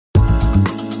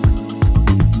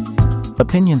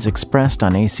Opinions expressed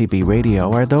on ACB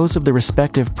Radio are those of the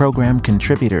respective program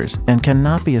contributors and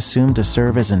cannot be assumed to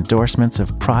serve as endorsements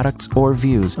of products or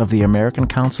views of the American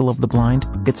Council of the Blind,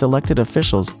 its elected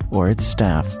officials, or its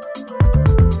staff.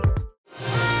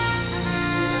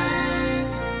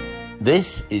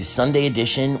 This is Sunday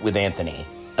Edition with Anthony,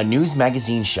 a news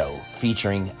magazine show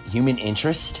featuring human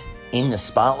interest, in the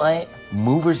spotlight,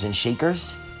 movers and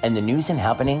shakers, and the news and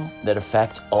happening that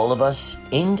affect all of us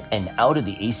in and out of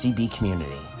the ACB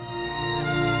community.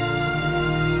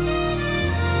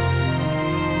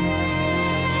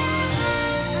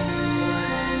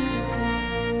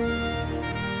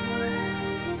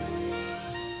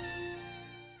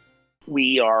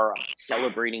 We are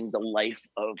celebrating the life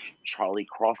of Charlie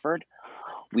Crawford.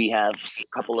 We have a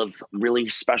couple of really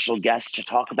special guests to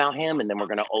talk about him, and then we're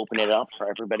going to open it up for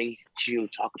everybody to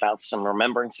talk about some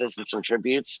remembrances and some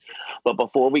tributes. But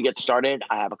before we get started,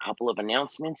 I have a couple of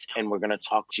announcements, and we're going to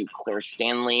talk to Claire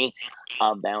Stanley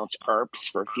about ERPS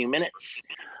for a few minutes.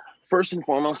 First and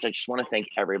foremost, I just want to thank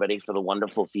everybody for the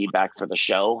wonderful feedback for the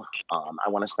show. I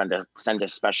want to send a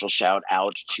special shout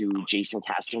out to Jason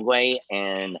Castonguay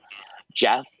and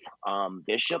Jeff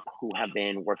Bishop, who have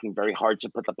been working very hard to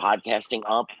put the podcasting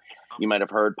up. You might have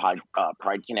heard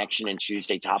Pride Connection and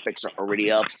Tuesday Topics are already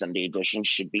up. Sunday Edition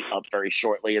should be up very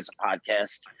shortly as a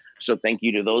podcast. So thank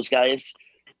you to those guys.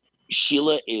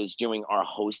 Sheila is doing our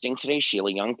hosting today.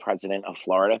 Sheila Young, president of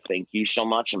Florida. Thank you so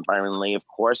much. And Byron Lee, of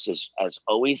course, as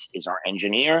always, is our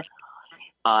engineer.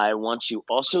 I want to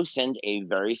also send a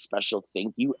very special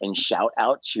thank you and shout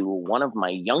out to one of my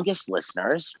youngest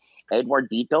listeners,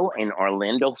 Eduardito in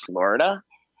Orlando, Florida.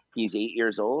 He's 8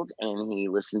 years old and he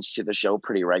listens to the show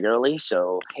pretty regularly.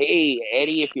 So, hey,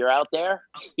 Eddie, if you're out there.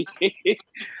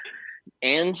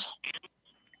 And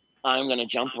I'm going to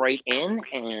jump right in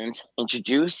and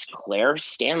introduce Claire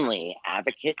Stanley,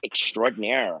 advocate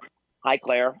extraordinaire. Hi,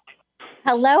 Claire.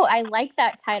 Hello. I like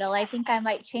that title. I think I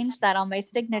might change that on my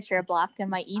signature block in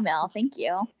my email. Thank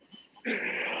you.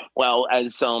 Well,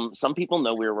 as some people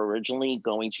know, we were originally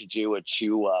going to do a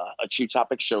two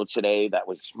topic show today that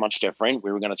was much different.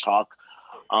 We were going to talk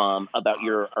about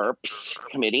your ERPS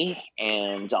committee,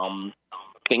 and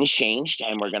things changed,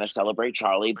 and we're going to celebrate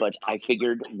Charlie. But I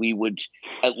figured we would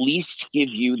at least give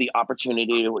you the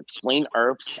opportunity to explain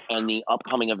ERPS and the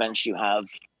upcoming events you have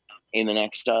in the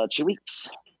next 2 weeks.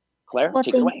 Claire,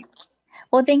 take it away.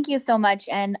 Well, thank you so much.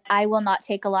 And I will not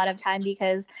take a lot of time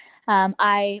because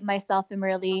I myself am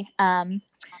really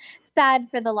sad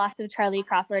for the loss of Charlie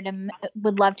Crawford and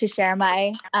would love to share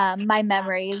my my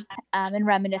memories and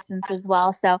reminiscence as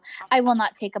well. So I will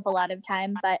not take up a lot of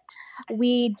time, but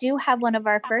we do have one of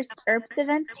our first ERPS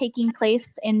events taking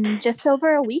place in just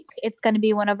over a week. It's going to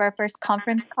be one of our first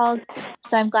conference calls.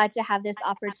 So I'm glad to have this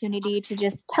opportunity to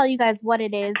just tell you guys what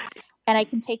it is. And I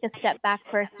can take a step back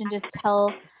first and just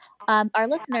tell our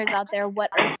listeners out there what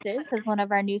ERPS is as one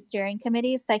of our new steering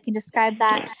committees. So I can describe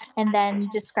that and then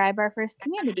describe our first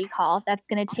community call. That's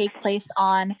going to take place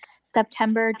on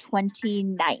September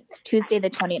 29th, Tuesday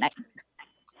the 29th.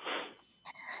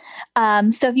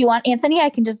 So if you want, Anthony, I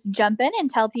can just jump in and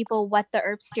tell people what the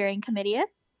ERPS steering committee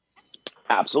is.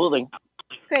 Absolutely.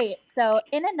 Great. So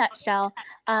in a nutshell,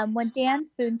 when Dan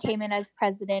Spoon came in as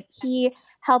president, he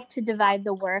helped to divide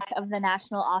the work of the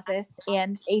national office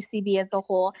and ACB as a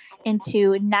whole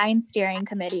into 9 steering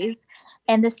committees.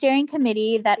 And the steering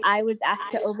committee that I was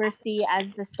asked to oversee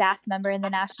as the staff member in the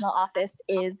national office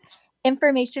is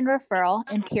Information Referral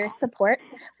and Peer Support,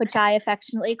 which I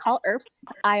affectionately call ERPS,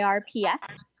 IRPS.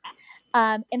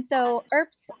 And so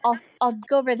ERPS, I'll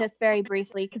go over this very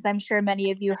briefly because I'm sure many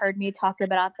of you heard me talk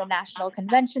about the National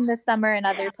Convention this summer and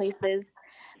other places.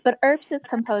 But ERPS is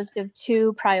composed of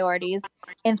 2 priorities: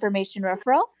 information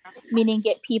referral, meaning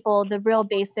get people the real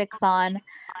basics on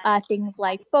things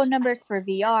like phone numbers for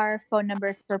VR, phone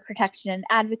numbers for protection and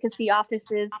advocacy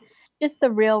offices, just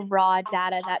the real raw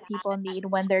data that people need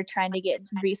when they're trying to get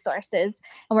resources.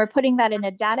 And we're putting that in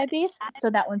a database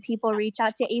so that when people reach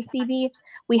out to ACB,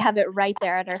 we have it right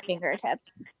there at our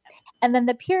fingertips. And then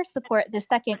the peer support, the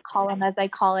second column, as I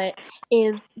call it,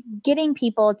 is getting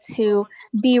people to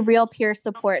be real peer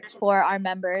supports for our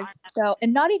members. So,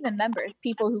 and not even members,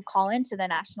 people who call into the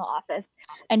national office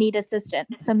and need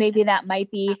assistance. So maybe that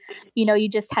might be, you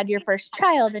just had your first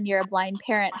child and you're a blind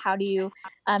parent. How do you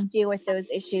deal with those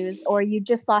issues? Or you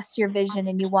just lost your vision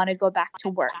and you want to go back to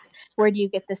work. Where do you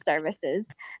get the services?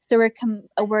 So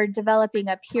we're developing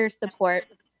a peer support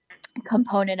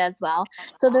component as well.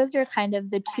 So those are kind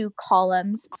of the 2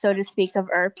 columns, so to speak, of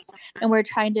ERPS, and we're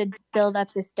trying to build up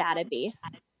this database.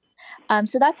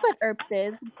 So that's what ERPS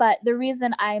is. But the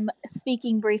reason I'm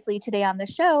speaking briefly today on the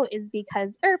show is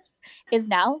because ERPS is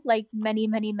now, like many,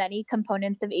 many, many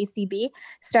components of ACB,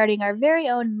 starting our very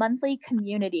own monthly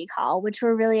community call, which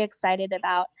we're really excited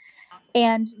about.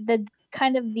 And the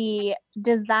kind of the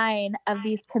design of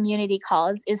these community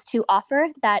calls is to offer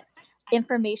that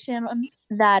information,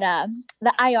 that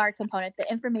the IR component, the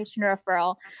information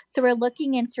referral. So we're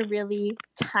looking into really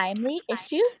timely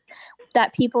issues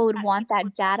that people would want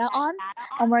that data on,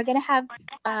 and we're going to have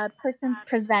persons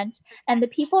present, and the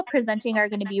people presenting are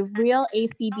going to be real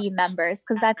ACB members,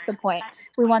 because that's the point.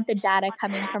 We want the data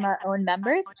coming from our own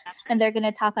members, and they're going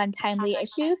to talk on timely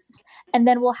issues, and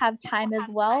then we'll have time as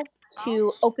well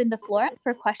to open the floor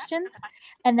for questions.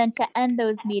 And then to end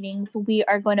those meetings, we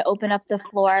are going to open up the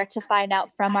floor to find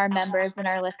out from our members and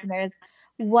our listeners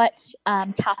what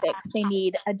topics they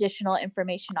need additional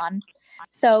information on.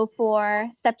 So for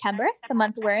September, the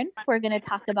month we're in, we're going to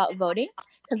talk about voting,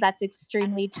 because that's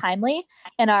extremely timely.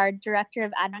 And our Director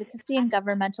of Advocacy and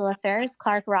Governmental Affairs,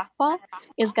 Clark Rockfall,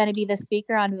 is going to be the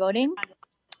speaker on voting.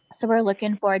 So we're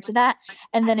looking forward to that.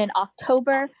 And then in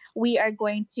October, we are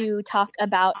going to talk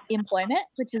about employment,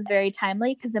 which is very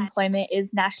timely because employment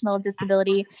is National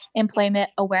Disability Employment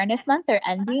Awareness Month, or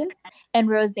NDEAM. And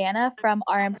Rosanna from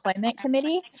our employment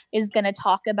committee is going to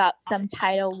talk about some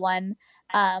Title I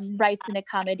rights and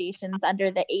accommodations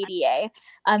under the ADA.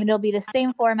 It'll be the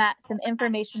same format, some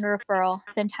information referral,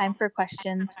 then time for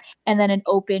questions, and then an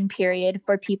open period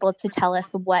for people to tell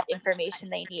us what information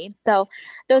they need. So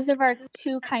those are our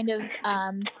two kind of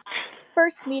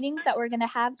first meetings that we're going to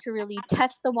have to really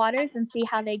test the waters and see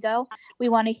how they go. We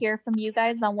want to hear from you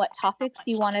guys on what topics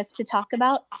you want us to talk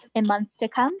about in months to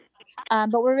come.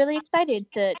 But we're really excited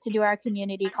to do our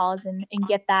community calls and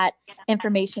get that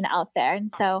information out there. And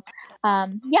so,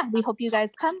 yeah, we hope you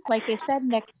guys come. Like I said,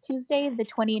 next Tuesday, the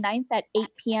 29th at 8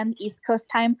 p.m. East Coast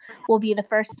time will be the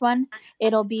first one.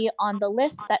 It'll be on the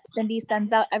list that Cindy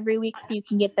sends out every week, so you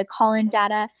can get the call-in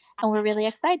data. And we're really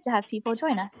excited to have people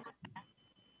join us.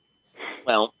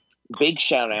 Well, big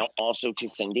shout out also to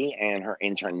Cindy and her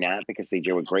intern Nat, because they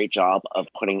do a great job of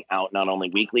putting out not only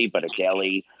weekly, but a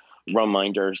daily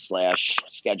reminder /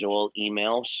 schedule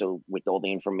email. So with all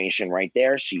the information right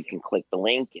there, so you can click the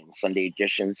link, and Sunday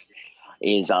editions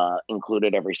is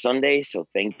included every Sunday. So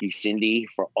thank you, Cindy,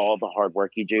 for all the hard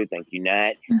work you do. Thank you,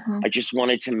 Nat. I just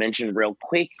wanted to mention real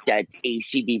quick that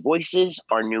ACB Voices,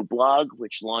 our new blog,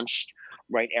 which launched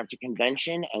right after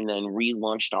convention and then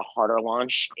relaunched our harder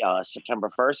launch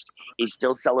September 1st, is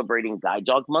still celebrating Guide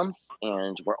Dog Month,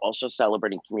 and we're also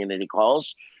celebrating community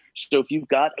calls. So if you've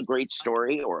got a great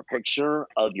story or a picture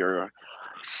of your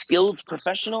skilled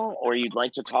professional, or you'd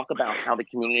like to talk about how the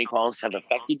community calls have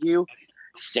affected you,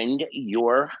 send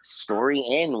your story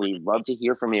in. We'd love to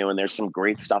hear from you, and there's some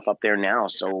great stuff up there now,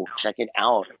 so check it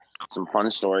out. Some fun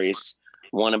stories.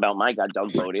 One about my guide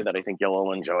dog Bodhi that I think you'll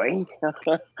all enjoy.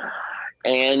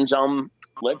 And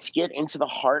let's get into the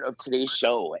heart of today's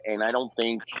show. And I don't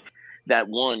think that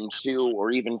 1, 2, or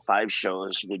even 5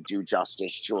 shows would do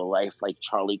justice to a life like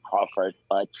Charlie Crawford,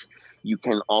 but you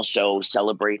can also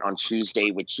celebrate on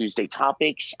Tuesday with Tuesday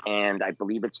Topics. And I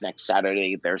believe it's next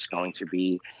Saturday, there's going to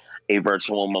be a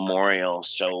virtual memorial.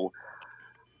 So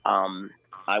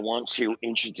I want to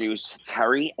introduce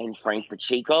Terry and Frank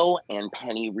Pacheco and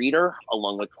Penny Reeder,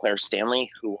 along with Claire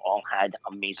Stanley, who all had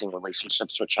amazing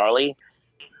relationships with Charlie.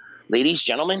 Ladies,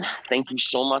 gentlemen, thank you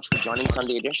so much for joining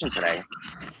Sunday Edition today.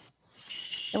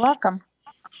 You're welcome.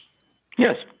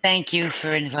 Yes. Thank you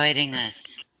for inviting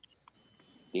us.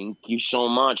 Thank you so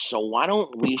much. So why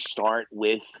don't we start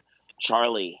with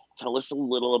Charlie? Tell us a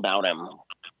little about him.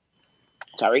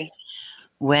 Terry?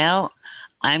 Well,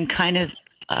 I'm kind of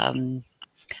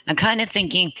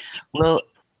thinking, well,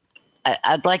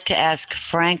 I'd like to ask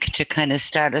Frank to kind of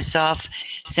start us off,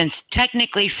 since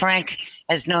technically Frank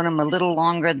has known him a little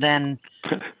longer than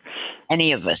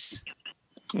any of us.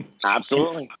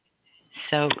 Absolutely.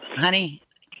 So, honey.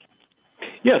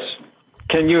 Yes.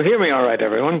 Can you hear me all right,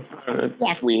 everyone?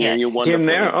 Yes. We hear you Him wonderfully.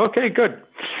 there? Okay, good.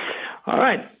 All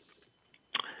right.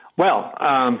 Well,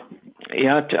 I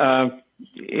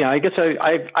guess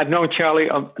I've known Charlie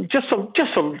just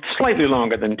slightly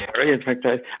longer than Terry. In fact,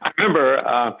 I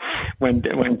remember when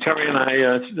Terry and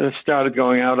I started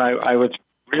going out, I was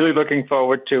really looking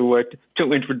forward to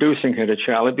introducing her to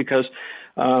Charlie, because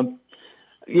I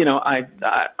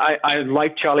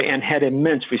like Charlie and had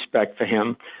immense respect for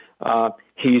him.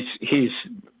 He's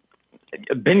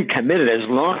been committed as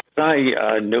long as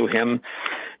I knew him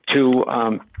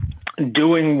to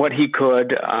doing what he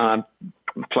could,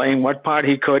 playing what part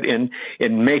he could in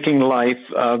making life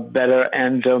better,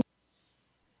 and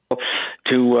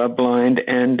to blind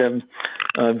and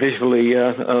visually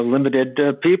limited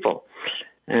people.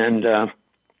 And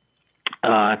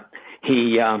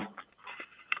he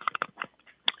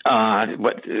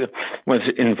was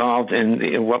involved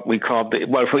in what we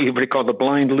would call the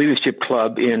Blind Leadership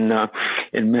Club in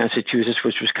Massachusetts,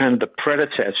 which was kind of the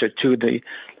predecessor to the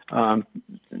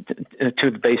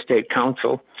Bay State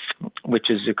Council, which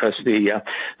is, of course, the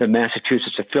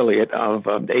Massachusetts affiliate of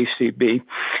ACB.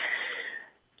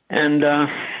 And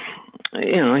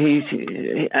he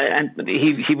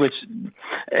was,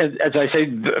 as I say,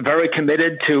 very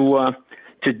committed to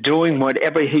doing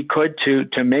whatever he could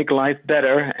to make life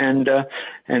better and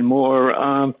more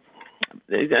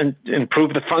and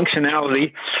improve the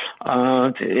functionality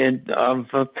of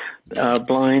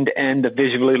blind and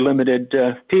visually limited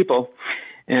people.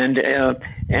 And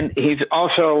he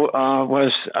also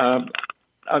was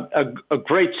a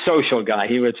great social guy.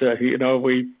 He was,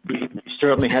 we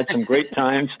certainly had some great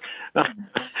times.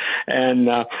 And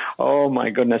oh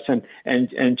my goodness,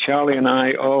 and Charlie and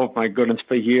I, oh my goodness,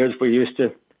 for years we used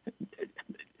to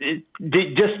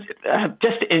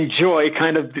just enjoy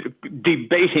kind of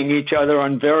debating each other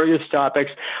on various topics.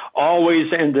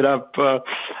 Always ended up the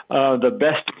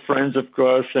best of friends, of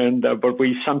course, and but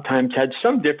we sometimes had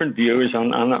some different views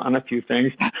on a few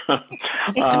things.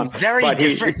 Very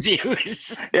different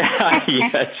views.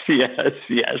 Yes.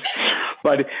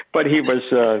 But he was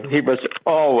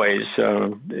always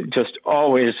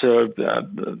always a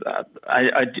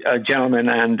gentleman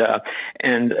and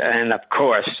of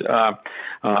course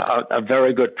a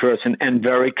very good person and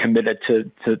very committed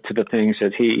to the things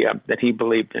that he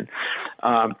believed in.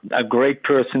 A great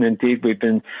person indeed. We've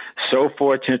been so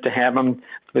fortunate to have him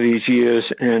for these years,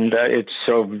 and it's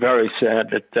so very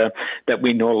sad that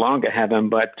we no longer have him.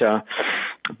 But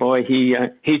boy, he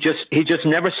just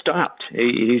never stopped.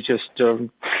 He just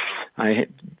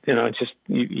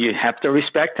you have to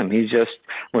respect him. He just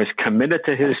was committed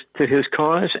to his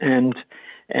cause and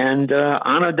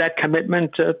honored that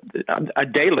commitment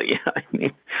daily. I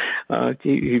mean,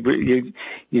 you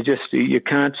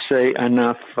can't say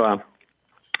enough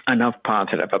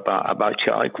positive about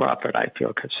Charlie Crawford, I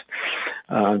feel, because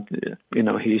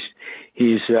he's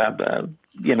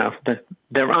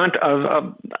there aren't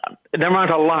a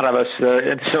lot of us,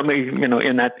 certainly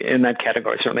in that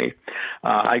category. Certainly,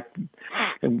 I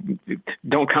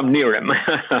don't come near him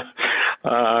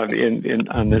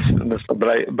on this,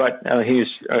 but he's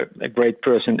a great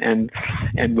person, and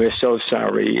we're so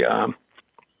sorry.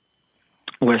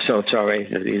 We're so sorry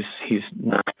that he's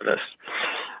not with us.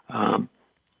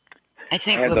 I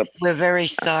think we're very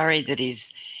sorry that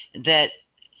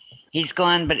he's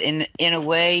gone, but in a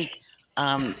way,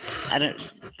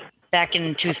 back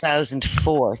in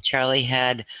 2004, Charlie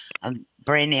had a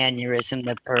brain aneurysm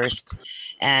that burst,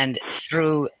 and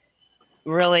through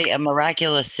really a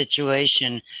miraculous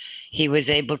situation, he was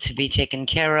able to be taken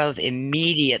care of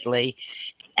immediately,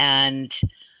 and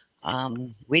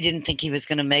we didn't think he was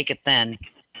going to make it then,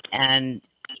 and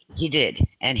he did,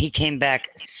 and he came back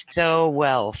so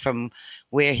well from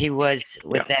where he was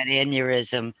with that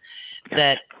aneurysm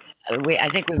that I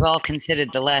think we've all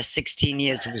considered the last 16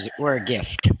 years were a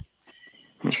gift.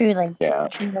 Truly. Yeah.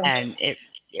 Truly. And it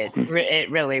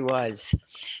really was.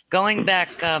 Going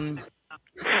back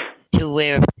to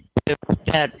where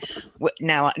that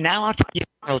now I'll tell you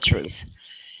the real truth.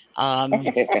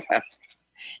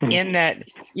 In that,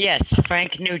 yes,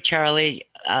 Frank knew Charlie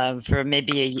for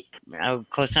maybe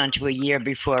close on to a year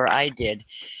before I did.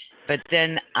 But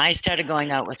then I started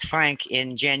going out with Frank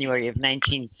in January of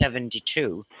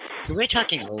 1972. So we're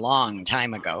talking a long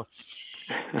time ago.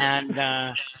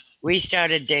 And we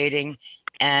started dating.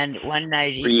 And one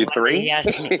night Were you three? He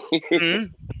asked me,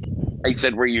 I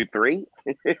said, were you three?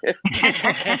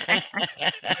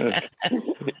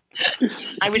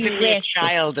 I was a mere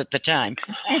child at the time.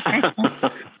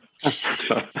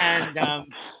 And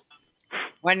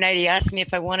one night he asked me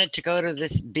if I wanted to go to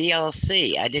this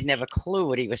BLC. I didn't have a clue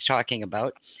what he was talking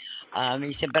about.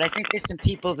 He said, but I think there's some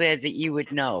people there that you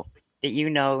would know,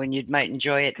 and you might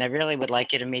enjoy it. And I really would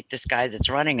like you to meet this guy that's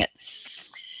running it.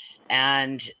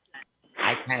 And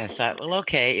I kind of thought, well,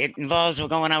 okay, it involves we're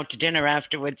going out to dinner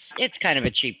afterwards. It's kind of a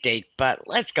cheap date, but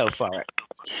let's go for it.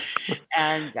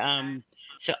 And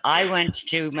so I went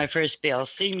to my first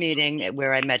BLC meeting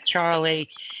where I met Charlie.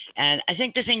 And I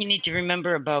think the thing you need to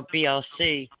remember about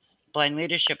BLC, Blind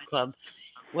Leadership Club,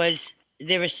 was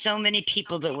there were so many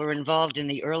people that were involved in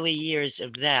the early years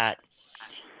of that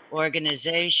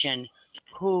organization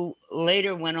who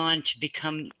later went on to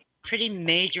become pretty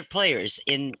major players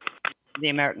in the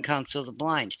American Council of the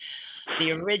Blind.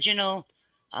 The original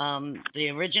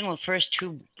first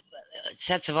two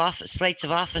slates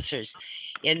of officers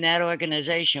in that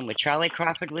organization where Charlie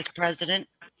Crawford was president.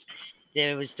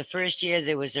 There was the first year,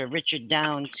 there was a Richard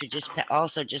Downs, who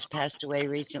also just passed away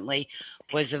recently,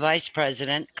 was the vice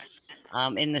president.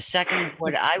 In the second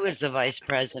board, I was the vice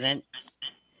president.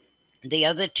 The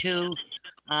other two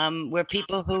were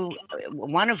people who,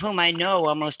 one of whom I know,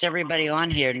 almost everybody on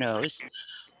here knows,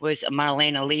 was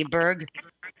Marlena Lieberg,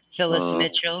 Phyllis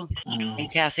Mitchell,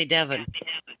 and Kathy Devon.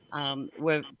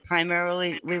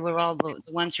 We were all the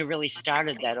ones who really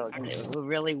started that organization, who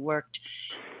really worked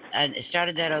and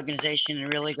started that organization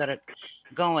and really got it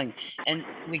going. And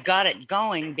we got it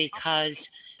going because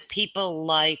people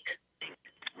like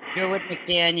Durward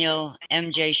McDaniel,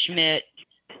 MJ Schmidt,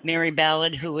 Mary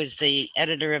Ballard, who was the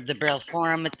editor of the Braille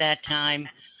Forum at that time,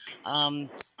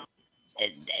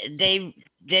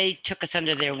 they took us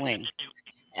under their wing.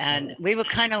 And we were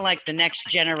kind of like the next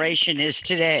generation is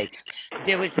today.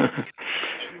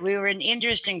 We were an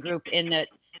interesting group in that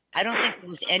I don't think there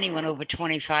was anyone over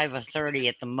 25 or 30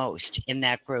 at the most in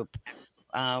that group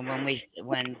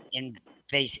when in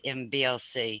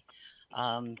BLC.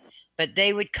 But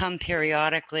they would come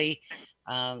periodically.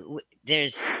 And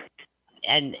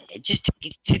just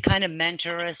to kind of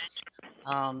mentor us,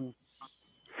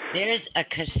 there's a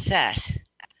cassette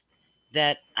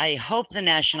that I hope the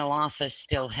national office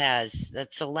still has.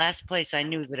 That's the last place I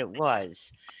knew that it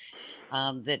was.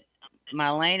 That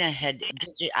Marlena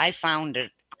I found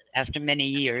it after many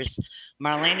years.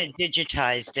 Marlena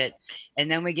digitized it,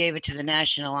 and then we gave it to the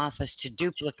national office to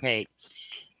duplicate.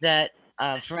 That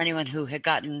for anyone who had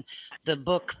gotten the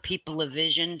book People of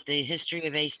Vision, The History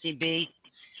of ACB,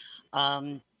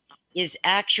 is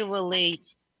actually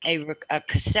a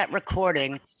cassette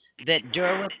recording that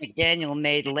Durward McDaniel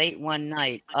made late one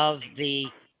night of the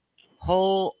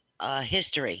whole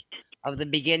history of the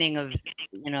beginning of,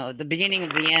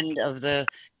 the end of the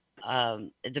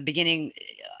beginning,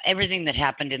 everything that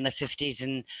happened in the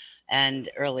 50s and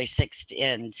early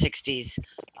 60s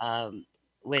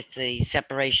with the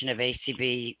separation of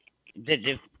ACB,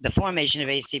 the formation of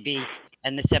ACB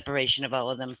and the separation of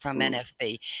all of them from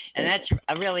NFB. And that's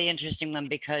a really interesting one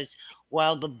because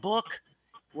while the book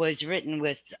was written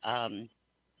with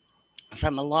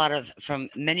from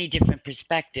many different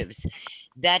perspectives,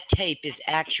 that tape is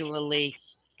actually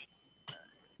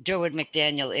Durward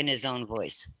McDaniel in his own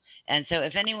voice. And so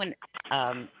if anyone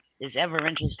is ever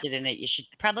interested in it, you should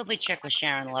probably check with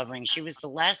Sharon Lovering. She was the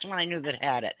last one I knew that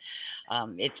had it.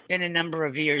 It's been a number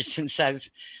of years since I've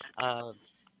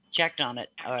checked on it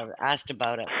or asked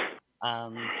about it.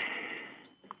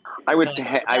 I would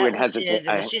hesitate.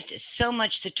 There was just so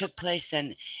much that took place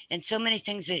then, and so many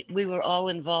things that we were all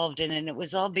involved in, and it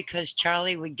was all because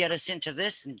Charlie would get us into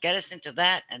this and get us into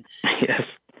that. And yes.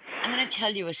 I'm going to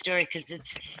tell you a story because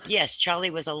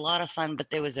Charlie was a lot of fun, but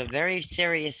there was a very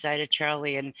serious side of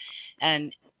Charlie,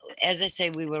 and as I say,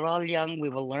 we were all young, we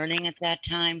were learning at that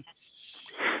time,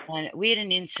 and we had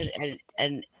an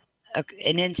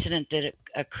incident that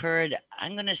occurred,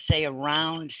 I'm going to say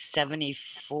around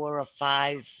 74 or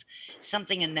 5,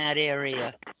 something in that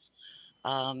area.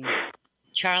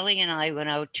 Charlie and I went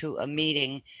out to a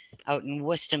meeting out in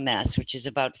Worcester, Mass, which is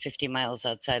about 50 miles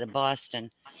outside of Boston.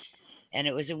 And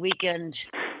it was a weekend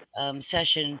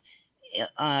session.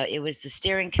 It was the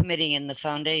steering committee and the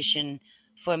foundation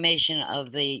formation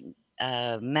of the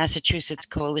Massachusetts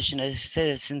Coalition of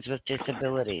Citizens with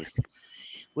Disabilities,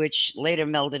 which later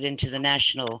melded into the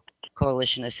National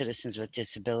Coalition of Citizens with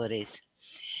Disabilities.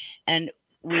 And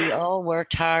we all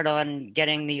worked hard on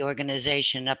getting the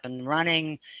organization up and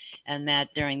running and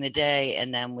that during the day.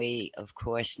 And then we, of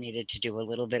course, needed to do a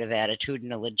little bit of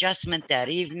attitudinal adjustment that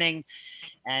evening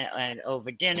and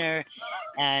over dinner.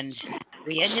 And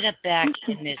we ended up back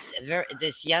in this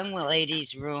young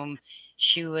lady's room.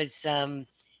 She was...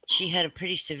 she had a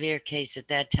pretty severe case at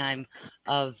that time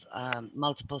of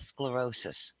multiple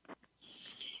sclerosis.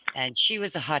 And she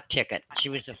was a hot ticket. She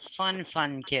was a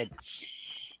fun kid.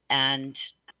 And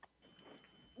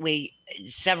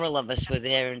several of us were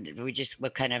there, and we just were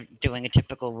kind of doing a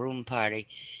typical room party.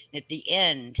 At the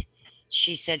end,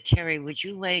 she said, "Terry, would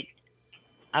you wait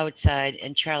outside?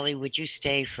 And Charlie, would you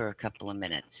stay for a couple of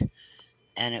minutes?"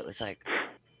 And it was like,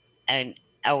 and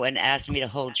asked me to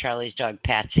hold Charlie's dog,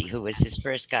 Patsy, who was his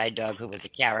first guide dog, who was a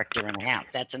character and a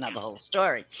half. That's another whole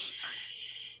story.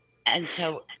 And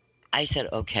so I said,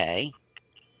 okay.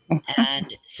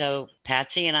 And so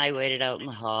Patsy and I waited out in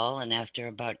the hall. And after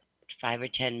about 5 or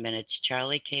 10 minutes,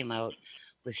 Charlie came out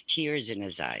with tears in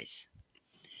his eyes.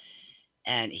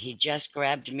 And he just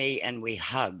grabbed me and we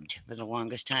hugged for the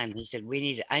longest time. He said,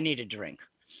 I need a drink.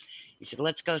 He said,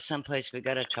 let's go someplace. We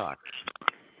got to talk.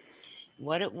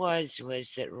 what it was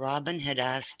that Robin had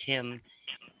asked him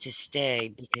to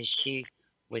stay because she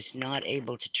was not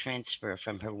able to transfer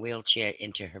from her wheelchair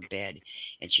into her bed,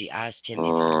 and she asked him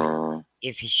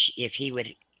if he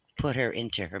would put her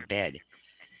into her bed.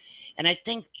 And I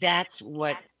think that's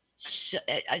what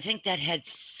I think that had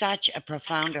such a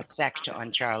profound effect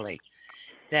on Charlie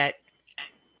that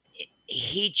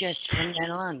he just from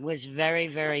then on was very,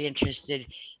 very interested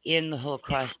in the whole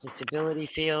cross disability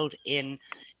field, in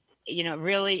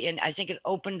really, and I think it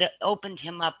opened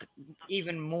him up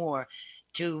even more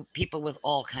to people with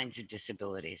all kinds of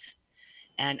disabilities.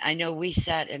 And I know we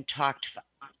sat and talked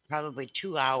probably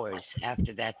 2 hours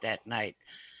after that night,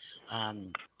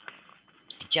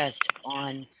 just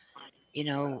on,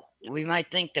 we might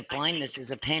think that blindness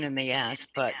is a pain in the ass,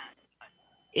 but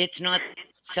it's not.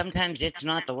 Sometimes it's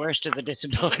not the worst of the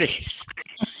disabilities.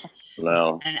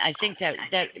 No. And I think that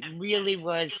really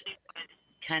was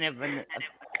kind of an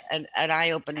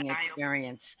eye-opening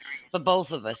experience for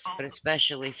both of us, but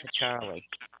especially for Charlie.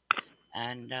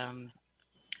 And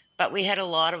but we had a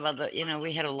lot of other,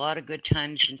 we had a lot of good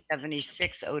times in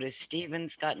 '76. Otis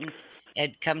Stevens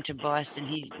had come to Boston.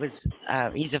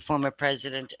 He's a former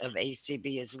president of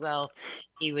ACB as well.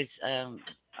 He was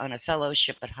on a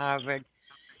fellowship at Harvard.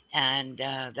 And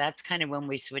that's kind of when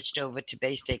we switched over to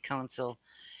Bay State Council.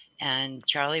 And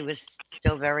Charlie was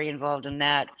still very involved in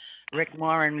that. Rick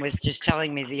Moran was just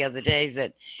telling me the other day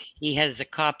that he has a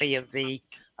copy of the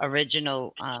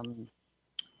original,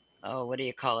 what do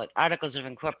you call it? Articles of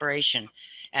Incorporation.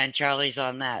 And Charlie's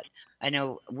on that. I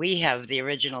know we have the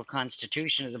original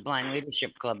Constitution of the Blind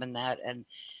Leadership Club in that. And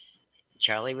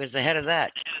Charlie was the head of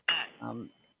that.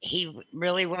 He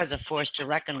really was a force to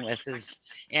reckon with, as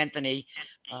Anthony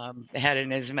had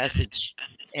in his message,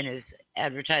 in his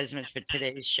advertisement for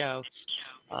today's show.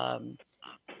 And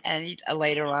he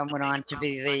later on went on to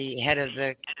be the head of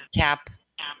the CAP,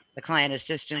 the Client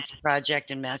Assistance Project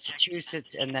in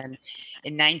Massachusetts. And then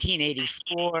in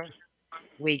 1984,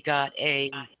 we got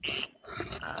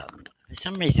for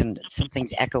some reason,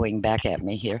 something's echoing back at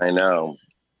me here. I know.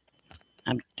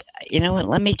 You know what?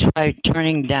 Let me try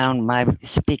turning down my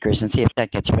speakers and see if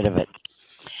that gets rid of it.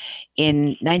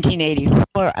 In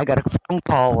 1984, I got a phone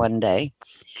call one day,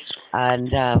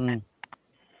 and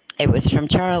it was from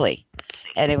Charlie,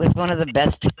 and it was one of the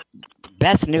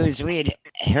best news we had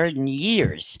heard in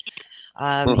years.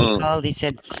 He called. He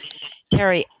said,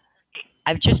 "Terry,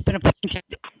 I've just been appointed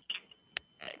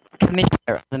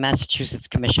commissioner of the Massachusetts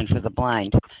Commission for the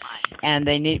Blind, and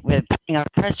we're putting out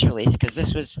a press release because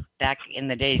this was back in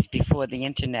the days before the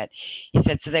internet." He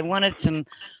said, so they wanted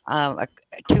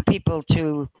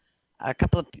a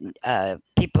couple of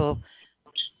people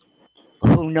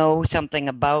who know something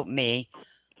about me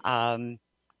to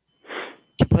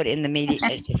put in the media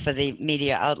for the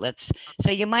media outlets. So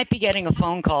you might be getting a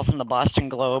phone call from the Boston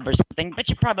Globe or something, but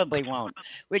you probably won't,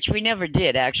 which we never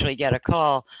did actually get a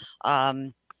call.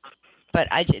 But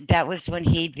that was when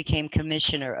he became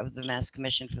commissioner of the Mass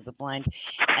Commission for the Blind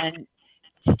and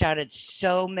started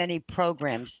so many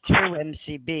programs through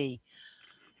MCB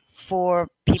for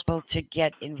people to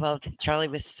get involved. Charlie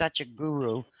was such a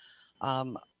guru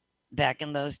back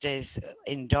in those days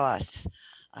in DOS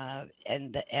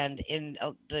and in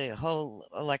the whole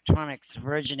electronics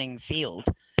burgeoning field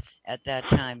at that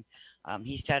time.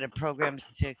 He started programs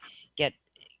to get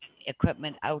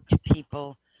equipment out to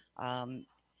people.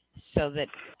 So that,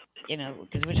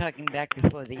 because we're talking back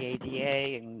before the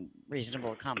ADA and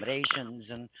reasonable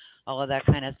accommodations and all of that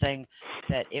kind of thing,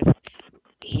 that if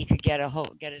he could get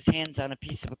his hands on a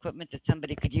piece of equipment that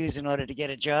somebody could use in order to get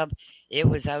a job, it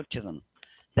was out to them,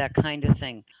 that kind of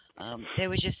thing. There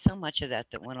was just so much of that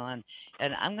went on.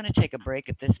 And I'm going to take a break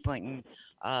at this point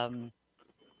and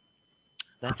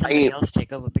let somebody else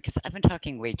take over because I've been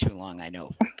talking way too long, I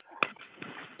know.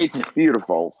 It's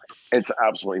beautiful. It's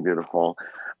absolutely beautiful.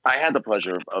 I had the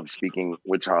pleasure of speaking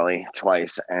with Charlie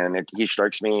twice, and he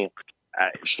struck me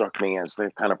as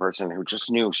the kind of person who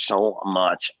just knew so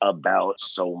much about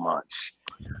so much.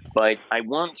 But I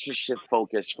want to shift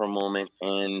focus for a moment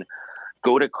and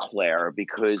go to Claire,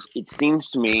 because it seems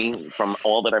to me from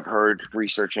all that I've heard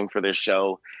researching for this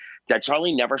show that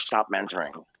Charlie never stopped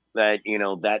mentoring. That,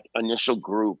 that initial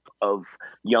group of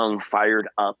young, fired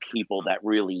up people that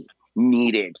really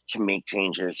needed to make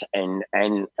changes and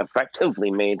effectively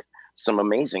made some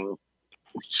amazing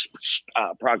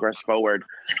progress forward,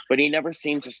 but he never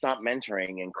seemed to stop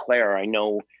mentoring. And Claire, I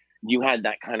know you had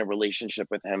that kind of relationship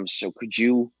with him, so could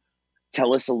you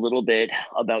tell us a little bit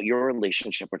about your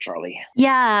relationship with Charlie?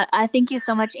 Yeah, thank you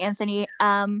so much, Anthony.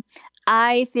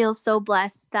 I feel so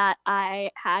blessed that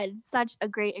I had such a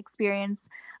great experience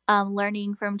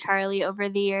learning from Charlie over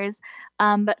the years.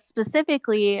 But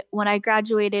specifically, when I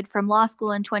graduated from law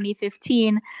school in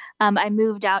 2015, I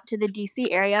moved out to the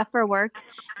DC area for work,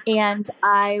 and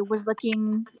I was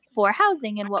looking for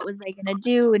housing and what was I going to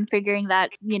do and figuring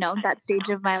that, that stage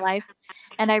of my life.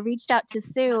 And I reached out to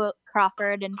Sue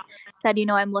Crawford and said,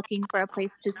 I'm looking for a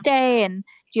place to stay, and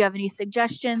do you have any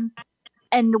suggestions?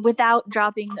 And without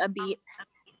dropping a beat,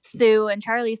 Sue and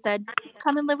Charlie said,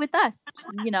 come and live with us.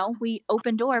 We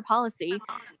open door policy,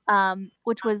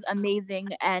 which was amazing.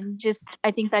 And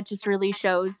I think that just really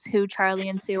shows who Charlie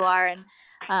and Sue are,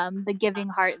 and the giving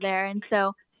heart there. And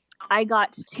so I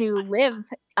got to live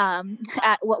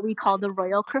at what we call the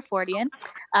Royal Crawfordian,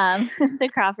 the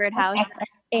Crawford House.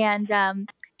 And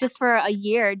just for a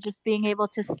year, just being able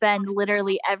to spend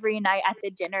literally every night at the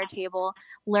dinner table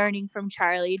learning from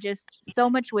Charlie, just so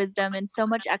much wisdom and so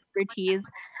much expertise.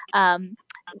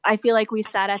 I feel like we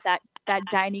sat at that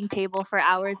dining table for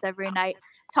hours every night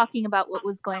talking about what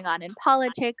was going on in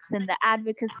politics and the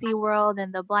advocacy world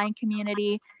and the blind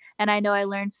community. And I know I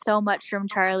learned so much from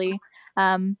Charlie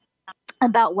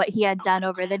about what he had done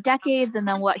over the decades, and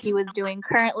then what he was doing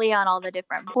currently on all the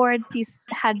different boards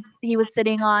he was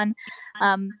sitting on.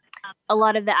 A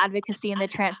lot of the advocacy in the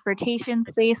transportation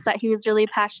space that he was really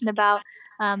passionate about,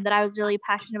 that I was really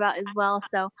passionate about as well.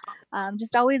 So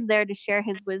just always there to share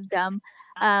his wisdom.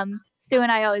 Sue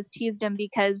and I always teased him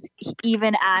because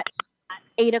even at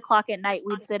 8 o'clock at night,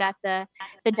 we'd sit at the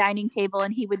dining table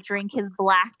and he would drink his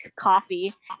black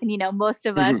coffee. And, most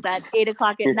of us at 8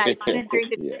 o'clock at night wouldn't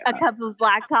drink a cup of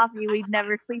black coffee. We'd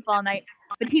never sleep all night.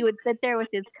 But he would sit there with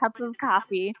his cup of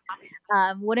coffee,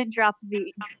 wouldn't drop a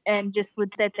beat, and just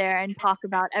would sit there and talk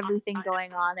about everything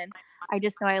going on. And I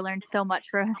just know I learned so much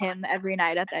from him every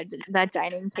night at that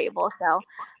dining table. So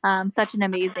such an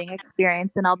amazing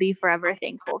experience, and I'll be forever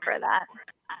thankful for that.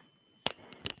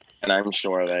 And I'm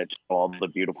sure that all the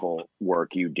beautiful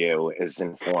work you do is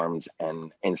informed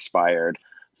and inspired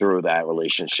through that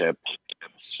relationship.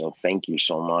 So thank you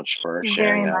so much for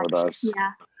sharing that with us.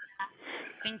 Yeah. I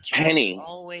think Penny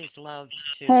always loved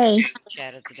to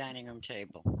chat at the dining room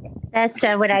table. That's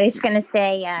what I was going to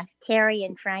say. Terry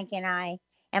and Frank and I,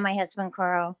 and my husband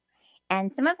Carl,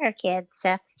 and some of our kids,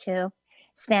 Seth too,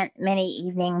 spent many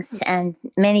evenings and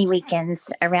many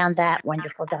weekends around that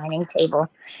wonderful dining table,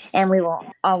 and we will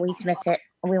always miss it.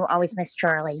 We will always miss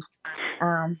Charlie.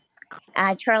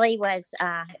 Charlie was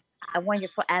a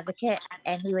wonderful advocate,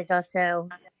 and he was also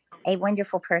a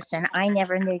wonderful person. I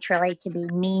never knew Charlie to be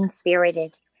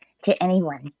mean-spirited to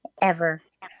anyone, ever.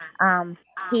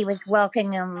 He was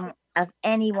welcoming of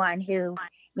anyone who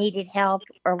needed help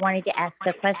or wanted to ask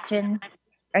a question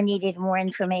or needed more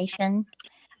information.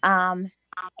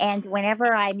 And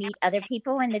whenever I meet other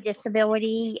people in the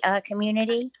disability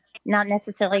community, not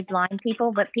necessarily blind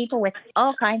people, but people with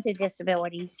all kinds of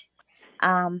disabilities,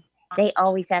 they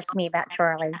always ask me about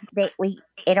Charlie.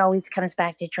 It always comes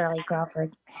back to Charlie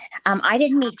Crawford. I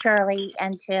didn't meet Charlie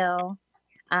until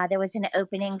there was an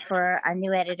opening for a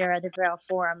new editor of the Braille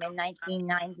Forum in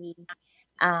 1990.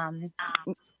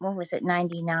 What was it,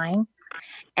 99?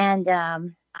 And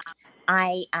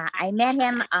I met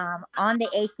him on the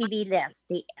ACB list,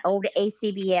 the old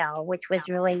ACBL, which was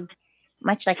really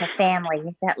much like a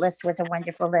family. That list was a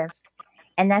wonderful list.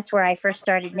 And that's where I first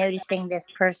started noticing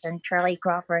this person, Charlie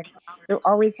Crawford, who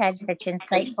always had such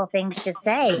insightful things to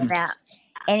say about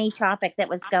any topic that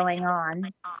was going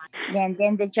on.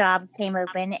 Then the job came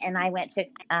open, and I went to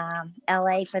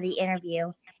LA for the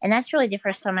interview. And that's really the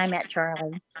first time I met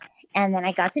Charlie. And then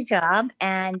I got the job,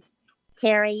 and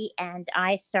Terry and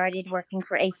I started working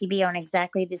for ACB on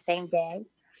exactly the same day,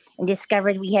 and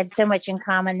discovered we had so much in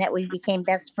common that we became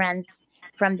best friends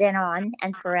from then on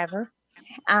and forever.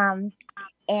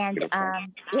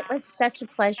 It was such a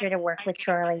pleasure to work with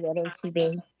Charlie at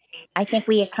ACB. I think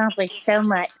we accomplished so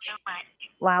much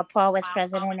while Paul was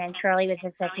president and Charlie was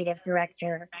executive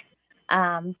director.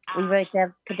 We wrote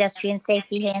the pedestrian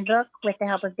safety handbook with the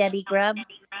help of Debbie Grubb.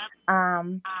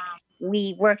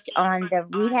 We worked on the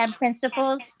rehab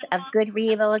principles of good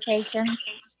rehabilitation,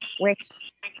 which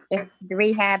if the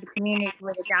rehab community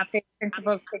would adopt those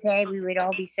principles today, we would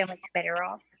all be so much better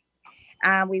off.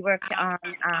 We worked on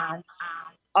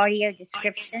audio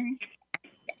description.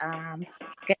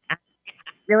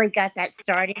 Really got that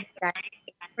started. Got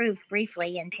approved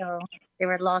briefly until there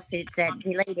were lawsuits that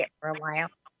delayed it for a while.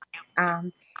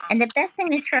 And the best thing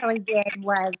that Charlie did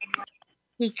was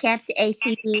he kept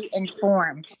ACB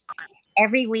informed.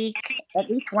 Every week, at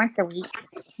least once a week,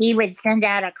 he would send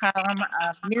out a column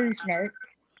of news notes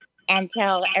and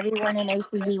tell everyone in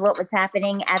ACB what was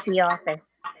happening at the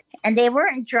office. And they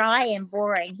weren't dry and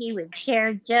boring. He would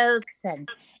share jokes and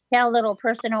tell little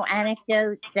personal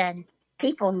anecdotes, and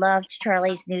people loved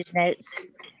Charlie's news notes.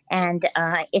 And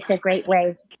it's a great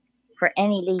way for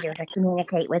any leader to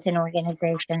communicate with an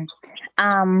organization.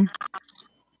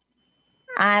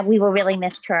 We will really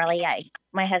miss Charlie.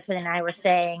 My husband and I were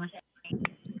saying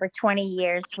for 20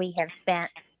 years we have spent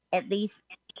at least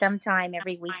some time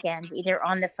every weekend either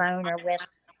on the phone or with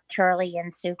Charlie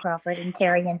and Sue Crawford and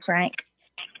Terry and Frank.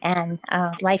 And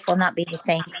life will not be the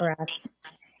same for us.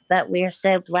 But we're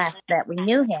so blessed that we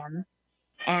knew him,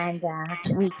 and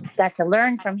we got to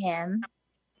learn from him,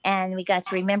 and we got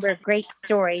to remember great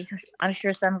stories, I'm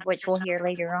sure some of which we'll hear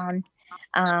later on.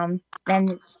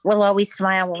 And we'll always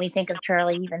smile when we think of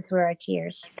Charlie, even through our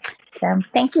tears. So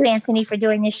thank you, Anthony, for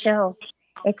doing this show.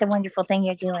 It's a wonderful thing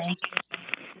you're doing.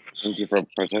 Thank you for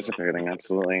participating.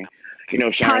 Absolutely. You know,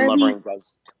 Sharon Lovering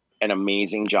does an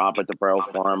amazing job at the Borough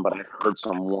Forum, but I've heard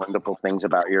some wonderful things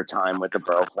about your time with the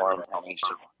Borough Forum, Penny.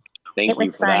 So thank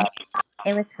you for that.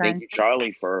 It was fun. Thank you,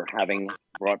 Charlie, for having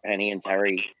brought Penny and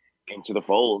Terry into the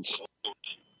folds.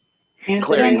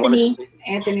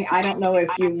 Anthony, I don't know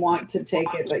if you want to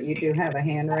take it, but you do have a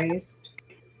hand raised.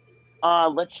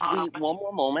 Let's wait one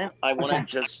more moment. I want to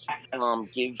just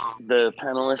give the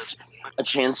panelists a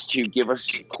chance to give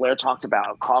us. Claire talked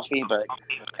about coffee,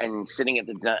 and sitting at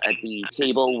the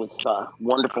table with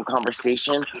wonderful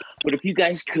conversation. But if you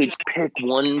guys could pick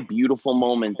one beautiful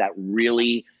moment that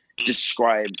really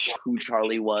describes who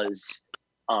Charlie was,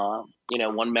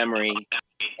 one memory,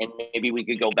 and maybe we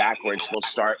could go backwards. We'll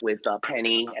start with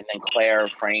Penny, and then Claire,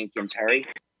 Frank, and Terry,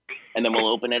 and then we'll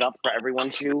open it up for everyone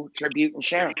to tribute and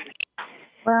share.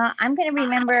 Well, I'm going to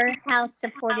remember how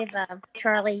supportive of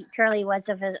Charlie was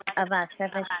of his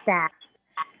staff.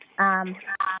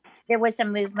 There was a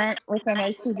movement within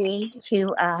ACB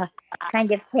to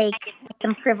kind of take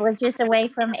some privileges away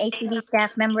from ACB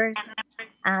staff members.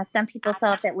 Some people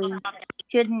thought that we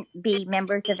shouldn't be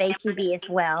members of ACB as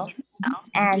well,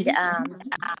 and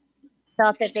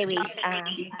thought that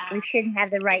we shouldn't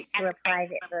have the right to a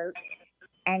private vote.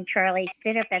 And Charlie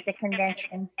stood up at the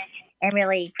convention and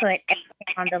really put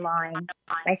everything on the line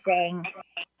by saying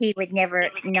he would never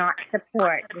not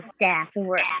support the staff who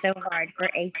worked so hard for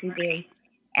ACB.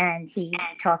 And he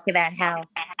talked about how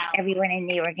everyone in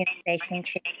the organization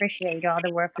should appreciate all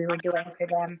the work we were doing for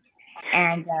them.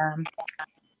 And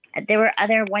there were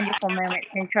other wonderful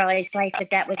moments in Charlie's life, but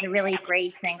that was a really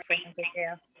brave thing for him to do.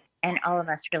 And all of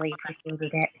us really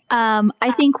appreciated it.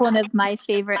 I think one of my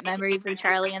favorite memories of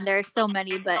Charlie, and there are so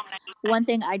many, but one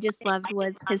thing I just loved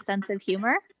was his sense of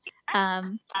humor.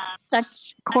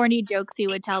 Such corny jokes he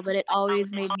would tell, but it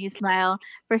always made me smile.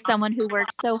 For someone who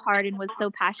worked so hard and was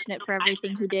so passionate for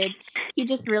everything he did, he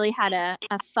just really had a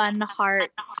fun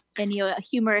heart and a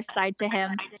humorous side to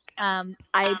him.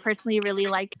 I personally really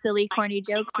liked silly, corny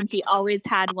jokes, and he always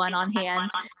had one on hand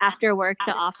after work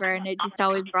to offer, and it just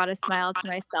always brought a smile to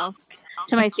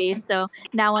my face. So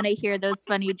now when I hear those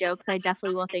funny jokes, I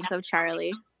definitely will think of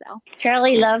Charlie. So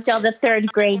Charlie loved all the third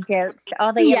grade jokes,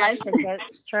 all the Alexa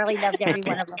jokes. Charlie loved every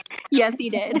one of them. Yes, he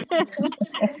did.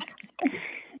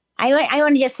 I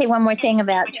want to just say one more thing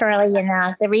about Charlie,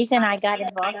 and the reason I got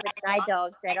involved with guide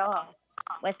dogs at all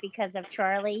was because of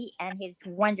Charlie and his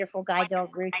wonderful guide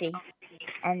dog, Ruthie.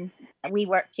 And we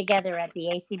worked together at the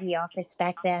ACB office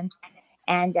back then.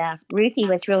 And Ruthie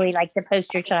was really like the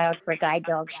poster child for guide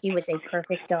dogs. She was a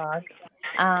perfect dog.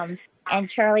 And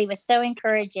Charlie was so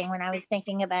encouraging when I was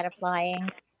thinking about applying,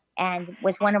 and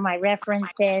was one of my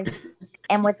references,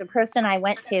 and was the person I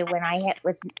went to when I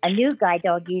was a new guide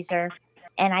dog user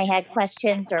and I had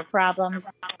questions or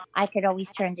problems. I could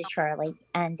always turn to Charlie,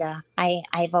 and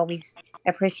I've always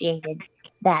appreciated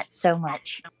that so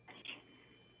much.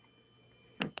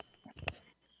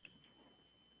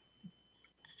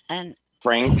 And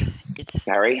Frank,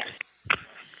 Terry,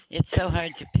 it's so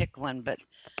hard to pick one, but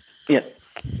yeah,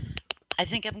 I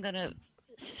think I'm going to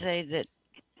say that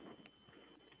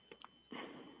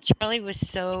Charlie was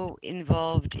so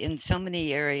involved in so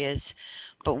many areas,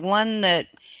 but one that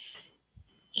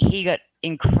he got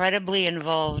incredibly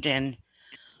involved in.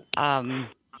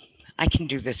 I can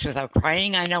do this without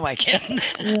crying. I know I can.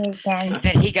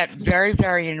 That he got very,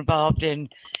 very involved in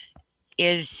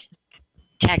is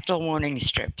tactile warning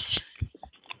strips.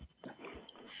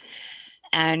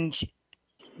 And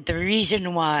the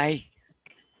reason why,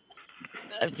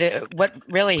 what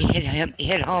really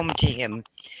hit home to him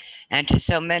and to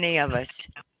so many of us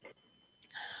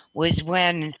was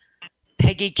when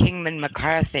Peggy Kingman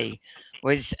McCarthy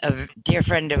was a dear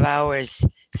friend of ours.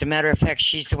 As a matter of fact,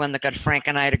 she's the one that got Frank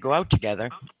and I to go out together.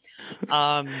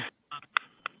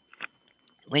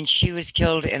 When she was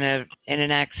killed in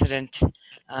an accident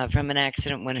from an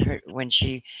accident when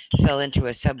she fell into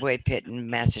a subway pit in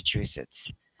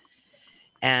Massachusetts,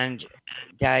 and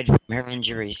died from her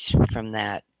injuries from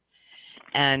that.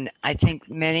 And I think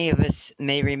many of us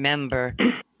may remember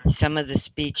some of the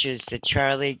speeches that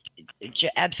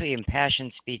absolutely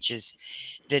impassioned speeches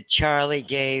that Charlie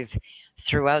gave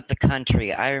throughout the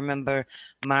country. I remember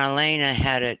Marlena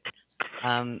had it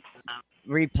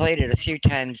replayed it a few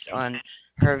times on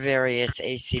her various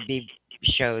ACB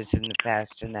shows in the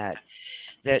past, and that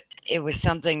it was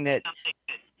something that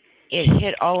it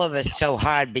hit all of us so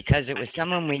hard because it was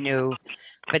someone we knew,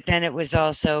 but then it was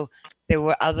also there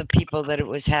were other people that it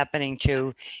was happening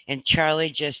to, and Charlie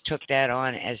just took that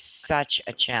on as such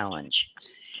a challenge.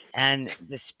 And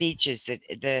the speeches that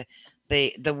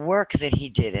the work that he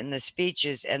did, and the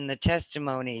speeches and the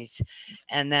testimonies,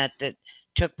 and that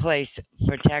took place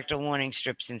for tactile warning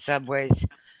strips in subways.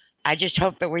 I just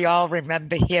hope that we all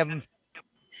remember him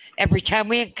every time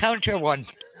we encounter one.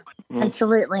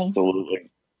 Absolutely. Absolutely.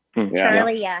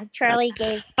 Yeah. Charlie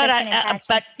gave.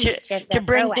 But to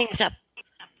bring things up,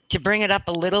 to bring it up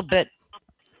a little bit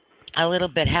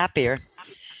happier.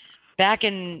 Back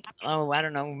in I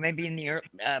don't know, maybe in the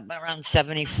around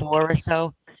 74 or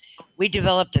so, we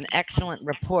developed an excellent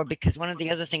rapport because one of the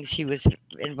other things he was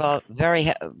involved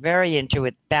very into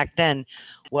it back then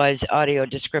was audio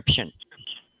description,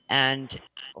 and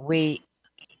he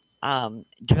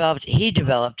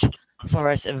developed for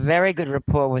us a very good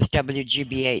rapport with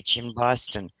WGBH in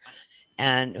Boston,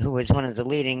 and who was one of the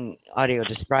leading audio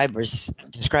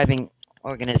describing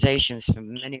organizations for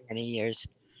many, many years.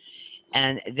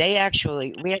 And we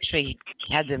actually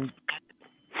got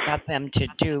them to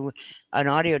do an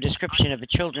audio description of a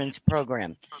children's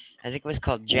program. I think it was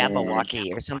called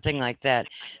Jabberwocky or something like that.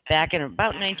 Back in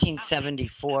about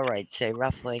 1974, I'd say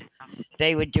roughly,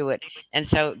 they would do it. And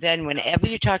so then whenever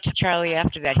you talk to Charlie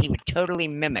after that, he would totally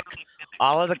mimic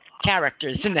all of the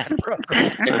characters in that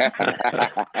program.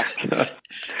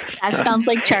 That sounds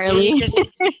like Charlie.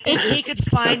 He could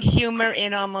find humor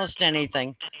in almost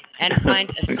anything and find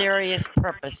a serious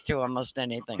purpose to almost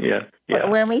anything. Yeah.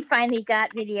 When we finally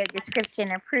got video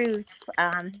description approved,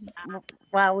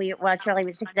 while Charlie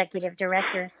was executive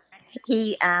director,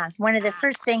 he one of the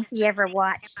first things he ever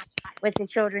watched was the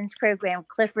children's program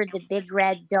Clifford the Big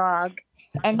Red Dog,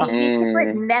 and he used to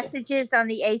put messages on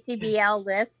the ACBL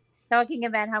list talking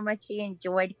about how much he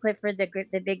enjoyed Clifford the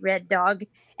Big Red Dog,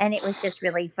 and it was just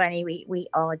really funny. We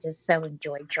all just so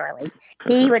enjoyed Charlie.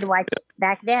 He would watch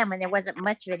back then when there wasn't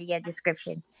much video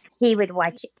description. He would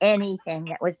watch anything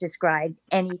that was described,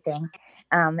 anything,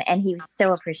 and he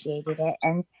so appreciated it.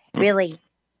 And really,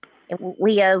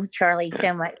 we owe Charlie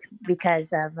so much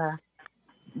because of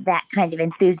that kind of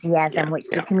enthusiasm, which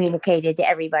he communicated to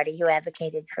everybody who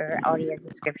advocated for audio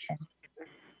description.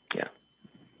 Yeah.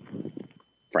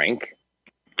 Frank?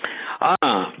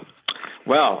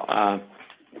 Well,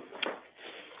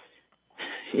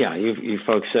 you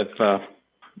folks have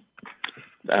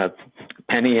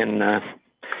Penny and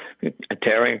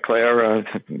Terry and Claire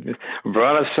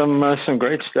brought us some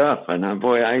great stuff, and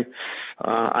boy,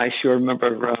 I sure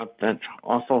remember that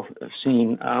awful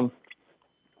scene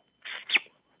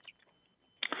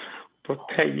for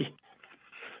Peggy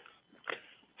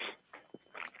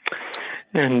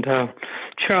and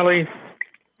Charlie.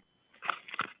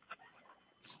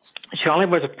 Charlie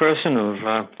was a person of,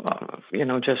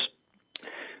 just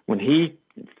when he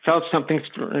felt something,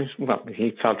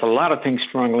 he felt a lot of things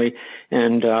strongly,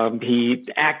 and he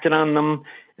acted on them.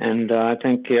 And I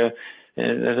think, as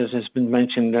has been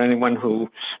mentioned, anyone who,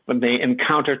 when they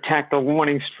encounter tactile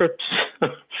warning strips,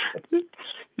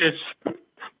 it's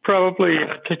probably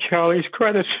to Charlie's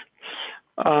credit.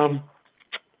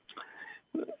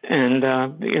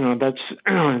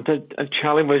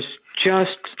 Charlie was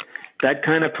just that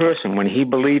kind of person. When he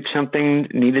believed something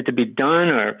needed to be done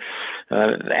or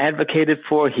advocated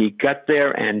for, he got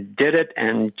there and did it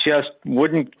and just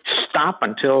wouldn't stop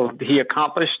until he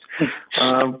accomplished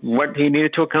what he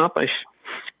needed to accomplish.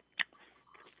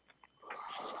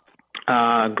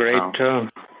 When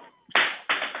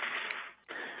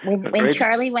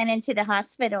Charlie went into the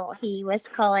hospital, he was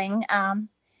calling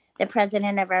the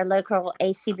president of our local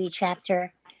ACB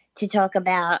chapter to talk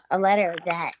about a letter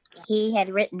that he had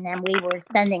written and we were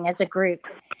sending as a group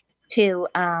to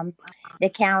the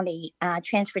county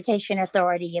transportation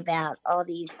authority about all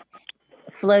these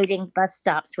floating bus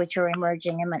stops which are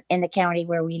emerging in the county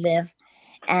where we live.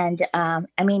 And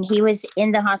he was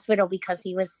in the hospital because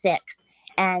he was sick,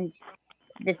 and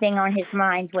the thing on his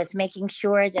mind was making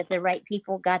sure that the right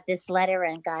people got this letter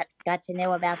and got to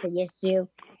know about the issue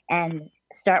and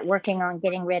start working on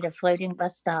getting rid of floating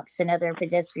bus stops and other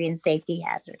pedestrian safety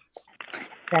hazards.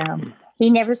 So he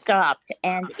never stopped.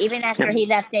 And even after he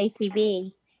left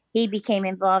ACB, he became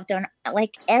involved on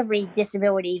like every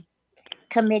disability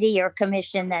committee or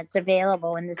commission that's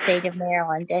available in the state of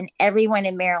Maryland. And everyone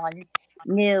in Maryland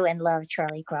knew and loved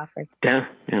Charlie Crawford. Yeah.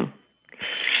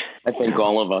 I think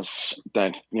all of us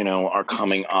that, are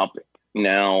coming up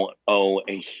now owe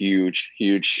a huge,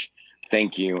 huge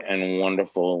thank you and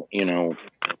wonderful,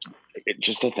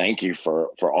 just a thank you for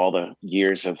all the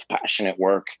years of passionate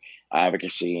work,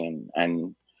 advocacy,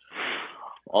 and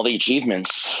all the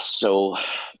achievements. So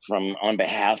on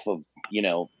behalf of,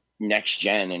 Next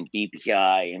Gen and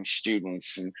BPI and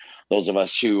students and those of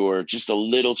us who are just a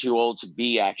little too old to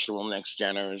be actual Next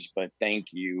Geners, but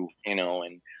thank you,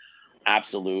 and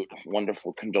absolute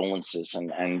wonderful condolences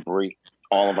and bring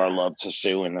all of our love to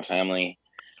Sue and the family.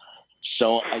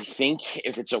 So I think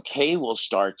if it's okay, we'll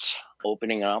start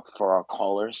opening up for our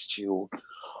callers to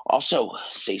also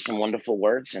say some wonderful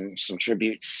words and some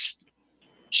tributes.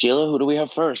 Sheila, who do we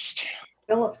have first?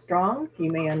 Philip Strong,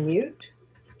 you may unmute.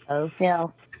 Oh,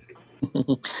 Phil.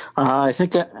 I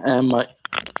think am I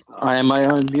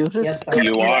unmuted? Yes, sir.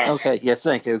 You are. Okay. Yes,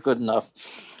 thank you. Good enough.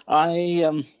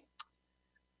 I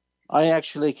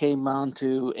actually came on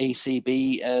to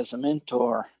ACB as a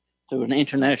mentor through an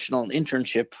international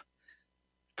internship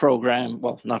program.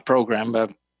 Well, not program,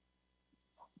 but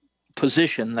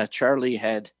position that Charlie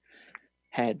had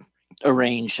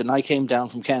arranged. And I came down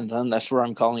from Canada, and that's where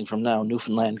I'm calling from now,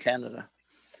 Newfoundland, Canada.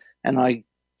 And I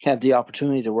had the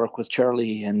opportunity to work with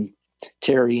Charlie and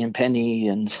Terry and Penny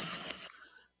and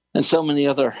so many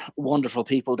other wonderful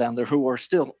people down there who are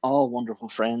still all wonderful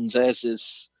friends, as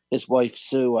is his wife,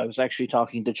 Sue. I was actually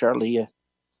talking to Charlie. It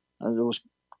was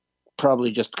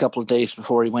probably just a couple of days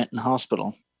before he went in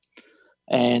hospital.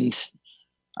 And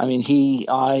I mean,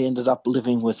 I ended up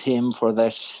living with him for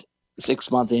that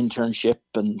 6-month internship,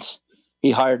 and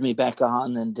he hired me back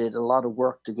on and did a lot of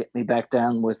work to get me back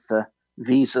down with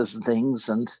visas and things.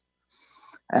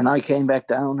 And I came back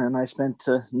down, and I spent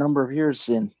a number of years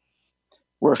in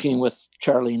working with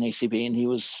Charlie in ACB, and he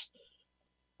was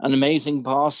an amazing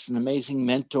boss, an amazing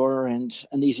mentor, and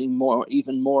an even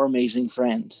more amazing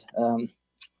friend. And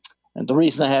the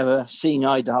reason I have a seeing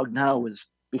eye dog now is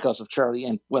because of Charlie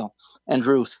and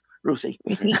Ruthie,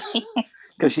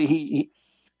 because he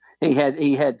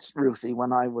had Ruthie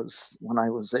when I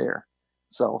was there,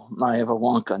 so I have a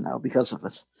Wonka now because of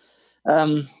it.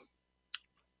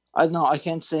 I don't know. I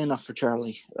can't say enough for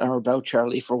Charlie or about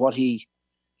Charlie for what he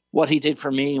did for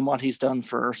me and what he's done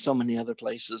for so many other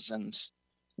places. And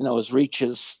his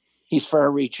reaches, he's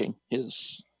far-reaching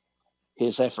his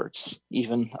efforts,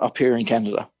 even up here in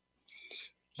Canada.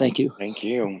 Thank you. Thank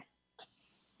you.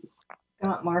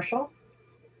 Scott Marshall,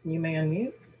 you may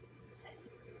unmute.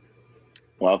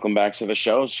 Welcome back to the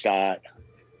show, Scott.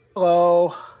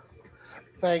 Hello.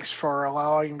 Thanks for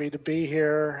allowing me to be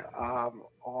here,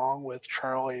 along with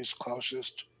Charlie's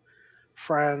closest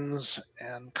friends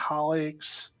and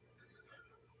colleagues.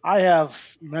 I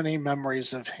have many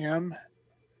memories of him,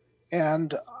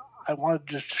 and I wanted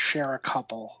to share a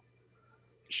couple.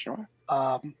 Sure.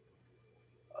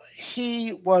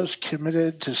 He was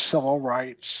committed to civil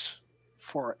rights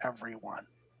for everyone,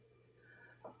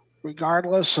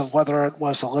 regardless of whether it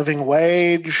was a living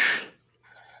wage,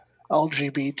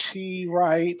 LGBT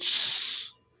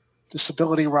rights,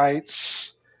 disability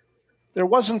rights. There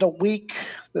wasn't a week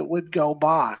that would go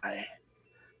by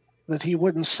that he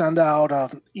wouldn't send out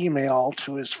an email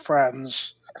to his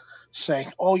friends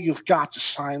saying, "Oh, you've got to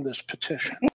sign this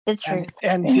petition. The truth.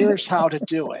 And here's how to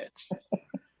do it."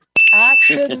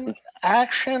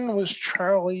 Action was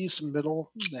Charlie's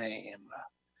middle name.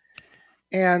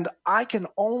 And I can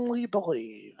only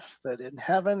believe that in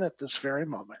heaven at this very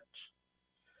moment,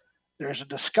 there's a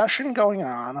discussion going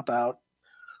on about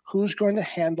who's going to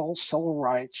handle civil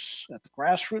rights at the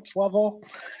grassroots level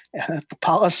and at the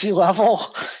policy level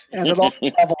and at all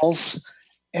levels.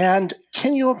 And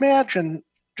can you imagine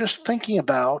just thinking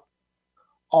about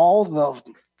all the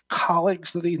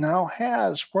colleagues that he now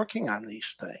has working on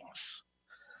these things?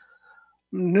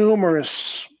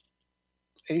 Numerous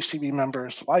ACB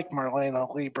members like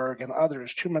Marlena Lieberg and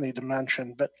others, too many to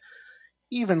mention, but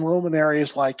even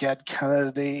luminaries like Ed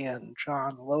Kennedy and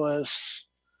John Lewis,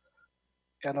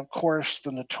 and of course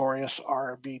the notorious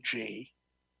RBG.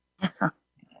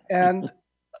 And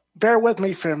bear with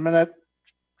me for a minute,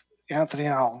 Anthony.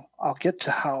 I'll get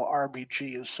to how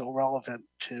RBG is so relevant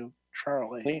to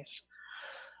Charlie. Please.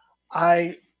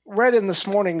 I read in this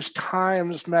morning's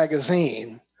Times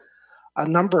Magazine a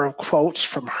number of quotes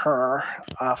from her,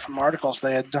 from articles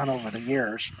they had done over the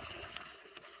years.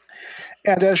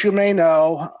 And as you may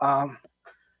know,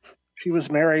 she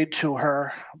was married to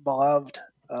her beloved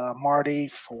Marty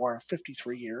for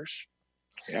 53 years.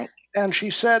 Yeah. And she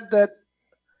said that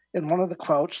in one of the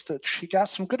quotes that she got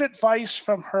some good advice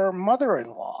from her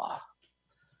mother-in-law,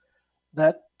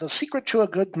 that the secret to a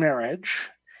good marriage,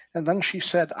 and then she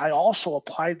said, I also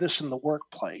applied this in the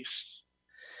workplace,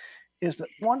 is that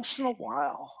once in a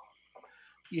while,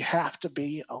 you have to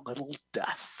be a little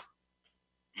deaf.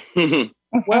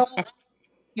 Well,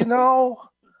 you know,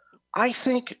 I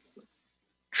think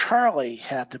Charlie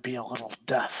had to be a little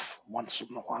deaf once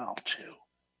in a while too.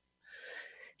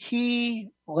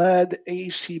 He led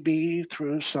ACB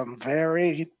through some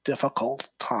very difficult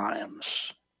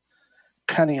times.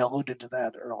 Penny alluded to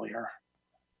that earlier.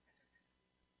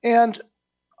 And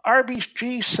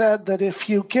RBG said that if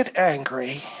you get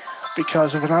angry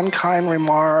because of an unkind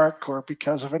remark or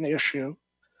because of an issue,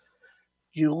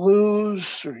 you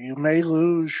lose, or you may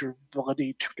lose, your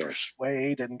ability to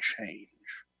persuade and change.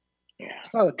 Yeah.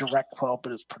 It's not a direct quote,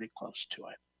 but it's pretty close to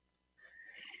it.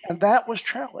 And that was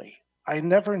Charlie. I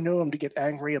never knew him to get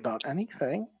angry about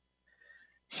anything.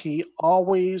 He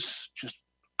always just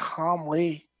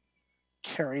calmly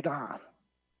carried on.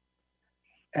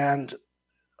 And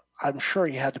I'm sure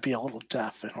he had to be a little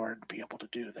deaf in order to be able to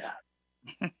do that.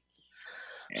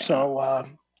 Yeah. So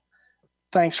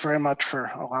thanks very much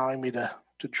for allowing me to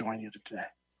join you today.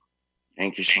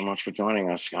 Thank you so much for joining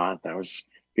us, Scott. That was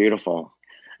beautiful.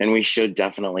 And we should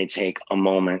definitely take a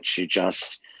moment to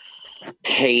just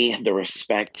pay the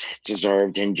respect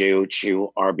deserved and due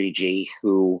to RBG,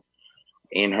 who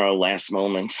in her last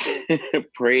moments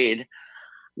prayed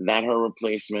that her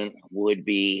replacement would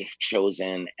be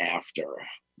chosen after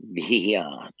the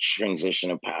transition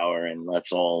of power. And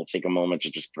let's all take a moment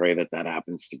to just pray that that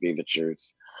happens to be the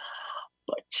truth.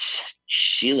 But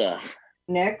Sheila.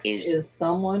 Next is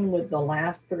someone with the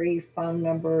last three phone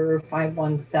number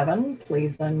 517.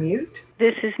 Please unmute.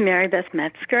 This is Mary Beth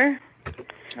Metzger.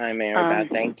 Hi, Mary Beth.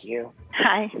 Thank you.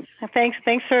 Hi. Thanks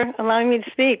for allowing me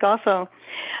to speak also.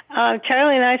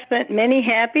 Charlie and I spent many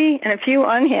happy and a few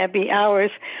unhappy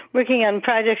hours working on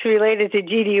projects related to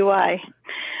GDUI.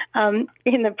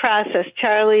 In the process,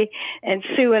 Charlie and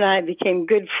Sue and I became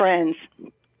good friends.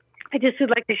 I just would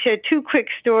like to share two quick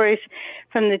stories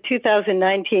from the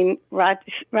 2019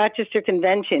 Rochester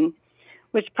Convention,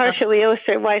 which partially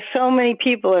illustrate why so many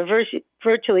people are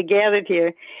virtually gathered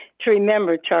here to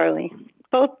remember Charlie.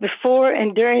 Both before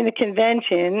and during the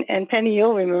convention, and Penny,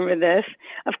 you'll remember this,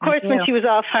 of course, when she was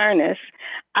off harness,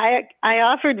 I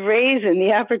offered Raisin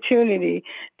the opportunity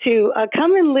to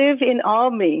come and live in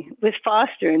Albany with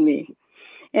Foster and me.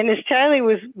 And as Charlie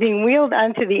was being wheeled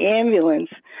onto the ambulance,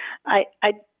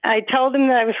 I told him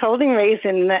that I was holding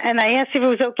Raisin, and I asked if it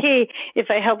was okay if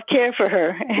I helped care for her.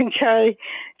 And Charlie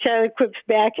quips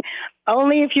back,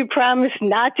 only if you promise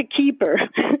not to keep her.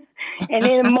 And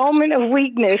in a moment of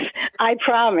weakness, I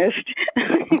promised.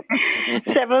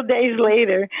 Several days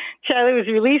later, Charlie was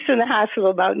released from the hospital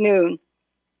about noon.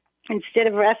 Instead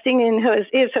of resting in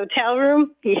his hotel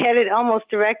room, he headed almost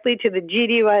directly to the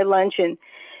GDUI luncheon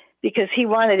because he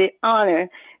wanted to honor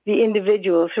the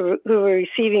individuals who were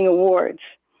receiving awards.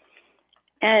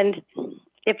 And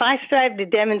if I strive to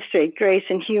demonstrate grace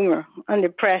and humor under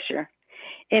pressure,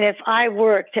 and if I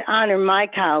work to honor my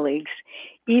colleagues,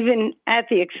 even at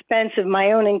the expense of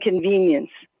my own inconvenience,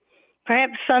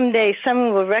 perhaps someday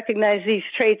someone will recognize these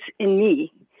traits in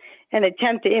me and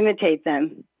attempt to imitate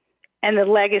them, and the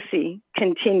legacy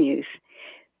continues.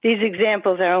 These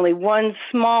examples are only one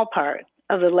small part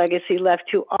of the legacy left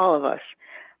to all of us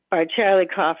by Charlie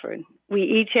Crawford. We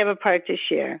each have a part to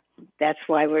share. That's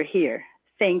why we're here.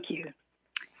 Thank you.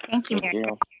 Thank you, Mary.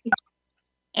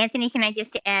 Anthony, can I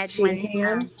just add one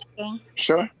thing?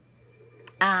 Sure.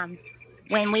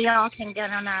 When we all can get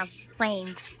on our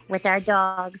planes with our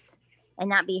dogs and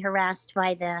not be harassed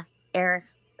by the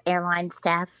airline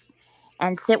staff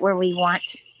and sit where we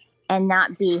want and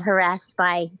not be harassed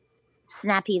by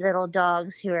snappy little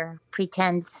dogs who are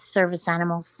pretend service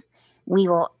animals, we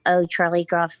will owe Charlie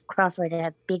Crawford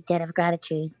a big debt of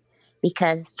gratitude,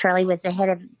 because Charlie was the head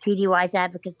of GDUI's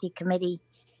advocacy committee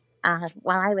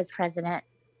while I was president,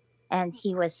 and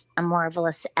he was a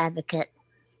marvelous advocate.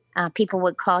 People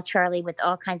would call Charlie with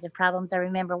all kinds of problems. I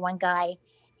remember one guy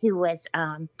who was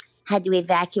had to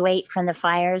evacuate from the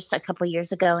fires a couple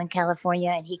years ago in California,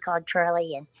 and he called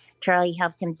Charlie, and Charlie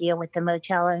helped him deal with the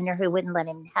motel owner who wouldn't let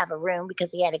him have a room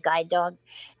because he had a guide dog.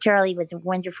 Charlie was a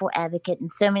wonderful advocate in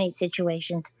so many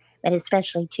situations, but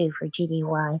especially too for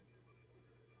GDUI.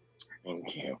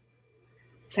 Thank you.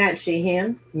 Pat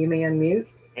Sheehan, you may unmute.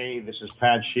 Hey, this is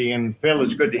Pat Sheehan. Phil,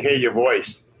 it's good to hear your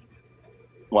voice.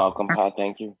 Welcome, Pat.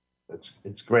 Thank you.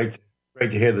 It's great to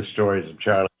hear the stories of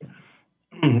Charlie.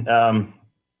 I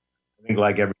think think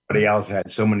like everybody else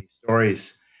had so many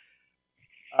stories.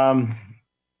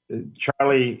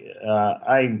 Charlie,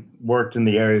 I worked in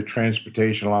the area of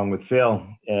transportation along with Phil,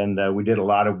 and we did a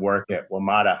lot of work at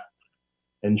WMATA.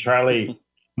 And Charlie,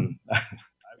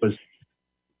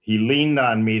 he leaned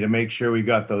on me to make sure we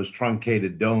got those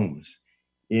truncated domes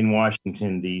in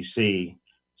Washington, D.C.,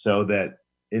 so that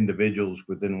individuals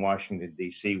within Washington,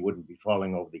 D.C. wouldn't be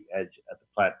falling over the edge at the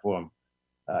platform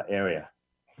area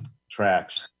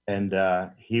tracks. And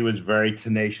he was very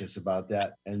tenacious about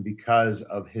that. And because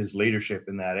of his leadership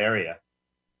in that area,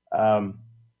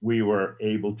 we were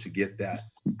able to get that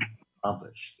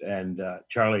accomplished. And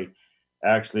Charlie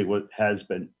actually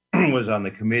was on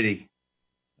the committee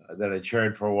that I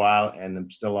chaired for a while, and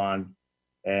I'm still on,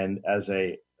 and as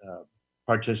a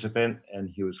participant, and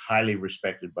he was highly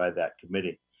respected by that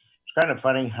committee. It's kind of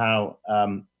funny how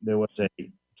there was a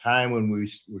time when we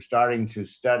were starting to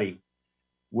study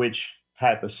which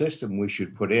type of system we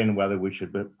should put in, whether we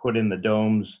should put in the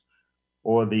domes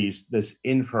or this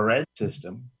infrared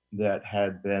system that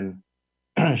had been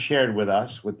shared with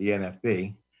us with the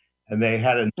NFB, and they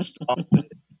had installed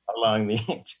it along the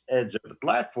edge of the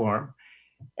platform.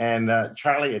 And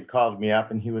Charlie had called me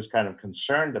up, and he was kind of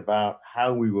concerned about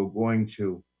how we were going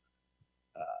to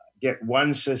get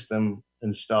one system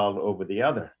installed over the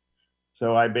other.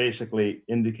 So I basically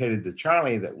indicated to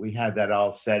Charlie that we had that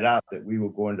all set up, that we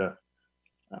were going to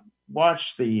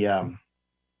watch the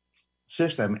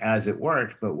system as it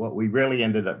worked. But what we really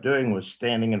ended up doing was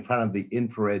standing in front of the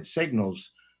infrared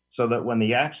signals, so that when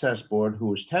the access board, who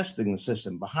was testing the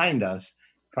system behind us,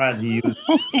 tried to use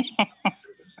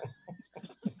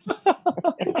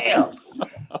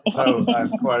So,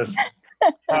 of course,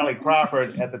 Charlie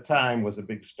Crawford at the time was a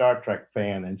big Star Trek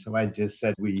fan, and so I just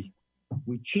said we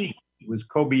cheated. It was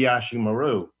Kobayashi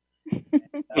Maru.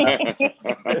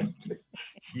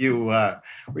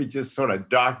 We just sort of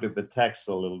doctored the text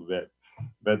a little bit,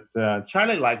 but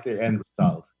Charlie liked the end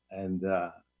result, and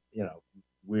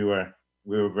we were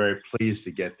very pleased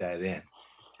to get that in.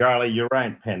 Charlie, you're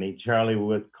right, Penny.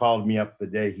 Charlie called me up the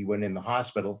day he went in the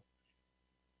hospital.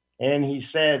 And he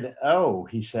said,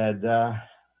 what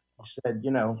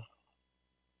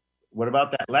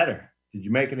about that letter? Did you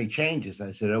make any changes?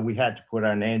 I said, we had to put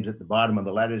our names at the bottom of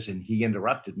the letters. And he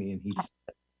interrupted me and he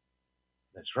said,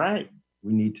 that's right.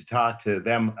 We need to talk to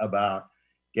them about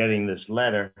getting this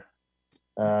letter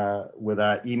with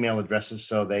our email addresses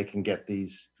so they can get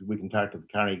these, we can talk to the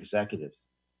county executives,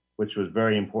 which was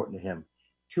very important to him.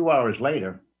 2 hours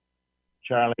later,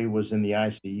 Charlie was in the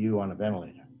ICU on a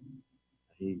ventilator.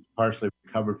 He partially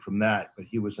recovered from that, but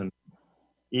he was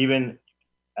even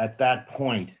at that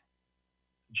point,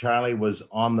 Charlie was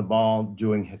on the ball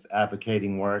doing his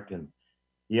advocating work, and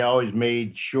he always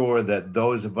made sure that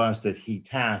those of us that he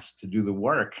tasked to do the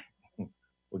work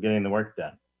were getting the work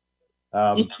done.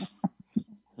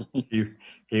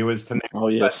 He was tenacious, oh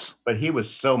yes, but he was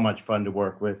so much fun to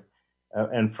work with.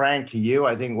 And Frank, to you,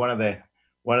 I think one of the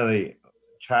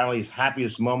Charlie's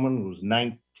happiest moment was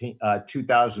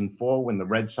 2004 when the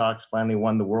Red Sox finally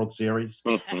won the World Series.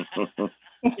 He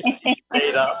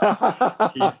stayed up.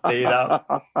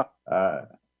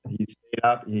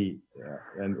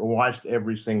 And watched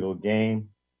every single game.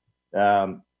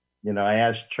 I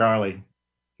asked Charlie,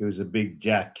 he was a big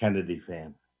Jack Kennedy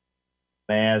fan.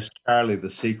 I asked Charlie the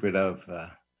secret of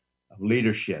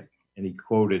leadership, and he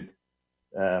quoted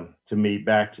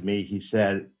back to me. He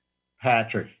said,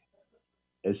 "Patrick,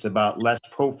 it's about less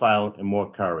profile and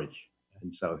more courage."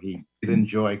 And so he did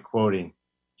enjoy quoting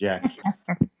Jack.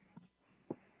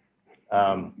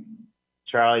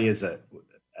 Charlie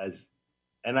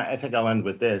and I think I'll end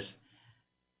with this.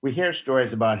 We hear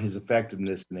stories about his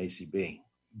effectiveness in ACB,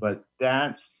 but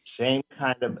that same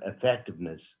kind of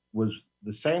effectiveness was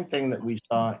the same thing that we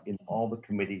saw in all the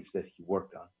committees that he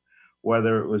worked on,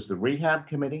 whether it was the rehab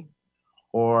committee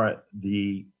or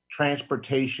the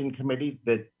transportation committee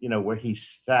that, where he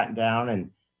sat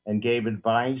down and gave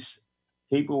advice.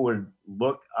 People would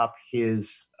look up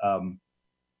his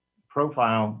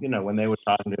profile, when they were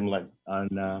talking to him, like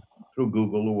through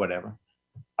Google or whatever,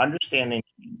 understanding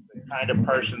the kind of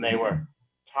person they were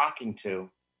talking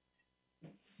to.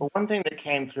 But one thing that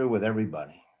came through with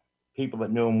everybody, people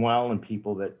that knew him well and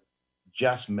people that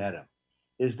just met him,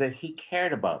 is that he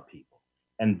cared about people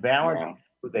and balanced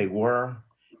who they were,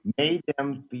 made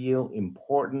them feel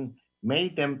important,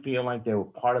 made them feel like they were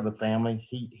part of the family.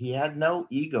 He had no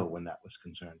ego when that was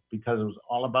concerned, because it was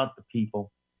all about the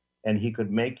people, and he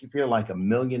could make you feel like $1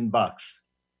 million,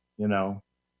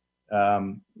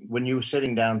 when you were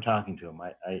sitting down talking to him.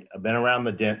 I've been around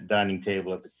the dining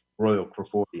table at the Royal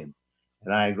Kerfordian,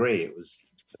 and I agree,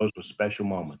 those were special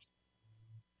moments.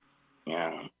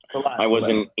 Yeah. The last I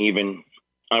wasn't 11.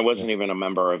 even a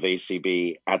member of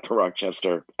ACB at the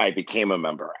Rochester. I became a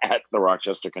member at the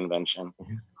Rochester convention,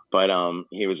 but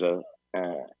he was a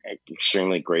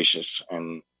extremely gracious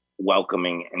and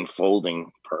welcoming and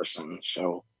folding person.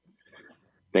 So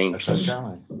thanks. That's our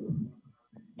Charlie.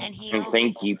 And he And always,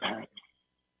 thank you, Pat.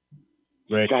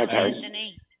 Great. Go ahead, Terry.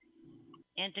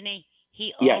 Anthony,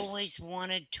 he Yes. always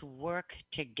wanted to work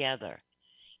together.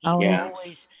 He Always.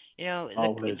 always, you know, the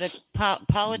Always.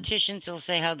 politicians will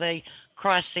say how they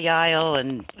cross the aisle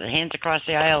and hands across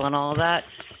the aisle and all that.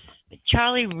 But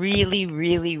Charlie really,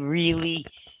 really, really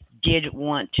did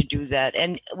want to do that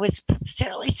and was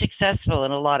fairly successful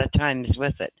in a lot of times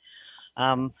with it.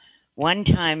 One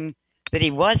time that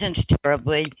he wasn't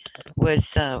terribly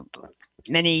was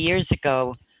many years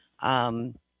ago.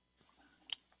 He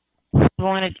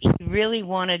really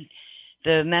wanted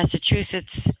the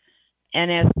Massachusetts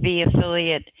NFB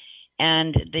affiliate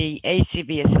and the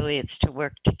ACB affiliates to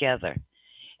work together.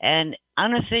 And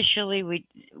unofficially, we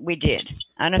did.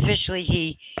 Unofficially,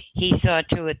 he saw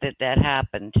to it that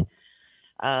happened.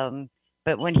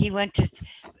 But when he wanted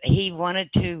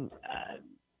to.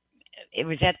 It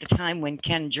was at the time when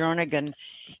Ken Jernigan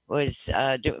was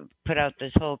put out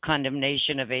this whole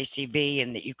condemnation of ACB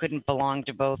and that you couldn't belong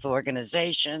to both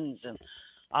organizations and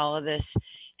all of this,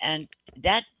 and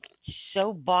that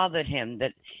so bothered him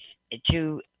that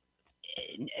to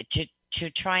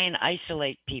try and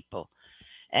isolate people.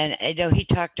 And I know he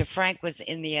talked to Frank, was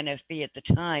in the NFB at the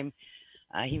time.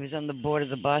 He was on the board of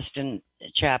the Boston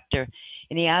chapter,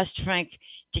 and he asked Frank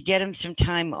to get him some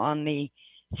time on the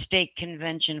state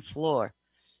convention floor.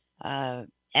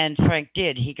 And Frank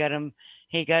did. He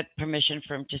got permission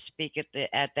for him to speak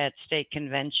at that state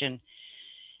convention.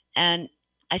 And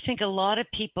I think a lot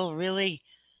of people really,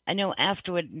 I know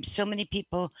afterward, so many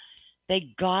people, they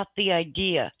got the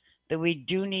idea that we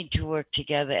do need to work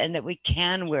together and that we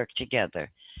can work together.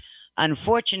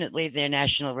 Unfortunately, their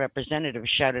national representative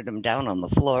shouted them down on the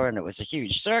floor, and it was a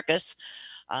huge circus.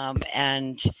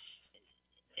 And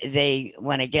they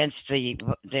went against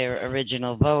their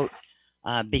original vote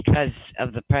because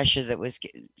of the pressure that was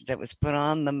put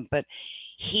on them. But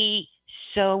he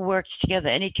so worked together,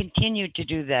 and he continued to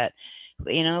do that.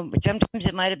 You know, sometimes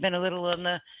it might have been a little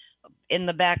in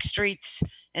the back streets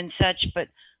and such, but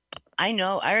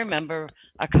I remember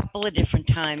a couple of different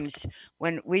times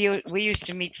when we used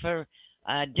to meet for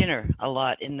dinner a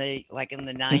lot in the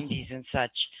 90s and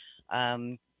such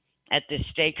at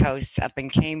this steakhouse up in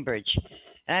Cambridge.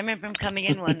 And I remember him coming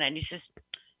in one night and he says,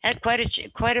 had quite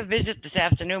a visit this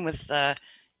afternoon with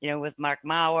with Mark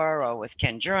Mauer or with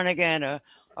Ken Jernigan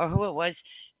or who it was,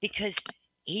 because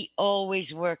he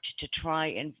always worked to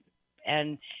try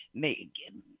and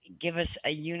give us a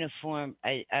uniform,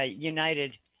 a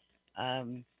united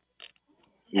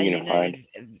Unified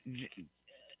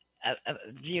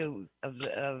view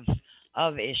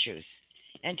of issues,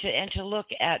 and to look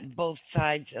at both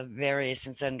sides of various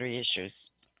and sundry issues.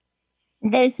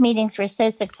 Those meetings were so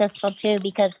successful too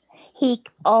because he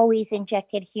always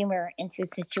injected humor into a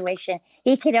situation.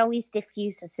 He could always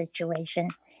diffuse a situation,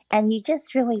 and you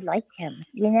just really liked him.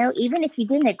 You know, even if you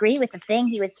didn't agree with the thing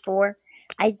he was for,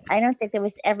 I don't think there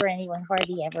was ever anyone,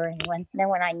 no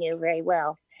one I knew very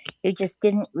well, who just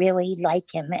didn't really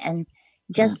like him and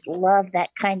just love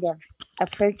that kind of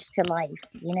approach to life.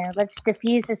 You know, let's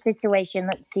diffuse the situation.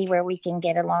 Let's see where we can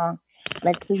get along.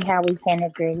 Let's see how we can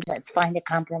agree. Let's find a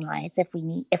compromise if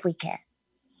we can.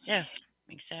 Yeah,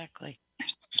 exactly.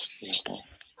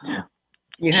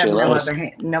 You have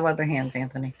no other hands,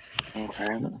 Anthony.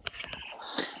 Okay.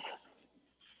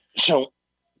 So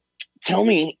tell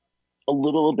me a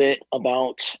little bit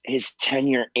about his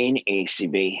tenure in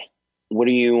ACB. What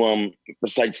do you,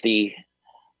 besides the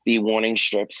warning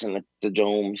strips and the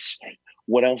domes,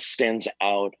 what else stands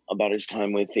out about his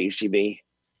time with ACB?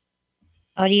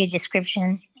 Audio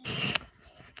description.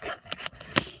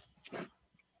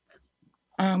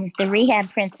 The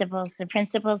rehab principles, the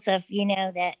principles of,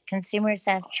 that consumers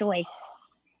have choice,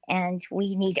 and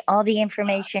we need all the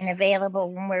information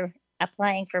available when we're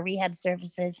applying for rehab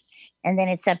services, and then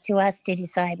it's up to us to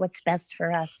decide what's best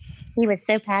for us. He was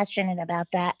so passionate about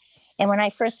that. And when I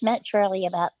first met Charlie,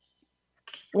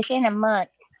 within a month,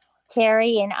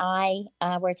 Terry and I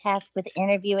were tasked with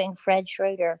interviewing Fred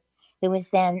Schroeder, who was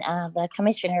then the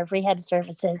commissioner of rehab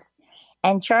services.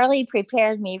 And Charlie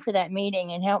prepared me for that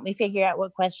meeting and helped me figure out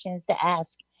what questions to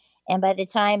ask. And by the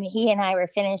time he and I were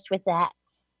finished with that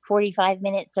 45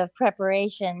 minutes of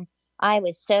preparation, I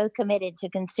was so committed to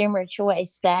consumer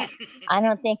choice that I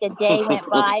don't think a day went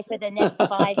by for the next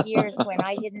 5 years when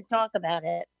I didn't talk about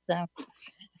it. So,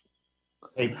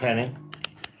 Hey, Penny,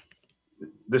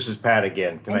 This is Pat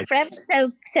again. Can And Fred,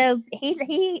 so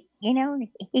he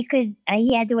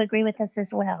he had to agree with us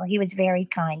as well. He was very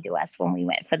kind to us when we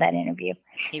went for that interview.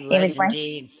 He was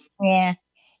indeed. Yeah.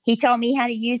 He taught me how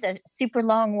to use a super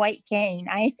long white cane.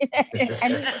 And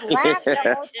he laughed the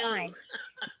whole time.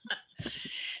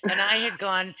 And I had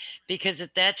gone because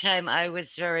at that time I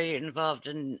was very involved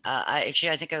in. I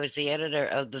think I was the editor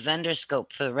of the vendor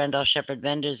scope for Randolph Shepherd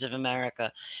Vendors of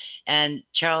America, and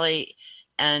Charlie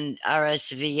and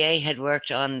RSVA had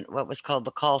worked on what was called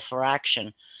the Call for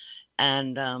Action,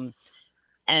 and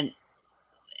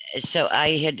so I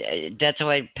had. That's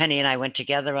why Penny and I went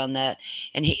together on that,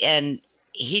 and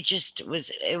he just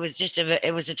was. It was just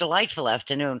it was a delightful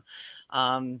afternoon.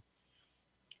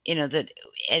 That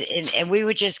and we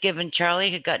were just given,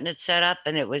 Charlie had gotten it set up,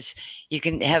 and it was, you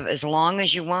can have as long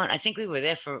as you want. I think we were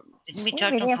there for, didn't we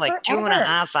talk for like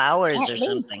 2.5 hours or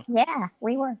something? Yeah,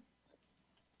 we were.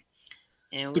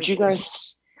 And Could you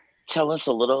guys tell us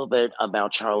a little bit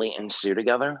about Charlie and Sue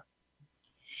together?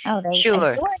 Oh, they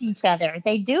adore each other.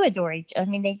 They do adore each other. I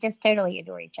mean, they just totally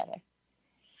adore each other.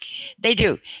 They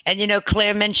do. And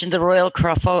Claire mentioned the Royal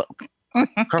Crawfordian.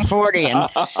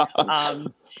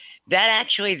 That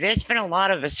actually, there's been a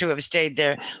lot of us who have stayed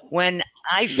there. When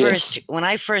I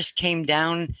first came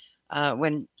down,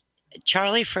 when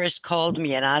Charlie first called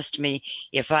me and asked me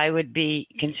if I would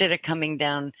consider coming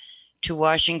down to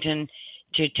Washington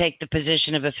to take the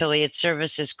position of affiliate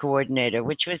services coordinator,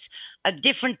 which was a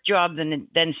different job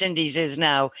than Cindy's is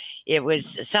now. It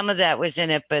was, some of that was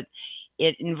in it, but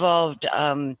it involved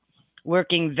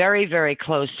working very, very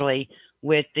closely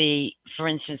with for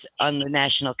instance, on the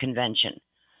national convention.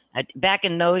 Back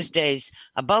in those days,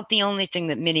 about the only thing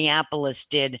that Minneapolis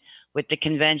did with the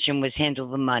convention was handle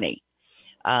the money.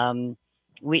 Generally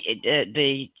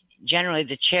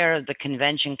the chair of the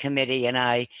convention committee and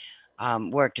I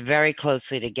worked very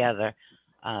closely together.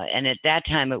 And at that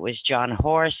time it was John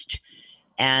Horst,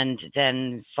 and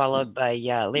then followed by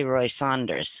Leroy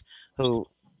Saunders,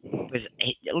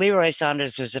 Leroy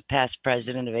Saunders was a past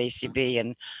president of ACB,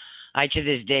 and I to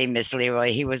this day miss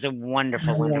Leroy. He was a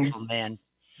wonderful, wonderful man.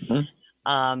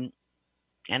 And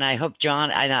I hope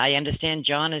John, and I understand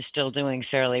John is still doing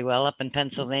fairly well up in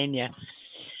Pennsylvania,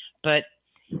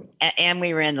 and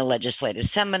we ran the legislative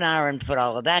seminar and put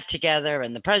all of that together,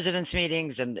 and the president's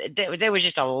meetings, and there was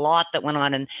just a lot that went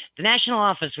on. And the national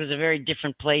office was a very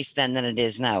different place then than it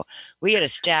is now. We had a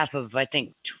staff of, I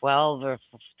think, 12 or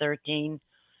 13,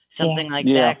 something like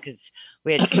that, because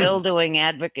we had Phil doing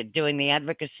the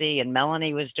advocacy, and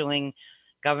Melanie was doing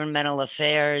governmental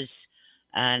affairs,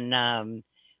 and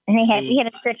we had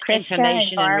assistant Krista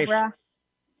and Barbara.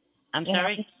 I'm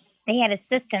sorry? They had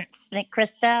assistants like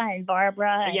Krista and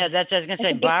Barbara. Yeah, that's what I was going to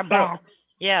say. Barbara.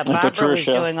 Yeah, Barbara was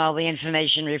doing all the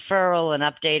information referral and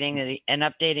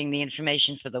updating the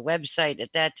information for the website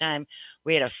at that time.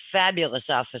 We had a fabulous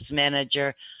office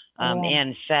manager,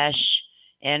 Ann Fesh.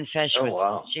 Ann Fesh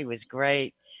she was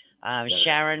great.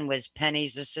 Sharon was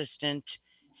Penny's assistant.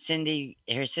 Cindy,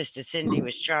 her sister Cindy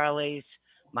was Charlie's.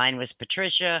 Mine was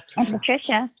Patricia. And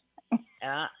Patricia.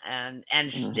 And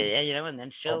then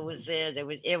Phil was there.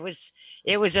 It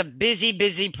was a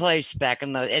busy place back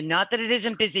in those, and not that it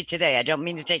isn't busy today. I don't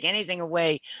mean to take anything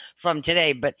away from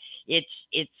today, but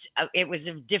it was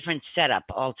a different setup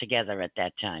altogether at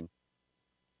that time.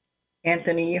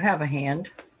 Anthony, you have a hand.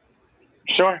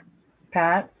 Sure.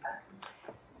 Pat?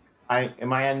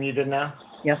 Am I unmuted now?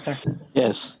 Yes, sir.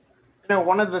 Yes.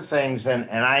 One of the things, and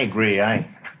I agree, I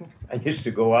used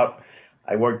to go up.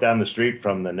 I worked down the street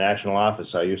from the national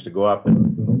office. I used to go up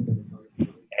and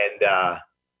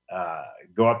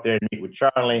go up there and meet with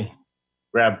Charlie,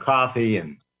 grab coffee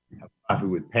and have coffee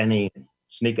with Penny,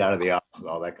 sneak out of the office,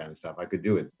 all that kind of stuff. I could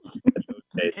do it at those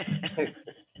days.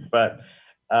 But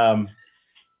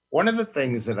one of the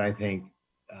things that I think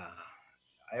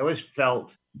I always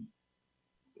felt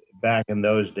back in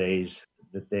those days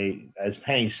that they, as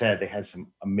Penny said, they had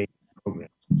some amazing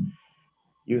programs.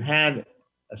 You had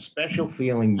a special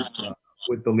feeling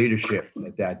with the leadership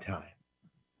at that time.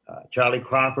 Charlie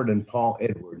Crawford and Paul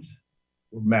Edwards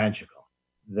were magical.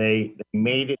 They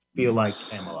made it feel like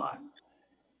Camelot.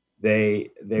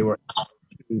 They were able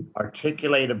to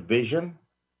articulate a vision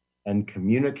and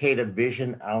communicate a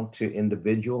vision out to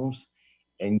individuals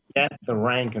and get the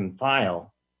rank and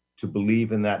file to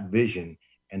believe in that vision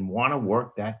and want to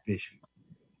work that vision.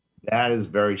 That is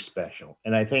very special.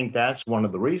 And I think that's one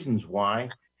of the reasons why,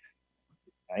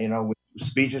 with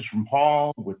speeches from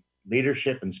Paul, with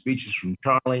leadership and speeches from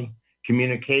Charlie,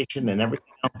 communication and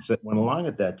everything else that went along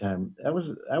at that time, that was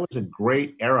a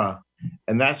great era.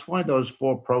 And that's why those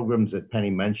 4 programs that Penny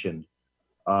mentioned,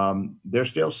 they're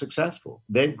still successful.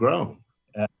 They've grown.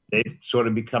 they've sort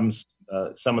of become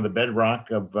some of the bedrock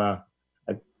of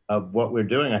what we're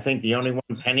doing. I think the only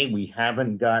one, Penny, we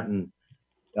haven't gotten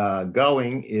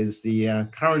going is the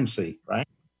currency, right?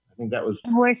 I think that was.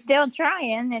 We're still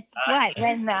trying. It's what?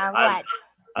 When what?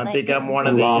 I Like think I'm one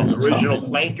of long the original time.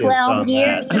 plaintiffs 12 on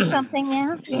years that. or something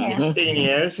now? Yeah. 16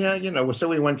 years, yeah, you know. So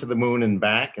we went to the moon and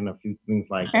back, and a few things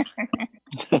like that.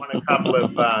 Won a couple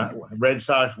of Red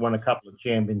Sox won a couple of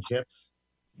championships,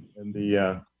 and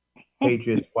the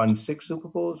Patriots won 6 Super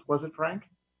Bowls. Was it, Frank?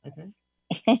 I think.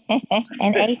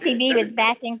 And ACB was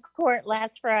back in court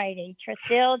last Friday,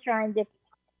 still trying to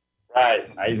Right,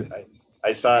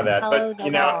 I saw that, follow but the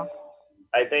you law. know,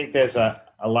 I think there's a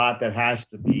lot that has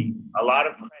to be, a lot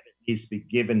of credit needs to be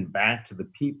given back to the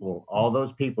people, all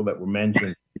those people that were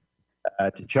mentioned,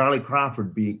 to Charlie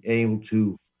Crawford being able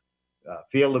to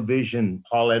feel a vision,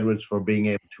 Paul Edwards for being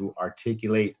able to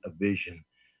articulate a vision.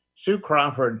 Sue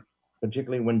Crawford,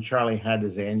 particularly when Charlie had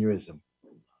his aneurysm,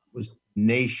 was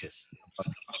tenacious.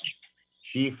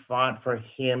 She fought for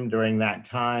him during that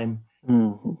time.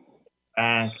 Mhm.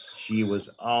 Back, she was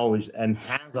always and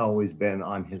has always been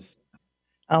on his.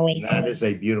 Always. That is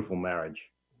a beautiful marriage.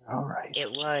 All right.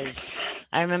 It was.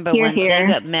 I remember Hear, when they hear.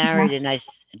 got married, and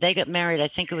they got married. I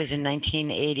think it was in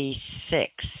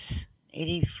 1986,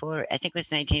 84. I think it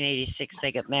was 1986.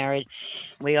 They got married.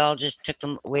 We all just took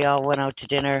them. We all went out to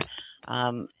dinner.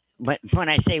 But when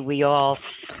I say we all,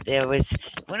 there was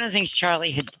one of the things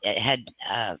Charlie had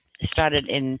started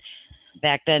in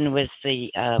back then was the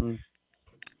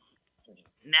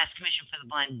Mass Commission for the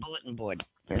Blind bulletin board.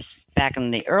 It was back in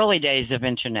the early days of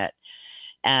internet,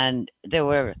 and there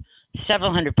were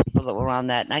several hundred people that were on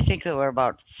that, and I think there were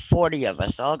about 40 of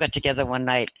us all got together one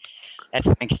night at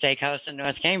Frank's Steakhouse in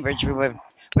North Cambridge.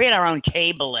 We had our own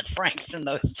table at Frank's in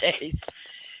those days,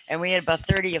 and we had about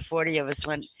 30 or 40 of us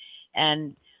went,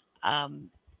 and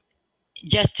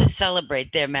just to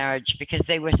celebrate their marriage because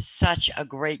they were such a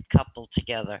great couple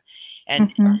together.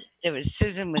 And there was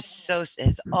Susan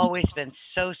has always been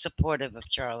so supportive of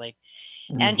Charlie.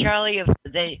 And Charlie,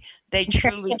 they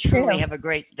truly have a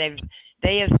great,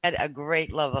 they have had a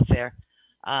great love affair,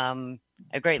 a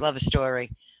great love story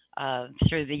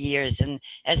through the years. And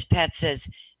as Pat says,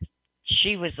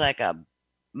 she was like a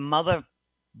mother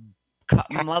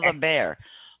bear.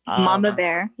 Mama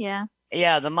bear, yeah.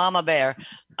 Yeah, the mama bear.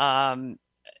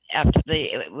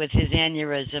 With his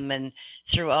aneurysm and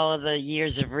through all of the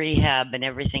years of rehab and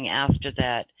everything after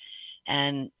that.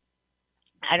 And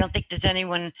I don't think there's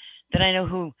anyone that I know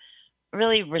who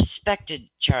really respected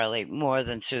Charlie more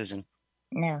than Susan.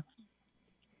 No.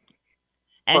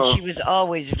 And she was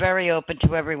always very open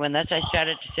to everyone. That's what I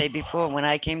started to say before when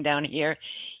I came down here.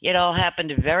 It all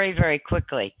happened very, very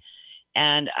quickly.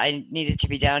 And I needed to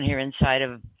be down here inside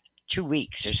of 2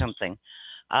 weeks or something.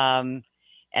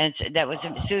 And so that was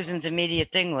Susan's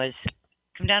immediate thing was,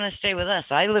 come down and stay with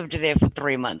us. I lived there for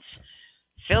 3 months.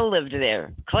 Phil lived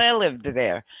there. Claire lived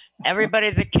there. Everybody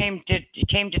that came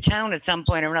to town at some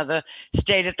point or another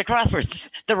stayed at the Crawfords,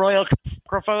 the Royal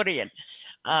Crawfordian.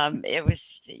 It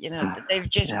was, they've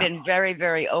just been very,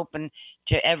 very open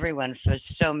to everyone for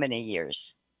so many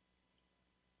years.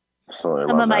 So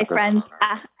Some of my friends,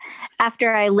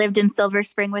 after I lived in Silver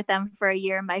Spring with them for a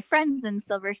year, my friends in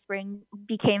Silver Spring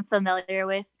became familiar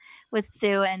with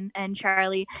Sue and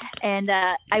Charlie. And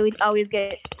I would always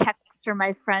get texts from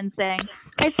my friends saying,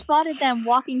 I spotted them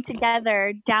walking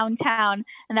together downtown.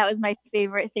 And that was my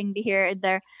favorite thing to hear.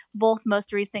 Their both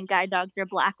most recent guide dogs are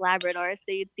Black Labradors.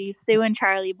 So you'd see Sue and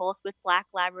Charlie both with Black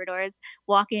Labradors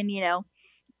walking,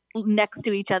 next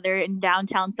to each other in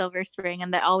downtown Silver Spring,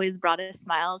 and that always brought a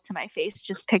smile to my face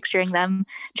just picturing them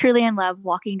truly in love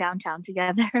walking downtown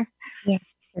together. Yeah,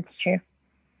 that's true.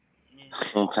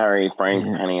 Well, Terry, Frank,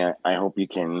 Penny, I hope you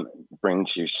can bring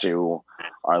to Sue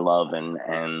our love and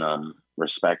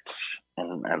respect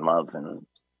and love, and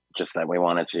just that we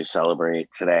wanted to celebrate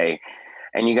today.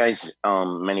 And you guys,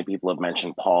 many people have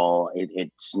mentioned Paul.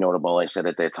 It's notable. I said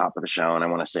at the top of the show, and I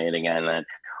want to say it again, that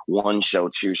 1 show,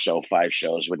 2 show, 5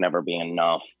 shows would never be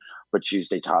enough. But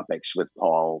Tuesday Topics with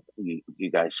Paul,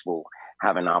 you guys will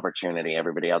have an opportunity.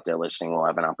 Everybody out there listening will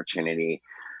have an opportunity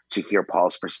to hear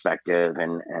Paul's perspective.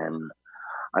 And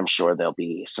I'm sure there'll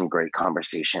be some great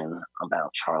conversation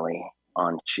about Charlie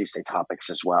on Tuesday Topics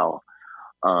as well.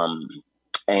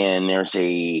 And there's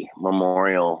a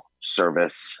memorial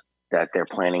service that they're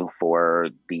planning for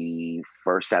the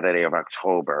first Saturday of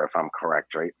October, if I'm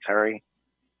correct, right, Terry?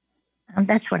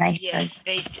 That's what I Yes,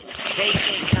 Bay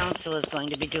State Council is going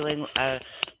to be doing a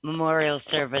memorial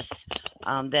service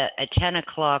that at 10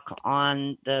 o'clock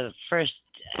on the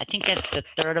first, I think that's the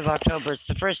 3rd of October. It's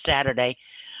the first Saturday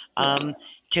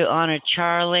to honor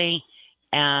Charlie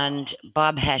and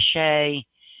Bob Hachey,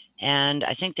 and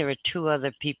I think there are 2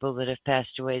 other people that have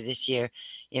passed away this year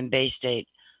in Bay State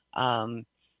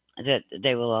that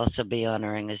they will also be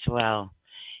honoring as well.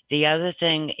 The other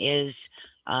thing is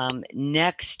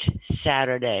next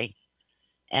Saturday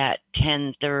at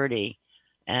 10:30,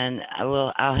 and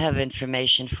I'll have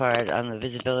information for it on the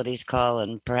Visibilities call,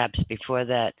 and perhaps before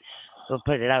that we'll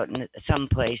put it out in some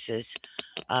places.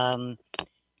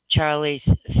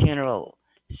 Charlie's funeral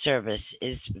service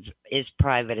is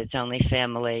private. It's only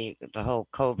family. The whole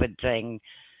COVID thing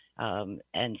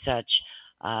and such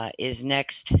is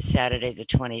next Saturday, the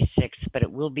 26th, but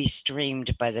it will be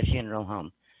streamed by the funeral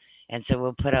home. And so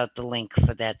we'll put out the link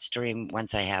for that stream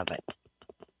once I have it.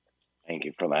 Thank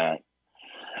you for that.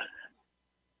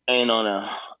 And on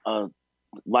a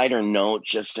lighter note,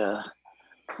 just a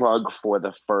plug for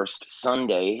the first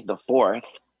Sunday, the 4th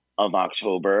of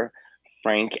October,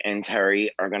 Frank and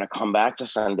Terry are going to come back to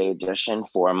Sunday Edition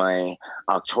for my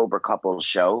October Couples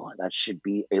show. That should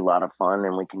be a lot of fun,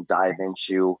 and we can dive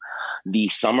into the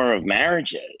summer of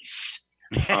marriages.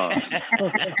 A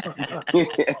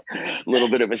little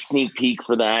bit of a sneak peek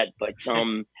for that. But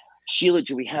Sheila,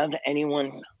 do we have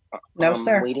anyone No,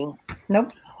 sir. waiting?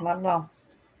 Nope, not at all.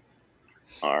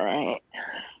 All right.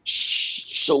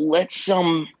 So let's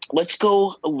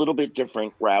go a little bit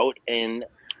different route and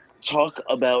talk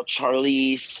about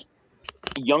Charlie's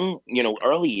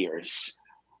early years.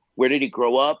 Where did he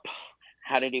grow up?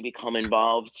 How did he become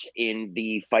involved in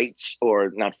the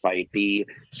the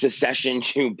secession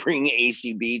to bring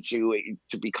ACB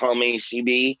to become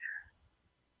ACB?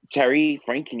 Terry,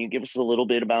 Frank, can you give us a little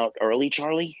bit about early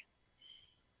Charlie?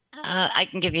 I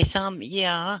can give you some,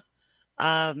 yeah.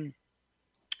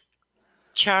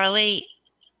 Charlie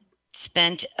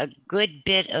spent a good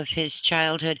bit of his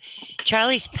childhood.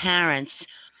 Charlie's parents,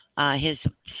 his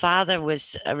father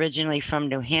was originally from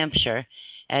New Hampshire,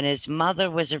 and his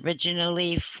mother was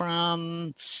originally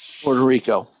from Puerto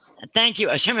Rico. Thank you.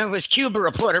 I remember it was Cuba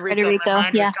or Puerto Rico. Puerto Rico, My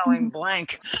mind yeah. was going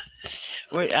blank.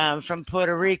 From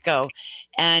Puerto Rico,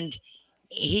 and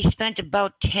he spent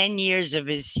about 10 years of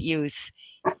his youth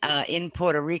in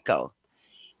Puerto Rico,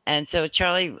 and so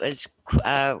Charlie was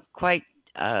quite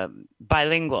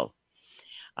bilingual.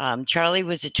 Charlie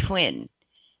was a twin.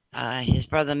 His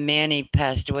brother Manny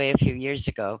passed away a few years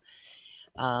ago.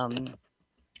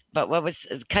 But what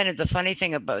was kind of the funny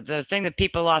thing about the thing that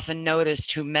people often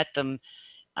noticed who met them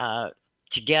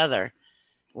together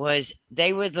was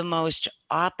they were the most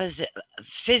opposite,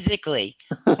 physically,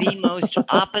 the most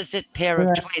opposite pair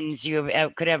of twins you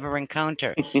could ever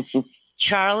encounter.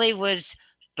 Charlie was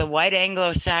the white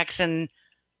Anglo-Saxon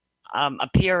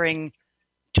appearing,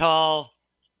 tall,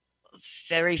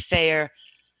 very fair,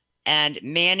 and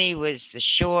Manny was the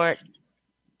short,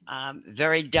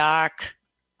 very dark.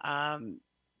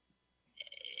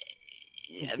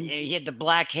 He had the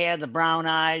black hair, the brown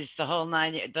eyes, the whole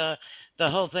nine, the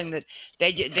whole thing that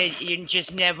they you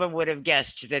just never would have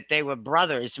guessed that they were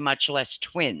brothers, much less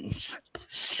twins.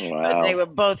 Wow. But they were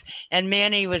both, and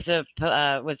Manny was a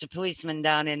policeman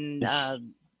down in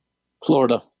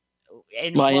Florida.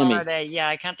 In Miami. Florida, yeah,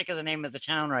 I can't think of the name of the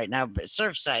town right now, but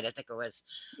Surfside, I think it was,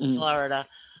 Florida.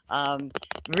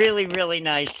 Really, really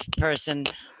nice person.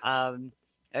 I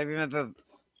remember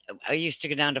I used to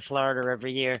go down to Florida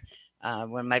every year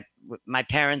when my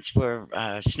parents were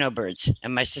snowbirds,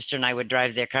 and my sister and I would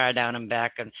drive their car down and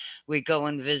back, and we'd go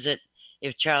and visit.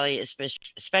 If Charlie,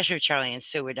 especially if Charlie and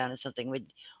Sue were down to something,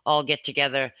 we'd all get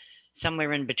together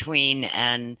somewhere in between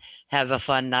and have a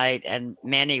fun night. And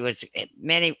Manny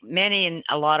in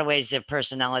a lot of ways, their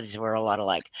personalities were a lot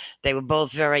alike. They were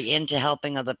both very into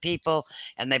helping other people,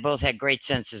 and they both had great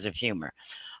senses of humor.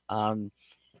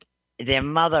 Their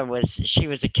mother she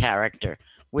was a character.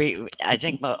 I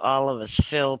think all of us,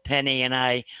 Phil, Penny, and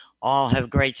I all have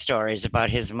great stories about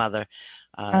his mother.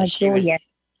 Julia.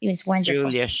 She was wonderful.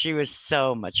 Julia, she was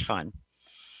so much fun.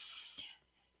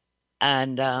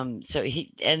 And so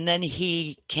then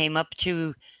he came up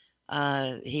to,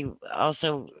 he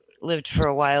also lived for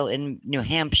a while in New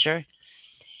Hampshire.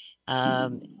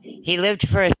 He lived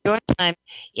for a short time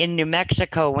in New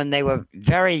Mexico when they were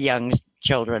very young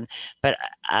children. But,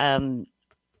 and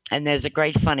there's a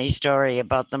great funny story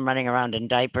about them running around in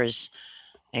diapers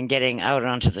and getting out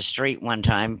onto the street one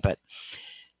time. But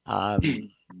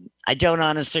I don't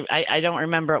honestly, I don't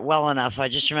remember it well enough. I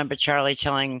just remember Charlie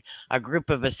telling a group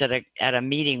of us at a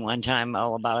meeting one time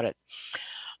all about it.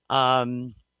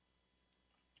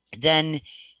 Then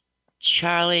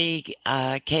Charlie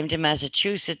came to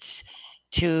Massachusetts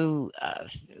to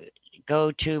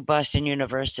go to Boston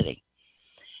University.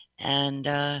 And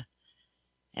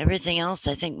everything else,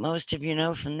 I think most of you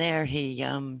know from there. He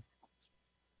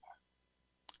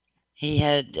he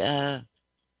had a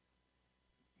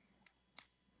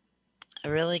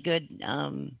really good,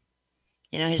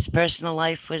 his personal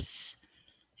life was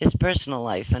his personal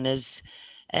life, and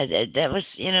that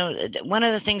was, one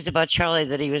of the things about Charlie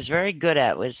that he was very good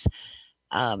at was,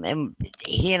 and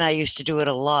he and I used to do it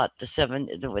a lot.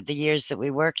 The years that we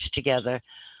worked together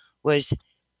was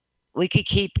you could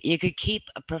keep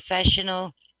a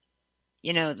professional,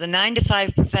 the 9 to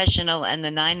 5 professional and the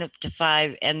 9 to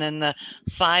 5, and then the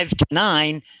 5 to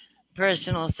 9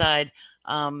 personal side.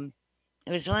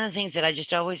 It was one of the things that I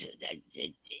just always,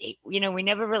 we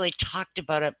never really talked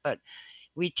about it, but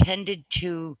we tended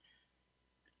to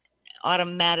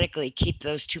automatically keep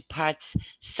those two parts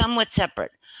somewhat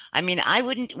separate. I mean,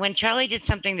 when Charlie did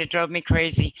something that drove me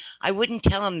crazy, I wouldn't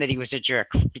tell him that he was a jerk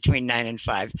between 9 and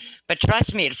 5. But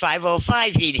trust me, at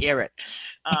 5:05, he'd hear it.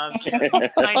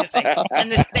 Kind of thing.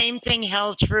 And the same thing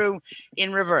held true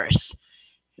in reverse.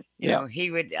 He'd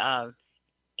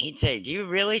say, "Do you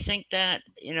really think that,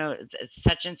 it's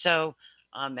such and so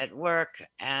at work?"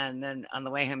 And then on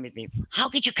the way home, he'd be, "How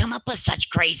could you come up with such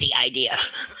crazy idea?"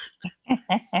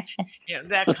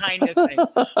 That kind of thing.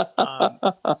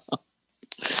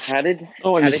 How did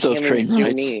I missed those train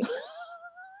rides.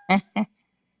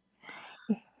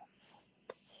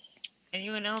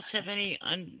 Anyone else have any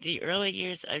on the early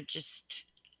years? How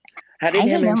did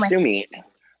him and Sue meet?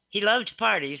 He loved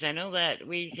parties. I know that.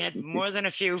 We had more than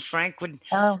a few. Frank would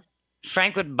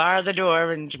bar the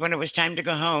door, and when it was time to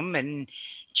go home, and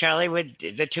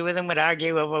the two of them would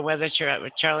argue over whether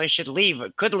Charlie should leave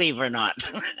or could leave or not.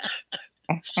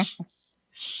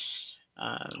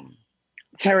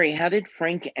 Terry, how did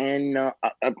Frank and how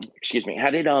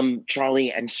did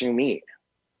Charlie and Sue meet?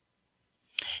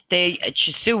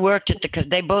 Sue worked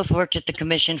they both worked at the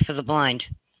Commission for the Blind.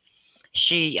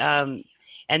 She and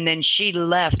then she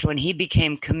left when he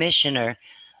became commissioner,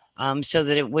 so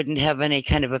that it wouldn't have any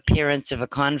kind of appearance of a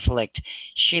conflict.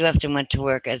 She left and went to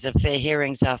work as a fair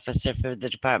hearings officer for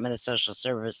the Department of Social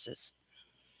Services.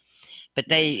 But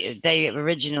they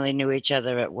originally knew each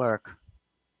other at work.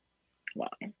 Wow.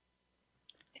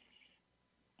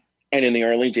 And in the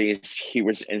early days, he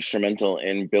was instrumental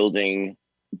in building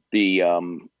the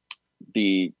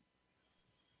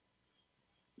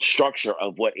structure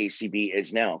of what ACB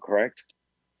is now, correct?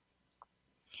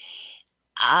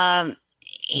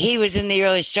 He was in the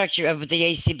early structure of the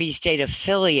ACB state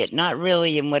affiliate, not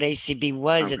really in what ACB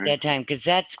was at that time, because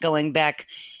that's going back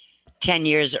 10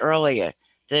 years earlier.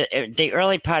 The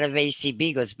early part of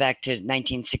ACB goes back to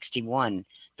 1961,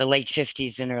 the late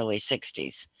 50s and early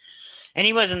 60s. And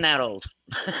he wasn't that old.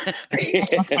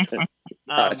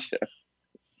 Gotcha.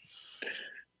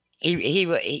 He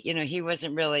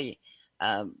wasn't really,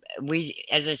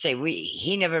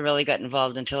 he never really got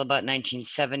involved until about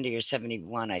 1970 or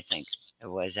 71, I think it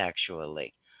was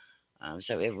actually.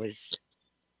 So it was,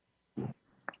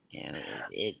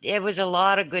 it was a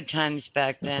lot of good times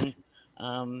back then.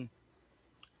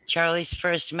 Charlie's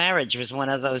first marriage was one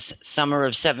of those summer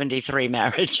of 73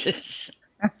 marriages.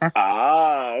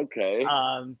 Okay.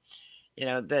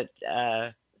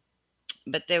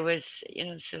 But there was,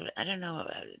 so I don't know.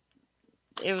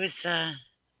 It was, I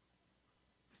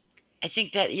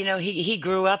think that, he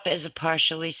grew up as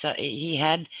he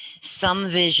had some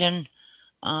vision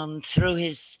through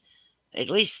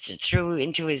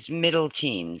into his middle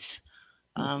teens.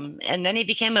 And then he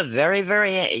became a very,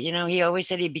 very, he always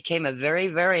said he became a very,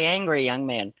 very angry young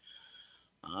man.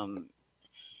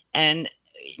 And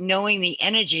knowing the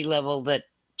energy level that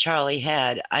Charlie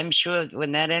had, I'm sure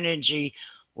when that energy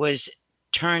was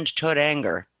turned toward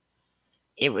anger,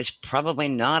 it was probably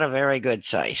not a very good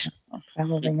sight.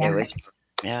 Probably not.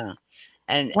 Yeah.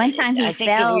 And one time he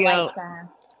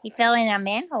fell in a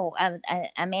manhole.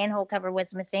 A manhole cover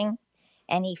was missing,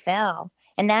 and he fell.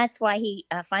 And that's why he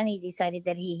finally decided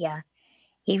that he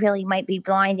really might be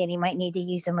blind and he might need to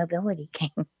use a mobility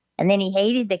cane. And then he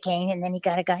hated the cane, and then he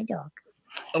got a guide dog.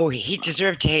 Oh, he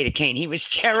deserved to hate a cane. He was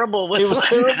terrible with He was a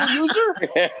terrible user.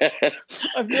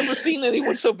 I've never seen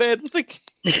anyone so bad with a cane.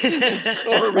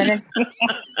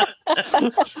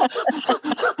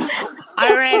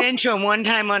 I ran into him one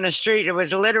time on the street. It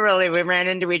was literally, we ran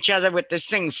into each other with this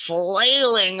thing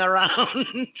flailing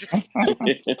around.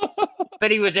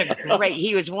 But he was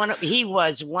he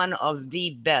was one of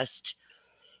the best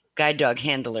guide dog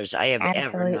handlers I have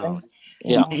ever known.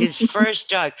 Yeah. His first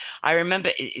dog. I remember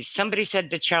somebody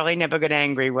said that Charlie never got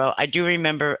angry. Well, I do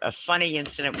remember a funny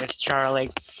incident with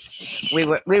Charlie. We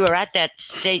were at that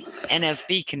state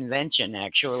NFB convention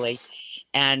actually,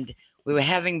 and we were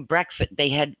having breakfast. They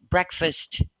had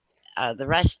breakfast.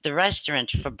 The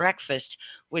restaurant for breakfast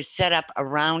was set up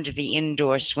around the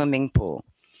indoor swimming pool.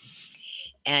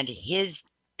 and his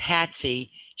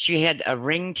Patsy, she had a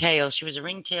ringtail. She was a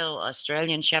ringtail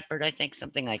Australian Shepherd, I think,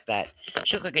 something like that.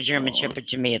 She looked like a German Shepherd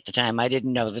to me at the time. I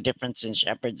didn't know the difference in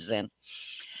shepherds then.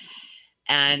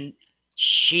 And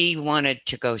she wanted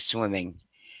to go swimming.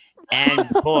 And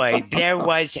boy, there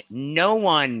was no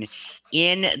one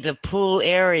in the pool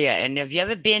area. And have you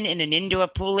ever been in an indoor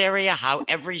pool area, how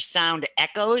every sound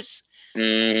echoes?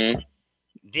 Mhm.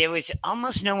 There was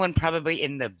almost no one probably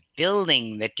in the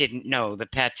building that didn't know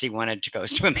that Patsy wanted to go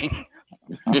swimming.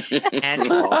 And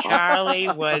Charlie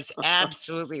was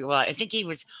absolutely, well, I think he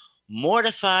was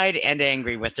mortified and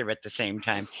angry with her at the same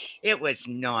time. It was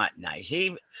not nice.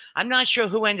 I'm not sure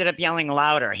who ended up yelling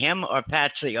louder, him or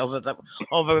Patsy, over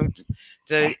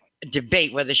the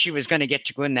debate whether she was going to get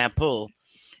to go in that pool.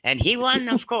 And he won,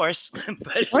 of course.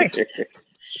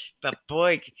 But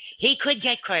boy, he could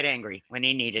get quite angry when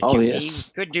he needed to. Oh, yes.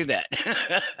 He could do that.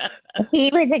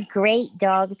 He was a great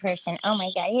dog person. Oh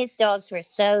my God, his dogs were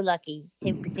so lucky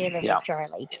to live with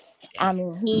Charlie. I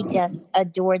mean, he just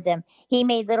adored them. He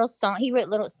made little songs. He wrote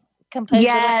composed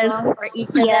little songs for each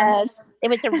of them. It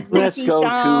was a Let's Ruthie go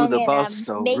song to the and bus a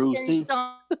stop, Mason Ruthie.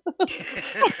 song.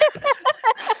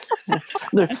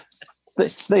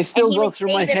 They still And he go would through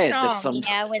sing my the head song, at some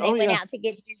when they Oh, went yeah. out to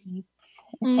get busy.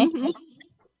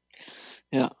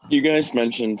 Yeah. You guys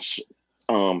mentioned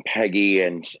Peggy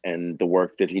and the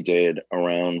work that he did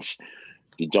around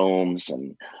the domes,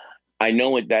 and I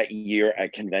know that year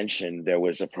at convention there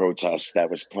was a protest that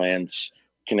was planned.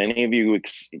 Can any of you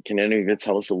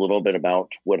tell us a little bit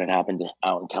about what had happened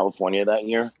out in California that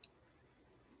year?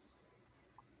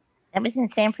 That was in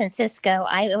San Francisco.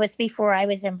 It was before I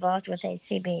was involved with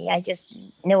ACB. I just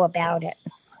knew about it.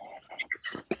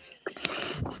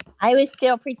 I was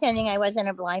still pretending I wasn't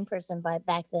a blind person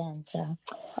back then. So,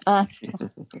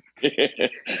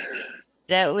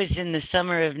 that was in the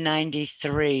summer of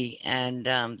 '93, and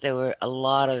there were a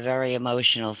lot of very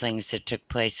emotional things that took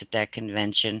place at that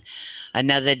convention.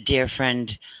 Another dear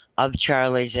friend of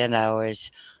Charlie's and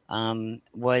ours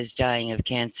was dying of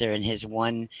cancer, and his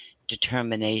one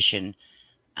determination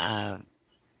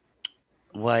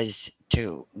was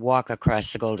to walk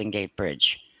across the Golden Gate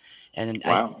Bridge. And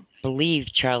wow. I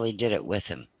believe Charlie did it with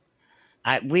him.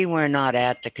 We were not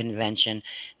at the convention.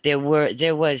 There was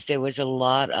a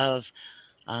lot of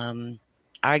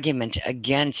argument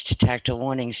against tactile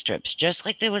warning strips, just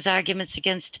like there was arguments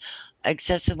against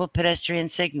accessible pedestrian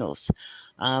signals.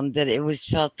 That it was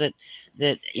felt that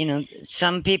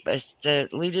some people, the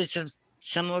leaders of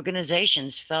some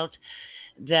organizations, felt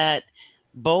that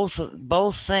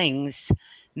both things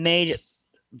made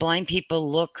blind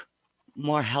people look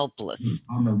more helpless,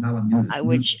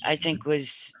 which I think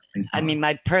was,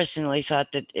 I personally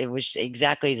thought that it was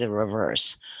exactly the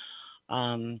reverse.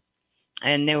 And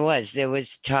there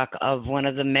was talk of one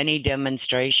of the many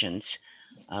demonstrations.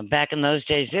 Back in those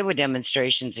days, there were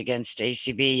demonstrations against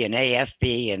ACB and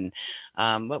AFB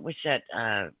and what was that?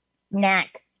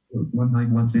 NAC.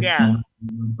 Yeah,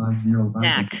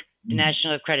 NAC. The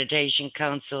National Accreditation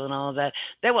Council and all of that.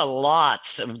 There were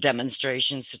lots of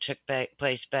demonstrations that took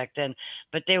place back then,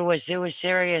 but there was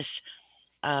serious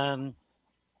blowback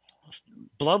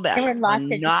on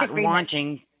not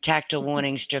wanting tactile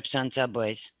warning strips on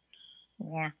subways.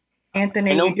 Yeah.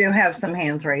 Anthony, you do have some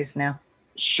hands raised now.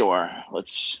 Sure.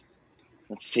 Let's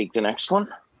take the next one.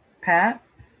 Pat,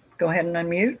 go ahead and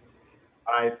unmute.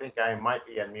 I think I might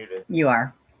be unmuted. You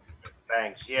are.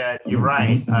 Thanks. Yeah, you're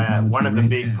right. One of the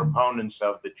big proponents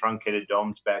of the truncated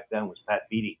domes back then was Pat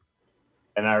Beattie.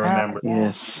 And I remember he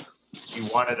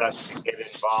wanted us to get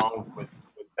involved with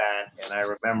that. And I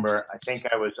remember, I think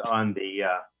I was on the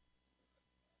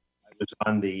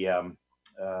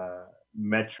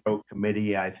Metro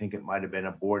committee. I think it might have been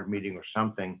a board meeting or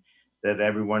something that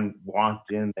everyone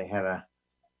walked in. They had a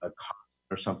car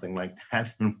or something like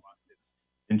that and walked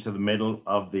into the middle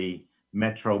of the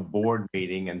Metro board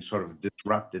meeting and sort of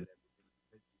disrupted.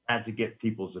 Had to get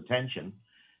people's attention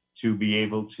to be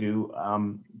able to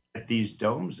get these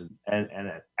domes,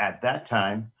 and at that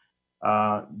time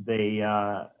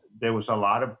there was a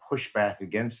lot of pushback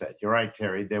against that. You're right,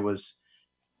 Terry. There was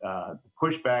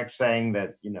pushback saying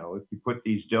that if you put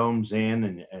these domes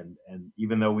in, and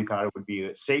even though we thought it would be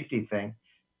a safety thing,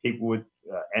 people would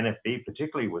NFB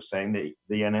particularly was saying that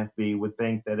the NFB would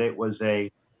think that it was a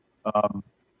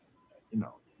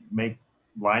make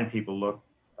blind people look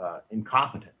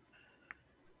incompetent.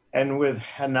 And with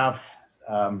enough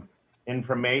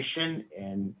information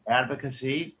and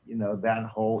advocacy, that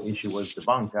whole issue was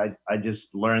debunked. I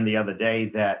just learned the other day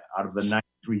that out of the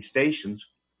 93 stations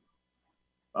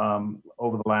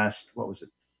over the last,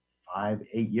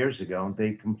 8 years ago.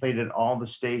 They completed all the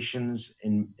stations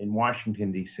in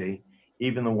Washington, D.C.,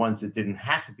 even the ones that didn't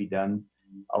have to be done,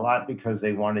 a lot because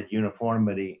they wanted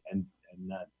uniformity and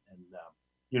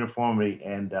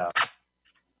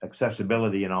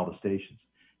accessibility in all the stations.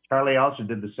 Charlie also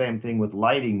did the same thing with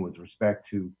lighting with respect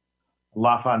to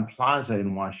L'Enfant Plaza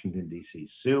in Washington, D.C.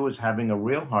 Sue was having a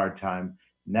real hard time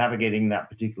navigating that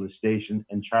particular station,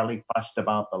 and Charlie fussed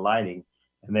about the lighting,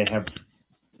 and they have a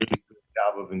really good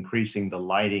job of increasing the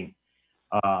lighting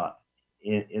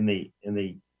in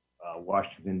the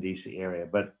Washington, D.C. area.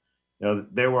 But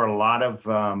there were a lot of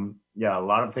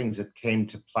things that came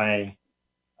to play,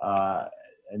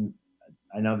 and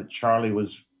I know that Charlie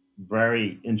was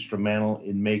very instrumental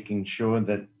in making sure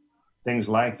that things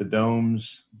like the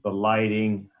domes, the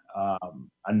lighting,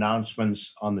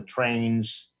 announcements on the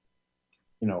trains,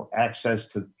 access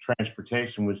to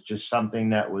transportation was just something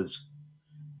that was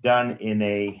done in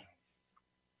a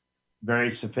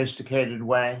very sophisticated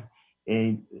way.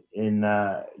 In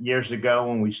years ago,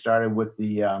 when we started with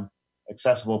the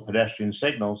accessible pedestrian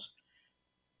signals,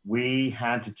 we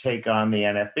had to take on the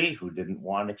NFB, who didn't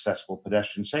want accessible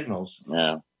pedestrian signals.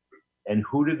 Yeah. And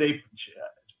who did they?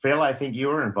 Phil, I think you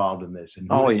were involved in this. And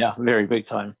very big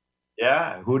time.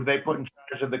 Yeah, who did they put in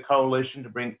charge of the coalition to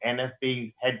bring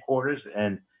NFB headquarters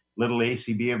and Little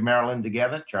ACB of Maryland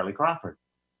together? Charlie Crawford.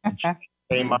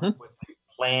 Came up with the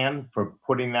plan for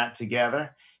putting that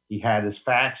together. He had his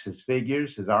facts, his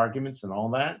figures, his arguments, and all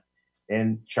that.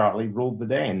 And Charlie ruled the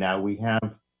day. And now we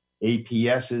have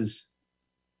APSs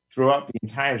throughout the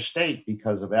entire state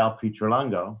because of Al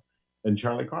Pietralongo and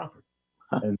Charlie Crawford.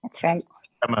 And that's right.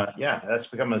 That's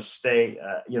become a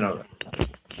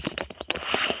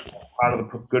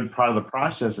good part of the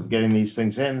process of getting these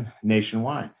things in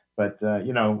nationwide. But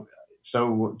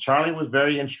so Charlie was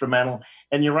very instrumental,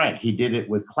 and you're right. He did it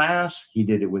with class. He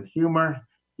did it with humor.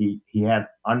 He had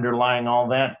underlying all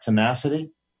that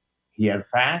tenacity. He had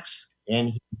facts,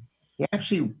 and he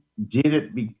actually did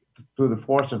it through the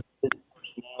force of his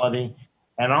personality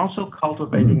and also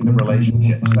cultivating the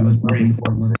relationships. That was very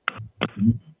important.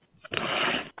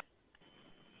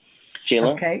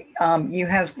 Sheila? Okay, you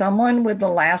have someone with the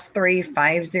last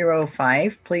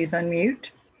 3505. Please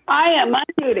unmute. I am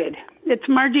unmuted. It's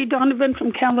Margie Donovan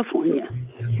from California.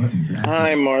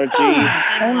 Hi, Margie.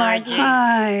 Hi, Margie.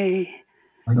 Hi.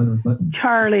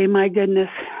 Charlie, my goodness.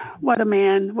 What a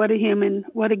man, what a human,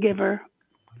 what a giver,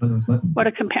 what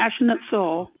a compassionate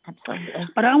soul. Absolutely.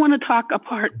 But I want to talk a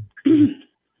part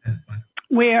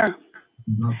where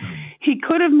he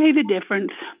could have made a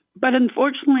difference, but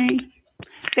unfortunately,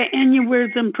 the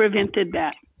aneurysm prevented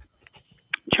that.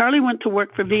 Charlie went to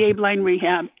work for VA Blind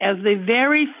Rehab as the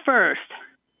very first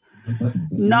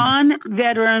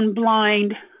non-veteran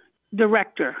blind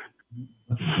director.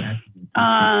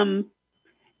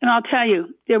 And I'll tell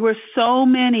you, there were so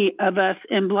many of us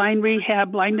in blind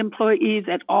rehab, blind employees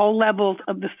at all levels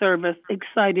of the service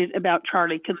excited about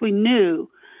Charlie because we knew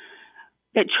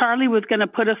that Charlie was going to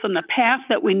put us on the path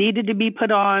that we needed to be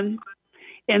put on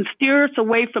and steer us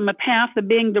away from a path of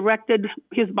being directed.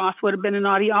 His boss would have been an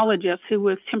audiologist who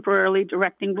was temporarily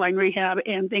directing blind rehab,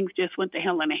 and things just went to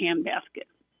hell in a handbasket.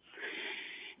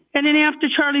 And then after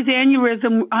Charlie's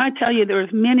aneurysm, I tell you, there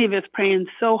was many of us praying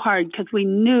so hard because we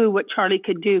knew what Charlie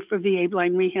could do for VA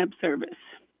Blind Rehab Service.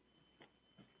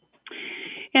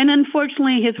 And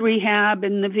unfortunately, his rehab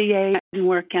and the VA didn't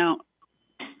work out.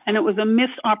 And it was a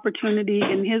missed opportunity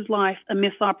in his life, a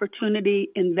missed opportunity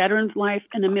in veterans' life,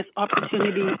 and a missed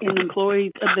opportunity in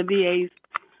employees of the VA's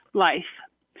life.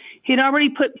 He'd already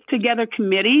put together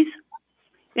committees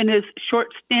in his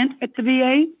short stint at the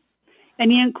VA,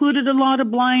 and he included a lot of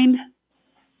blind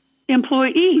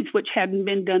employees, which hadn't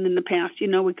been done in the past. You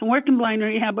know, we can work in blind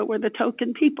rehab, but we're the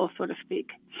token people, so to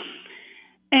speak.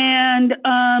 And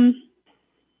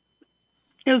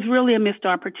it was really a missed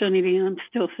opportunity, and I'm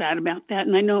still sad about that.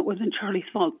 And I know it wasn't Charlie's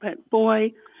fault, but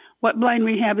boy, what blind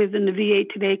rehab is in the VA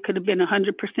today could have been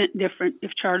 100% different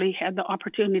if Charlie had the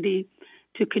opportunity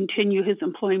to continue his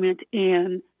employment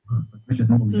and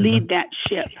lead that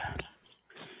ship.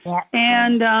 Yeah.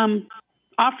 And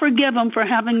I'll forgive him for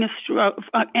having a stroke,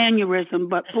 aneurysm,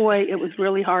 but boy, it was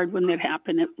really hard when that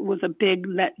happened. It was a big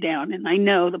letdown. And I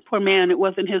know the poor man, it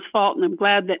wasn't his fault. And I'm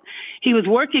glad that he was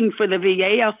working for the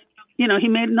VA. Else, you know, he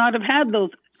may not have had those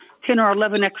 10 or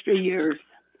 11 extra years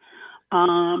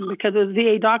because it was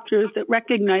VA doctors that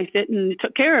recognized it and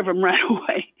took care of him right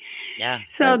away. Yeah.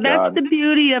 So that's the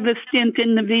beauty of a stint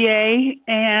in the VA.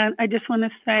 And I just want to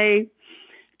say,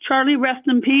 Charlie, rest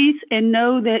in peace, and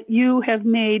know that you have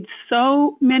made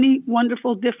so many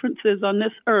wonderful differences on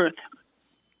this earth.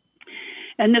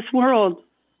 And this world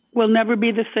will never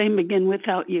be the same again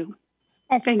without you.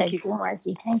 That's Thank so you. true,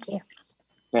 Margie. Thank you.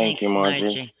 Thank Thanks, you,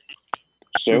 Margie.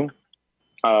 Sue?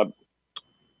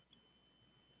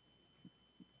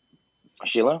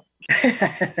 Sheila?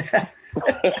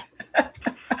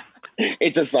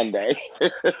 It's a Sunday.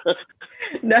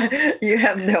 No, you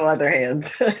have no other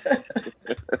hands. Tell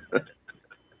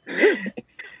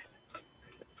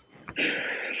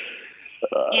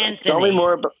me Anthony.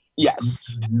 more about.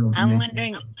 Yes. I'm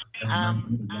wondering,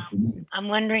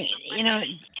 you know,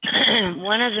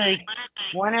 one of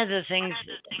the things,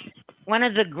 one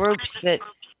of the groups that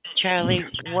Charlie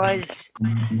was,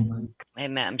 wait a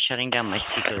minute, I'm shutting down my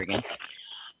speaker again.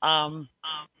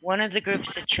 One of the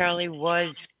groups that Charlie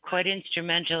was quite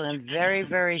instrumental and very,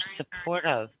 very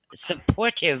supportive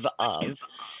of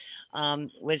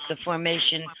was the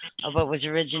formation of what was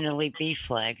originally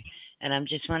B-Flag. And I'm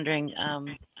just wondering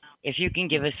if you can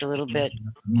give us a little bit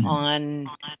on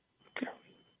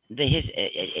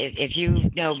if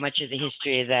you know much of the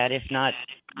history of that. If not,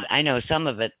 I know some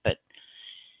of it, but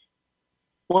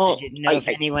I didn't know if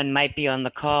anyone might be on the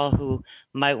call who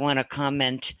might want to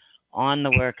comment on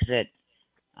the work that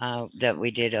that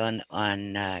we did on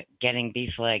getting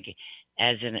B-Flag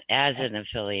as an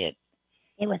affiliate.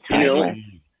 It was You hard know, work.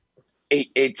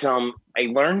 I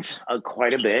learned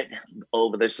quite a bit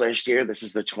over this last year. This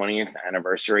is the 20th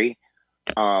anniversary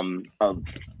of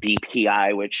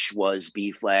BPI, which was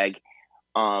B-Flag.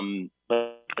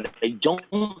 But I don't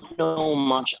know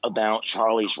much about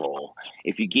Charlie's role.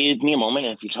 If you give me a moment,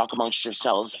 and if you talk amongst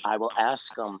yourselves, I will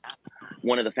ask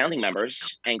one of the founding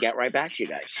members and get right back to you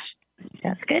guys.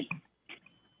 That's good.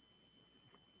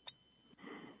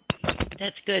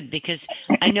 That's good because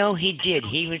I know he did.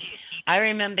 I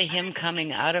remember him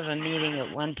coming out of a meeting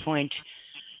at one point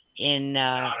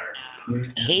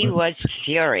he was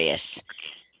furious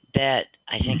that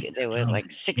I think there were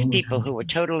like 6 people who were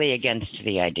totally against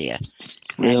the idea.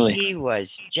 Really? And he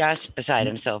was just beside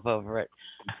himself over it.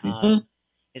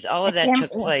 Because all of that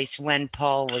took place when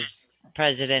Paul was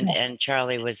president and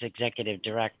Charlie was executive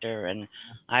director and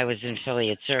I was in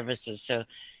affiliate services. So,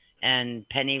 and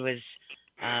Penny was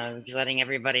letting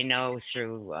everybody know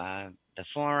through the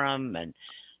forum, and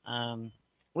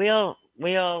we all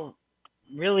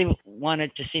really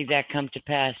wanted to see that come to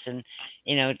pass, and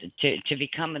to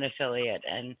become an affiliate.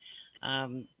 And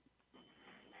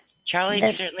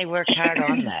Charlie certainly worked hard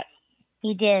on that.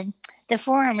 He did. The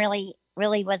forum really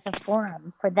was a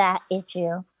forum for that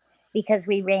issue because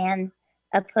we ran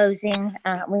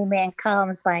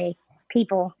columns by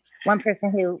people. One person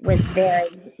who was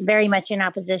very, very much in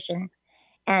opposition,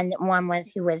 and one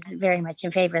who was very much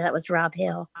in favor. That was Rob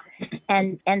Hill.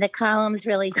 And the columns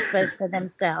really spoke for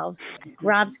themselves.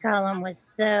 Rob's column was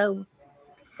so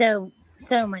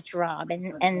much Rob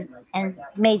and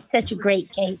made such a great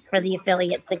case for the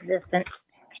affiliate's existence.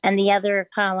 And the other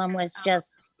column was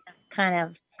just kind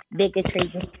of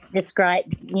bigotry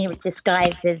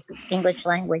disguised as English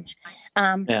language.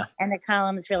 And the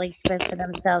columns really spoke for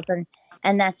themselves.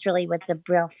 And that's really what the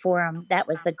Brill Forum, that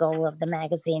was the goal of the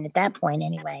magazine at that point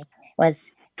anyway,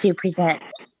 was to present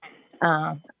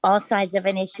all sides of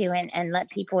an issue and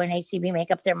let people in ACB make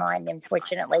up their mind. And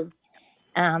fortunately,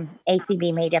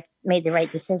 ACB made the right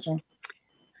decision.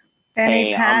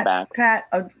 Penny, Hey, I'm back.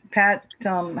 Pat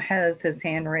has his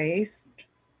hand raised.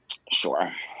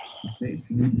 Sure.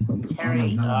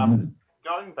 Terry,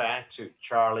 going back to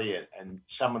Charlie and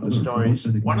some of the stories,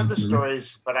 one of the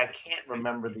stories, but I can't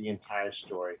remember the entire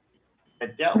story,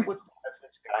 it dealt with one of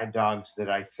his guide dogs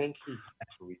that I think he had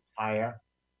to retire.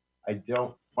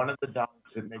 One of the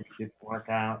dogs that maybe didn't work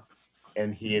out,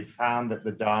 and he had found that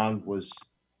the dog was,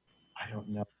 I don't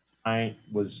know,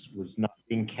 was not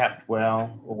being kept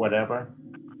well or whatever,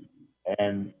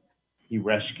 and he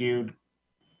rescued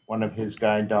one of his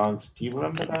guide dogs. Do you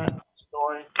remember that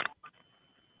story?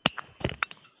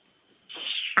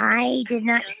 I did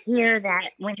not hear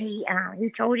that when he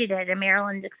told it at a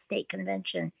Maryland State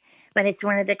Convention, but it's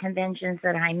one of the conventions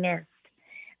that I missed.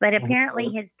 But apparently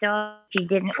his dog, she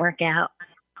didn't work out,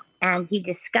 and he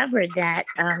discovered that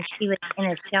she was in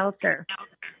a shelter,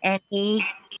 and he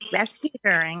rescued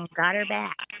her and got her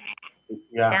back.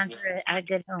 Found her a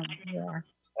good home. Yeah.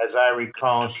 As I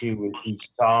recall, he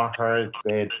saw her.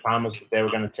 They had promised that they were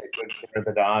going to take good care of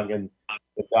the dog, and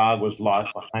the dog was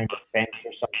locked behind a fence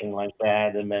or something like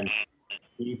that. And then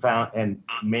he found, and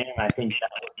man, I think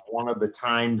that was one of the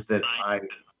times that I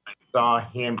saw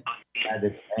him at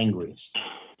his angriest.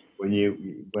 When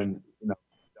the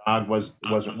dog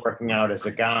wasn't working out as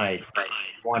a guide, he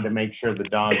wanted to make sure the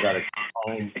dog got a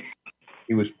home.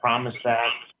 He was promised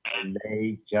that, and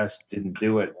they just didn't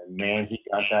do it. And man, he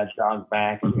got that dog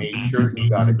back and made sure he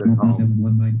got a good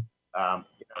home.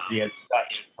 He had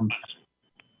such compassion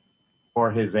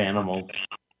for his animals.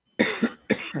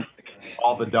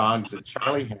 All the dogs that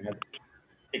Charlie had. I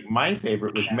think my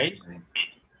favorite was Mason.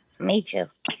 Me too.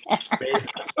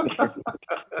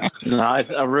 No,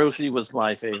 Rosie was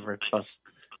my favorite, but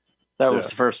that was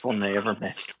the first one they ever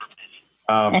met.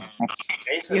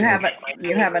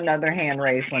 You have another hand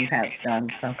raised when Pat's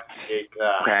done. So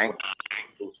Okay.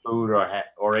 Food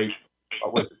or ate,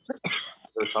 what was it,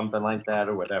 or something like that,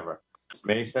 or whatever.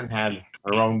 Mason had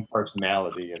her own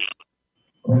personality, and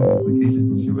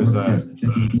she was an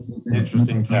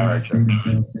interesting character.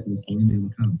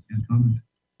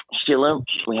 Sheila,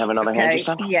 we have another hand just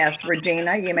up. Yes,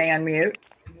 Regina, you may unmute.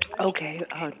 Okay,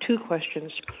 two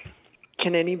questions.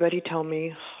 Can anybody tell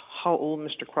me how old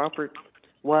Mr. Crawford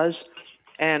was?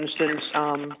 And since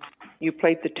you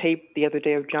played the tape the other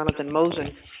day of Jonathan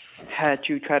Mosen, had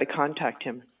you tried to contact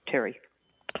him, Terry?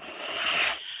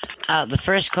 The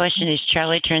first question is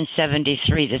Charlie turned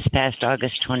 73 this past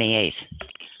August 28th.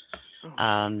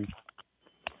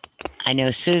 I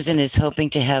know Susan is hoping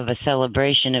to have a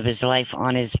celebration of his life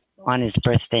on his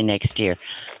birthday next year.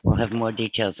 We'll have more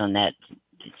details on that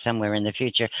somewhere in the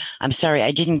future. I'm sorry,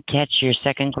 I didn't catch your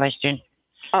second question.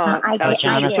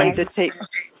 Jonathan.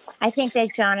 I think that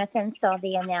Jonathan saw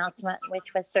the announcement,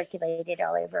 which was circulated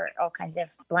all over all kinds of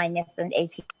blindness and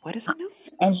AC. What is it?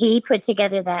 And he put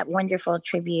together that wonderful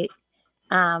tribute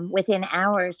within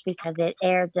hours because it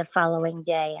aired the following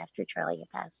day after Charlie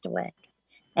had passed away.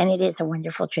 And it is a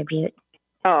wonderful tribute.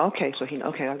 Oh, okay. So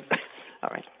okay. All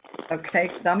right. Okay,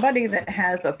 somebody that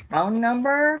has a phone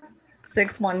number,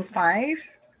 615,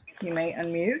 you may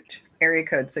unmute. Area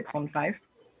code 615.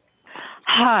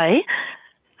 Hi.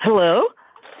 Hello.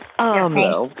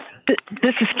 Hello.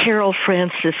 This is Carol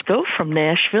Francisco from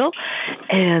Nashville,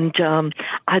 and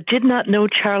I did not know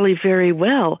Charlie very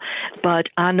well, but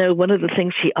I know one of the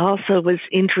things he also was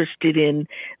interested in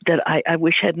that I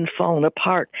wish hadn't fallen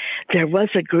apart. There was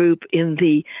a group in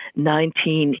the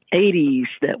 1980s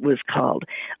that was called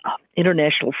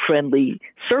International Friendly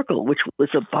Circle, which was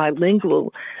a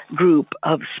bilingual group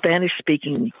of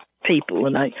Spanish-speaking people,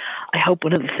 and I hope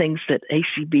one of the things that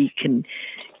ACB can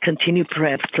continue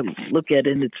perhaps to look at,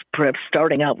 and it's perhaps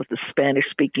starting out with the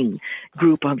Spanish-speaking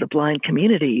group on the blind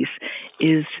communities,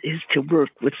 is to work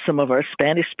with some of our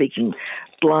Spanish-speaking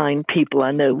blind people.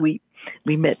 I know we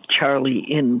met Charlie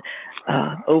in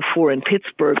 2004 in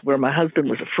Pittsburgh, where my husband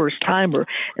was a first-timer,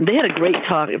 and they had a great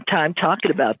time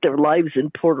talking about their lives in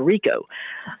Puerto Rico.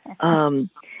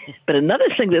 But another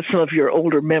thing that some of your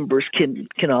older members can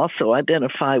also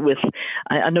identify with,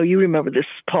 I know you remember this,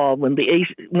 Paul, when the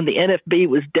NFB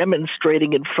was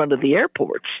demonstrating in front of the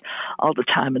airports all the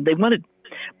time, and they wanted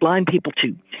blind people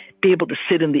to be able to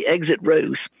sit in the exit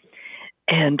rows.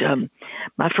 And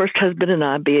my first husband and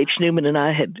I, B.H. Newman and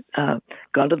I, had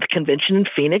gone to the convention in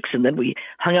Phoenix, and then we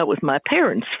hung out with my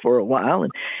parents for a while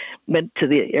and went to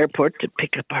the airport to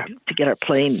get our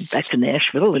plane back to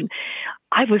Nashville. And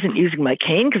I wasn't using my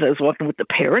cane because I was walking with the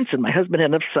parents, and my husband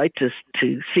had enough sight to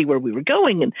see where we were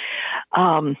going. And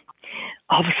all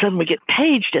of a sudden we get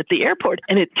paged at the airport,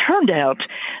 and it turned out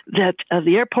that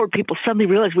the airport people suddenly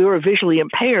realized we were visually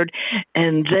impaired,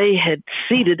 and they had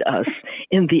seated us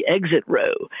in the exit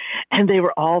row, and they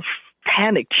were all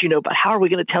panicked, but how are we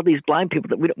going to tell these blind people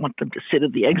that we don't want them to sit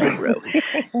in the exit row?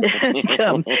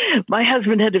 And, my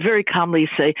husband had to very calmly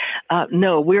say,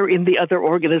 no, we're in the other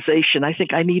organization. I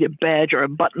think I need a badge or a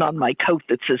button on my coat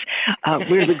that says,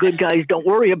 we're the good guys, don't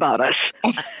worry about us.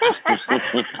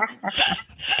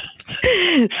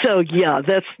 So, yeah,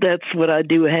 that's what I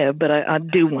do have, but I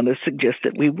do want to suggest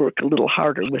that we work a little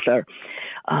harder with our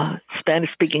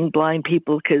Spanish-speaking blind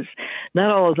people, because not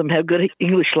all of them have good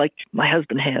English like my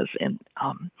husband has. And,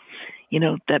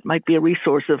 that might be a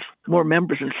resource of more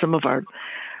members in some of our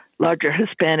larger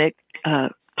Hispanic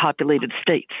populated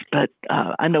states. But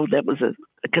I know that was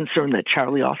a concern that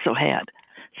Charlie also had.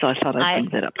 So I thought I'd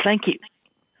bring that up. Thank you.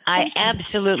 I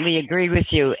absolutely agree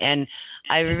with you. And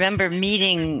I remember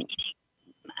meeting,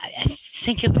 I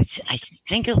think it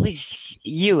was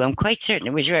you. I'm quite certain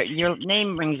it was your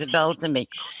name rings a bell to me.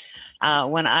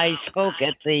 When I spoke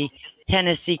at the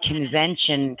Tennessee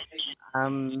convention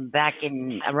back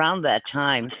in around that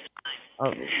time.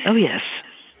 Oh yes.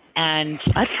 And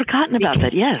I'd forgotten about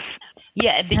that. Yes.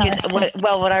 Yeah, because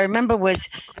what I remember was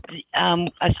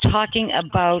us talking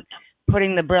about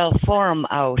putting the Braille Forum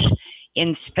out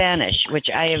in Spanish, which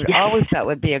I had always thought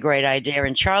would be a great idea,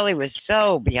 and Charlie was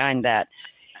so behind that.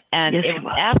 And it was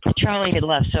after Charlie had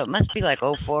left, so it must be like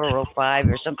 04 or 05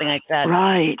 or something like that.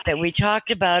 Right. That we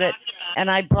talked about it, and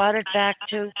I brought it back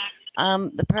to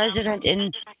the president,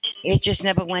 and it just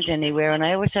never went anywhere. And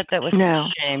I always thought that was such a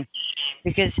shame.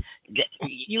 because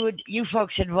you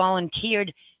folks had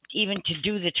volunteered even to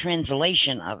do the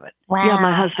translation of it. Wow. Yeah,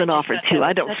 my husband I just offered thought to. that I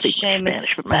was don't such a speak shame.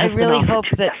 Spanish, but So my I husband really offered hope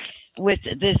to. that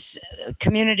with this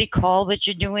community call that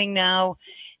you're doing now,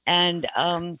 and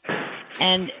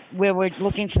where we're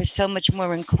looking for so much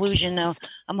more inclusion now,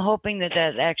 I'm hoping that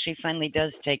actually finally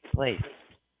does take place.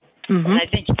 Mm-hmm.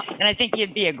 And I think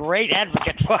you'd be a great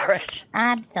advocate for it.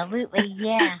 Absolutely,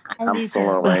 yeah. I do too.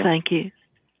 Absolutely. Well, thank you.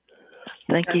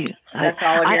 Thank you. That's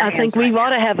all in your I think hands we right ought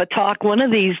to have a talk one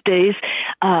of these days,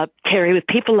 Terry, with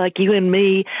people like you and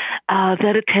me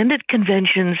that attended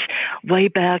conventions way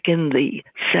back in the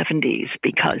 70s,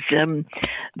 because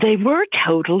they were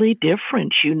totally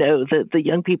different. You know, the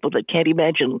young people that can't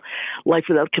imagine life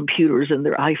without computers and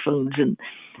their iPhones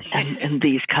and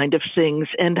these kind of things,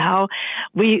 and how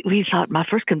we thought my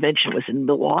first convention was in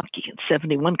Milwaukee in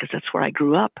 71, because that's where I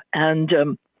grew up. And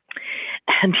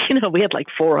you know, we had like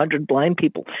 400 blind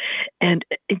people, and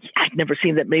I'd never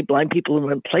seen that many blind people in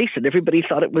one place, and everybody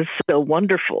thought it was so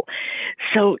wonderful.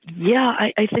 So yeah,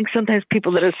 I think sometimes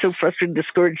people that are so frustrated and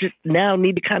discouraged now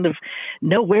need to kind of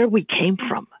know where we came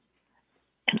from.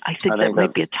 And I think that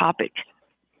might be a topic.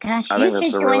 Gosh, I you think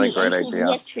should that's a join really the great ACB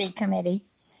idea. History Committee.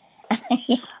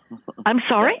 I'm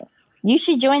sorry? You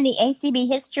should join the ACB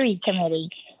History Committee.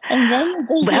 And then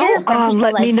you can hear Well, from people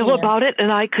let like me know you. about it,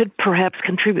 and I could perhaps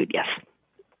contribute, yes.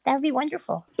 That would be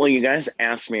wonderful. Well, you guys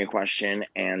asked me a question,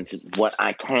 and what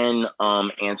I can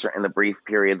answer in the brief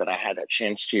period that I had a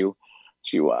chance to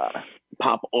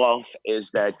pop off is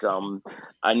that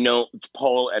I know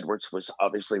Paul Edwards was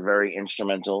obviously very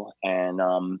instrumental, and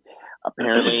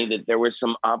apparently that there was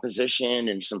some opposition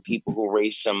and some people who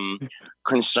raised some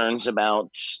concerns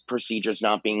about procedures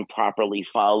not being properly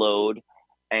followed,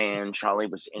 and Charlie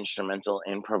was instrumental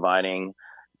in providing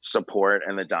support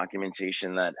and the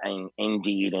documentation that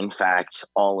indeed, in fact,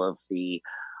 all of the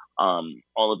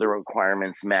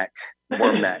requirements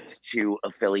were met to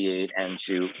affiliate and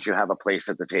to have a place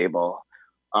at the table.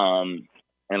 And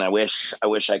I wish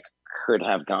I could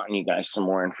have gotten you guys some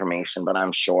more information, but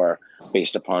I'm sure,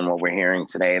 based upon what we're hearing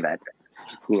today, that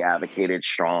he advocated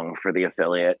strong for the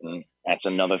affiliate, and that's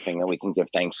another thing that we can give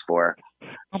thanks for.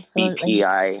 Absolutely.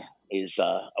 BPI is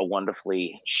a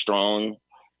wonderfully strong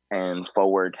and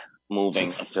forward-moving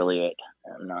affiliate.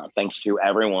 And thanks to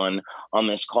everyone on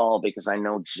this call, because I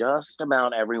know just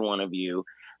about every one of you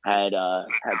had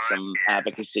some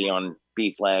advocacy on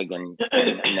BFLAG and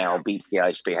now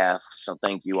BPI's behalf. So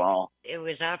thank you all. It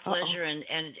was our pleasure,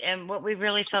 and what we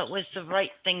really felt was the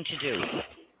right thing to do.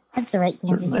 That's the right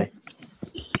thing to do.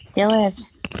 Still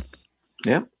is.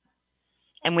 Yep.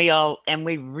 And we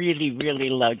really,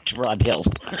 really loved Rob Hill.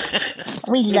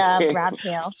 We love Rob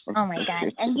Hill. Oh my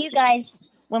God. And you guys,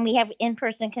 when we have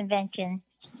in-person convention,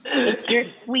 it's your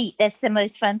suite. That's the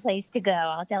most fun place to go.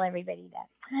 I'll tell everybody that.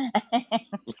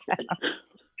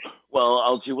 Well,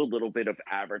 I'll do a little bit of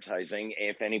advertising.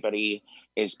 If anybody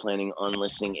is planning on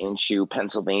listening into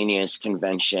Pennsylvania's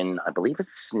convention, I believe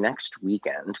it's next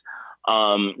weekend.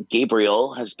 Gabriel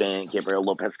Lopez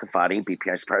Cafati,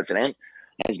 BPI's president,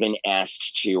 has been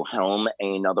asked to helm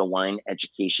another wine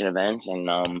education event. And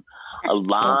a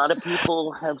lot of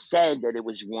people have said that it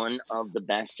was one of the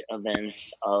best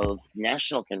events of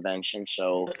national convention.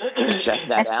 So check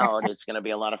that out. It's going to be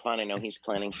a lot of fun. I know he's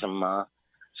planning some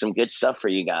good stuff for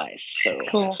you guys.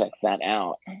 So check that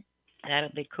out. That'll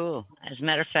be cool. As a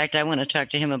matter of fact, I want to talk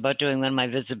to him about doing one of my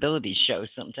visibility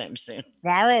shows sometime soon.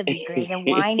 That would be great. A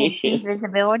wine and cheese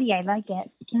visibility. I like it.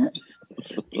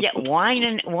 Yeah, wine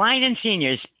and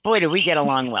seniors. Boy, do we get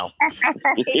along well.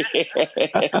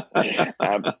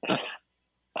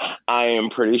 I am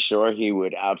pretty sure he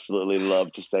would absolutely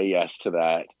love to say yes to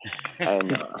that.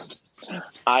 And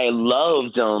I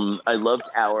loved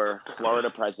our Florida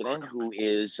president, who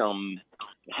is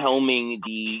helming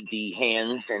the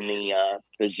hands and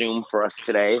the Zoom for us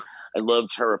today. I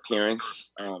loved her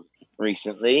appearance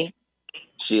recently.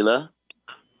 Sheila?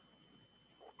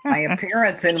 My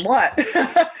appearance in what?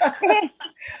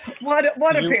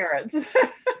 What appearance?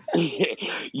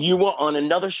 You were on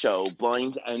another show,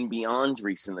 Blind and Beyond,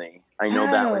 recently. I know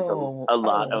that was a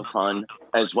lot of fun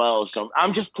as well. So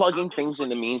I'm just plugging things in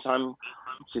the meantime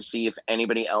to see if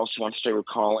anybody else wants to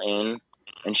call in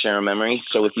and share a memory.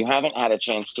 So if you haven't had a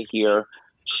chance to hear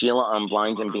Sheila on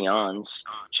Blind and Beyond,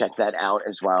 check that out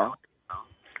as well.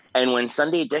 And when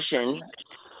Sunday Edition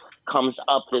comes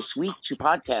up this week to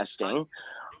podcasting,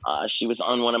 she was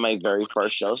on one of my very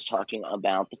first shows talking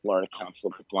about the Florida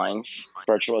Council of the Blind's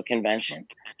virtual convention.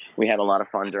 We had a lot of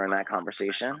fun during that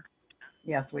conversation.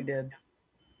 Yes, we did.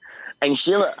 And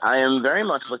Sheila, I am very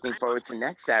much looking forward to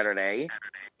next Saturday,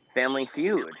 Family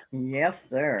Feud. Yes,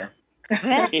 sir.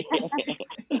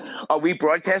 Are we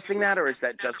broadcasting that, or is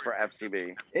that just for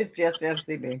FCB? It's just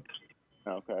FCB.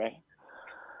 Okay.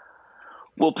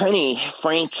 Well, Penny,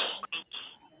 Frank,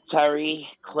 Terry,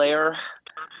 Claire,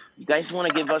 you guys want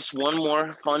to give us one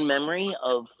more fun memory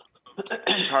of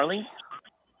Charlie?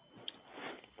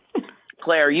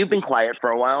 Claire, you've been quiet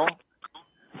for a while.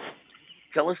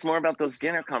 Tell us more about those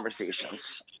dinner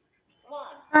conversations.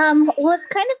 Well, it's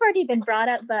kind of already been brought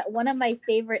up, but one of my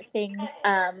favorite things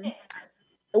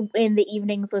in the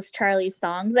evenings was Charlie's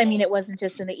songs. I mean, it wasn't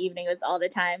just in the evening, it was all the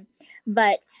time.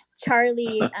 But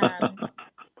Charlie,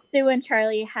 Sue and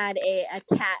Charlie had a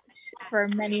cat for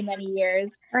many, many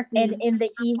years. And in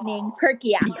the evening,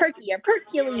 Perky or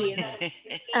Percules.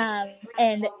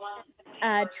 And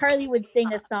Charlie would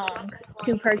sing a song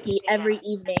to Perky every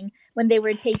evening when they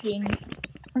were taking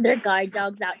their guide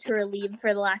dogs out to relieve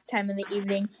for the last time in the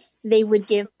evening. They would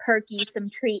give Perky some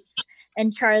treats,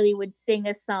 and Charlie would sing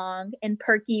a song, and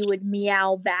Perky would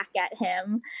meow back at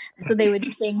him. So they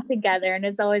would sing together, and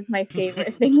it's always my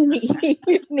favorite thing in the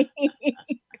evening.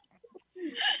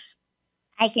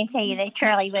 I can tell you that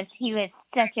Charlie was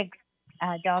such a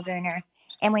dog owner,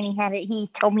 and when he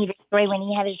told me the story when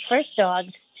he had his first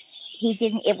dogs.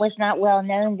 It was not well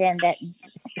known then that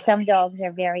some dogs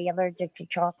are very allergic to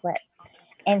chocolate.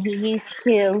 And he used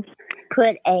to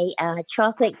put a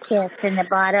chocolate kiss in the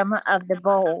bottom of the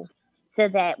bowl so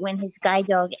that when his guide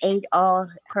dog ate all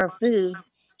her food,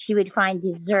 she would find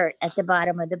dessert at the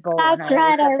bottom of the bowl. That's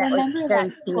right. I remember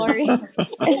that story.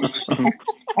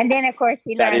 And then, of course,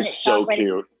 he learned that so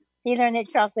cute. He learned that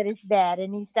chocolate is bad,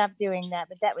 and he stopped doing that.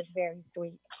 But that was very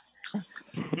sweet.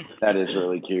 That is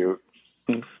really cute.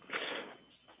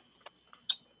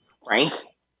 Frank,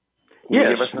 can you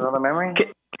give us another memory?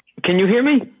 Can you hear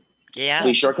me? Yeah.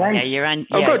 We sure can. Yeah, you're on.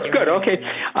 Oh, Yeah, good. Okay.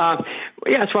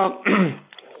 Yes. Well,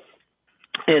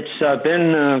 it's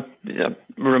been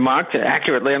remarked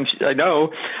accurately. I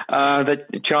know that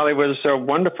Charlie was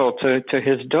wonderful to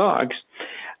his dogs,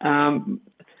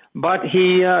 but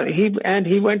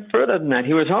he went further than that.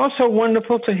 He was also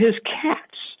wonderful to his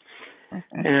cats,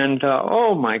 and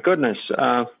oh my goodness.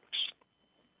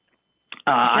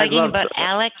 Talking about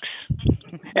Alex?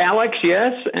 Alex,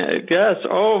 yes.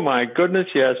 Oh my goodness,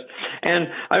 yes. And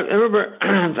I remember,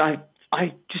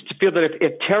 I just feel that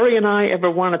if Terry and I ever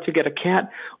wanted to get a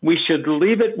cat, we should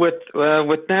leave it with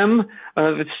them,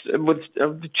 with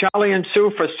Charlie and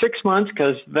Sue for 6 months,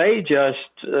 because they just,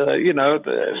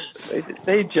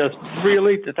 they just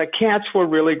really, the cats were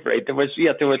really great. There was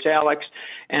Alex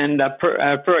and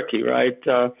Perky, right?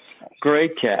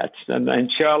 Great cats,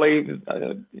 and Charlie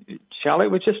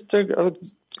was just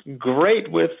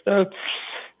great with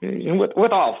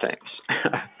all things.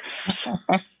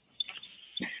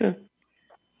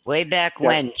 Way back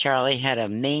when Charlie had a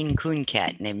Maine Coon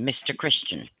cat named Mr.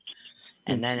 Christian.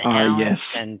 And then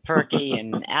Alex and Perky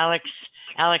and Alex.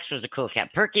 Alex was a cool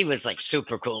cat. Perky was like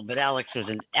super cool, but Alex was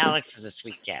a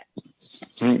sweet cat.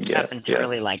 Happened to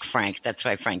really like Frank. That's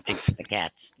why Frank thinks of the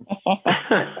cats.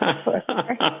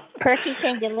 Perky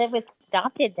came to live with,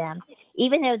 adopted them,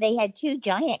 even though they had 2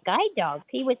 giant guide dogs.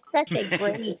 He was such a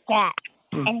brave cat,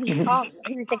 and he talked.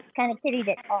 He was the kind of kitty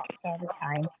that talks all the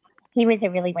time. He was a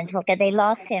really wonderful cat. They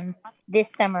lost him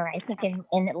this summer, I think,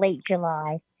 in late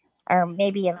July, or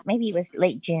maybe it was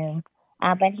late June.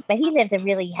 But he lived a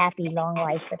really happy, long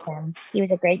life with them. He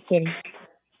was a great kitty.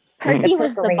 Perky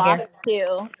was the boss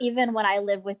too, even when I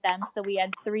lived with them. So we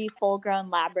had 3 full-grown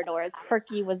Labradors.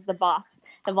 Perky was the boss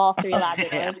of all 3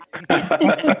 Labradors.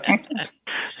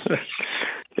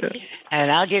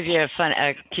 And I'll give you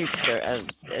a cute story,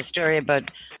 a story about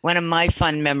one of my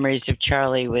fun memories of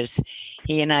Charlie was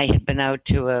he and I had been out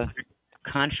to a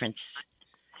conference,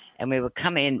 and we were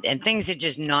coming, and things had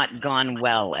just not gone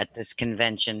well at this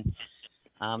convention.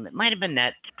 It might have been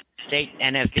that state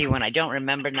NFB one. I don't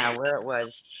remember now where it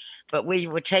was. But we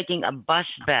were taking a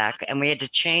bus back, and we had to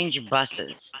change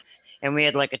buses. And we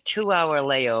had like a 2-hour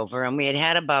layover, and we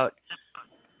had about,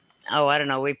 I don't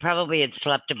know, we probably had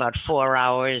slept about 4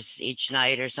 hours each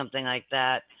night or something like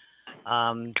that.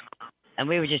 And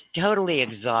we were just totally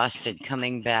exhausted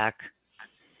coming back.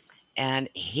 And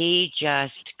he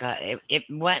just got,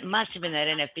 must have been that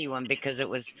NFB one, because it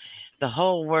was, the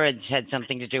whole words had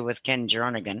something to do with Ken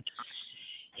Jernigan.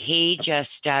 He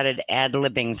just started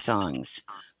ad-libbing songs.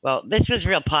 Well, this was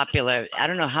real popular. I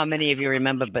don't know how many of you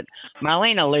remember, but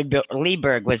Marlena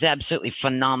Lieberg was absolutely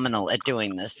phenomenal at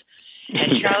doing this.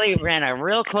 And Charlie ran a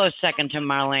real close second to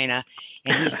Marlena,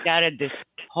 and he started this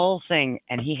whole thing.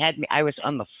 And he had me. I was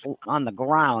on the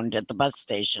ground at the bus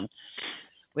station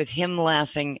with him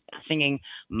laughing, singing,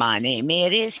 "My name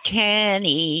it is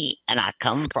Kenny, and I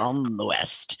come from the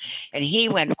West." And he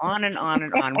went on and on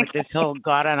and on with this whole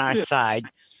God on our side.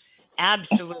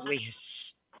 Absolutely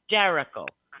hysterical,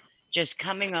 just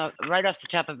coming up right off the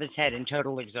top of his head in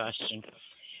total exhaustion.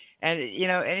 And,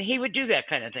 and he would do that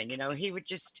kind of thing. He would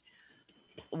just,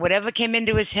 whatever came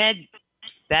into his head,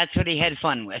 that's what he had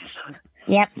fun with.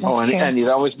 Yep. And he'd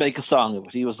always make a song of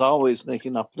it. He was always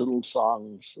making up little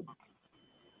songs.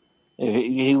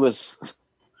 He was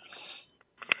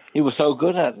so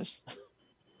good at it.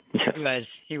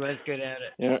 He was good at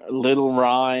it. Little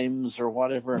rhymes or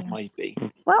whatever it might be.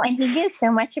 Well, and he knew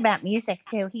so much about music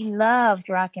too. He loved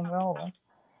rock and roll.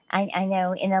 I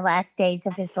know in the last days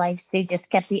of his life, Sue just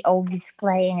kept the oldies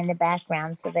playing in the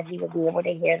background so that he would be able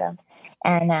to hear them.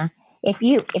 And if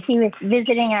he was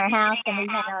visiting our house and we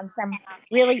had on some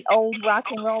really old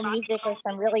rock and roll music or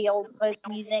some really old folk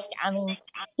music, I mean,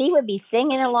 he would be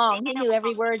singing along. He knew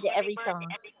every word to every song.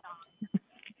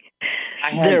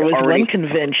 There was one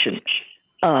convention.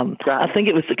 I think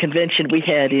it was the convention we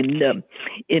had in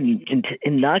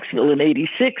Knoxville in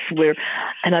 '86,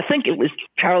 and I think it was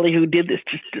Charlie who did this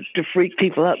to freak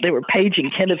people out. They were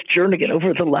paging Kenneth Jernigan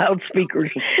over the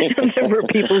loudspeakers, and there were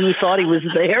people who thought he was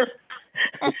there.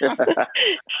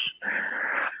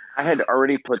 I had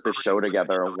already put the show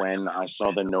together when I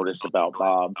saw the notice about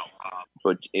Bob,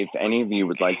 but if any of you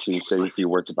would like to say a few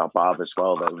words about Bob as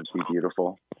well, that would be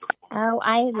beautiful. Oh,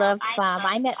 I loved Bob.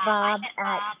 I met Bob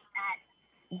at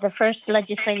the first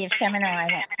legislative seminar I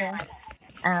went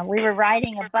to. We were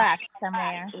riding a bus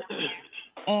somewhere,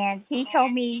 and he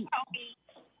told me,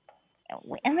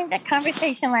 I mean, the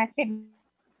conversation lasted.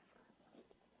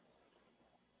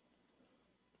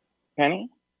 Penny?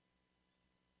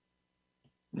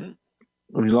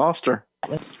 We lost her.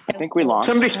 I think we lost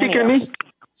Somebody speak to me?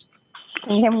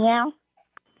 Can you hear me now?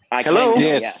 Hello?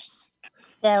 Yes.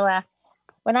 So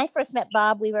when I first met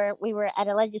Bob, we were at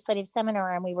a legislative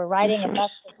seminar and we were riding a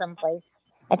bus to someplace.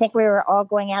 I think we were all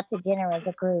going out to dinner as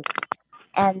a group.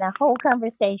 And the whole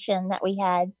conversation that we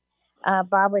had,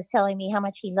 Bob was telling me how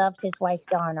much he loved his wife,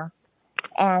 Donna.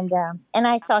 And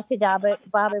I talked to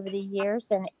Bob over the years,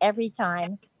 and every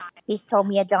time he's told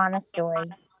me a Donna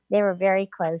story. They were very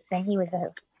close, and it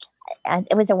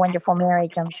was a wonderful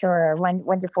marriage, I'm sure, a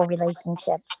wonderful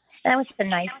relationship. That was a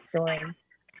nice story.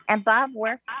 And Bob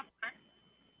worked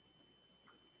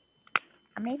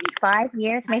maybe 5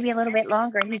 years, maybe a little bit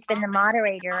longer. He's been the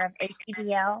moderator of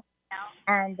APDL,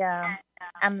 and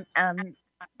I'm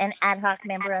an ad hoc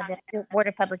member of the Board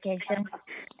of Publications.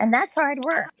 And that's hard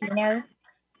work,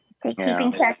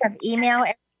 keeping track of email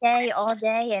every day, all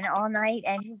day, and all night.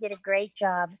 And he did a great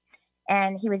job.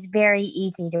 And he was very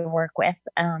easy to work with.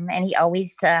 And he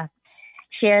always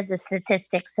shared the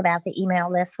statistics about the email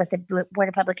list with the Board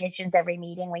of Publications every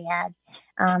meeting we had.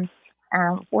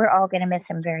 We're all going to miss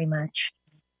him very much.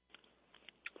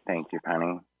 Thank you,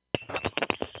 Penny.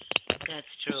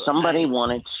 That's true. Somebody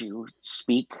wanted to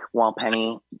speak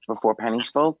before Penny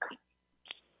spoke.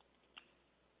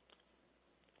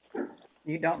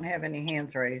 You don't have any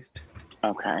hands raised.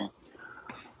 Okay.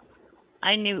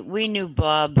 We knew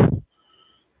Bob.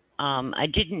 I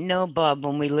didn't know Bob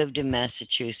when we lived in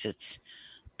Massachusetts,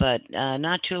 but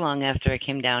not too long after I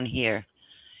came down here.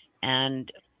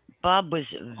 And Bob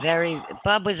was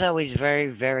always very,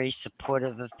 very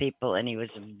supportive of people, and he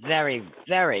was a very,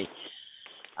 very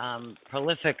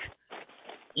prolific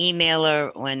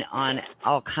emailer when on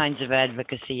all kinds of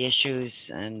advocacy issues,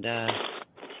 and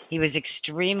he was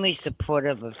extremely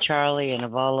supportive of Charlie and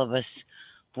of all of us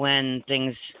when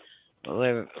things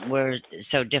were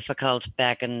so difficult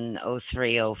back in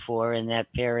 03, 04 in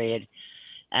that period.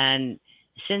 And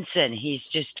since then, he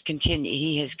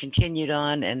has continued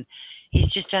on, and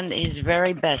he's just done his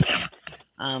very best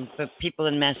for people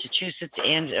in Massachusetts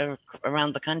and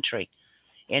around the country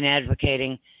in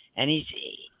advocating. And he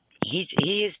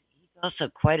is also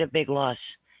quite a big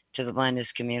loss to the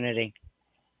blindness community.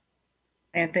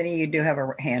 Anthony, you do have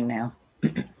a hand now.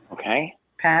 Okay.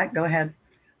 Pat, go ahead.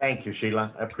 Thank you,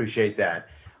 Sheila. I appreciate that.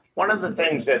 One of the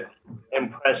things that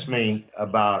impressed me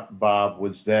about Bob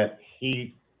was that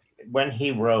when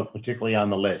he wrote, particularly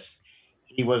on the list,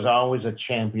 he was always a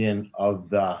champion of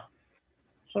the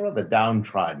sort of the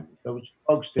downtrodden, those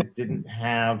folks that didn't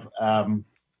have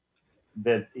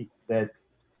that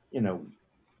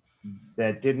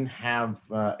didn't have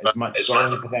as much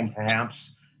going for them,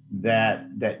 perhaps,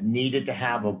 that needed to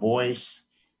have a voice.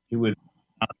 He would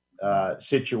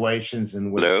situations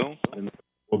in which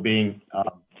were being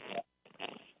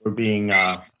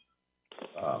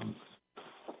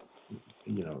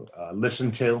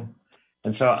listened to,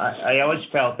 And so I always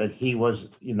felt that he was,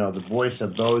 the voice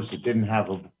of those that didn't have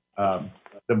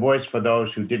the voice for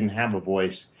those who didn't have a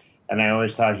voice. And I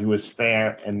always thought he was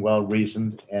fair and well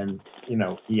reasoned, and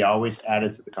he always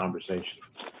added to the conversation.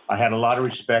 I had a lot of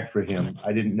respect for him.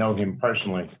 I didn't know him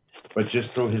personally, but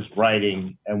just through his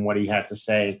writing and what he had to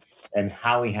say and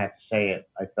how he had to say it,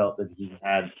 I felt that he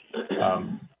had,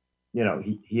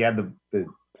 he had the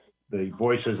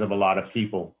voices of a lot of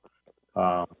people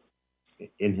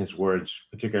in his words,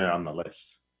 particularly on the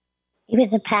list. He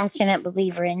was a passionate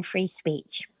believer in free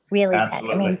speech. Really,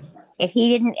 Absolutely. I mean, if he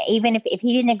didn't, even if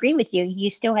he didn't agree with you,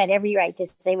 you still had every right to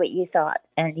say what you thought.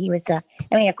 And he was, I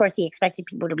mean, of course, he expected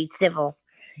people to be civil,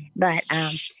 but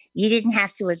you didn't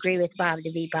have to agree with Bob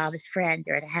to be Bob's friend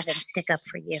or to have him stick up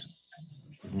for you.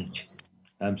 Mm-hmm.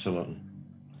 Absolutely.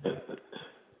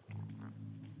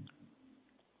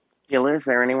 Sheila, is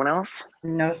there anyone else?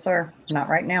 No, sir. Not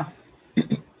right now.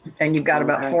 And you've got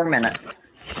about 4 minutes.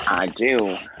 I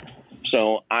do.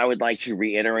 So I would like to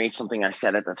reiterate something I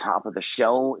said at the top of the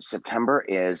show. September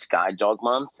is Guide Dog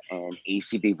Month, and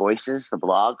ACB Voices, the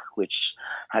blog, which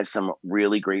has some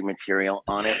really great material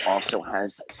on it, also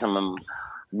has some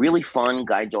really fun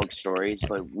guide dog stories,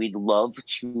 but we'd love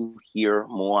to hear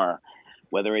more,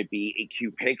 whether it be a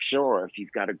cute picture or if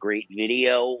you've got a great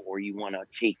video or you want to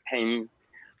take pen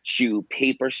to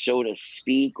paper, so to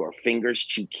speak, or fingers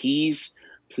to keys.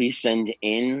 Please send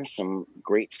in some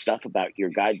great stuff about your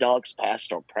guide dogs,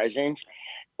 past or present,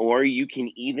 or you can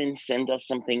even send us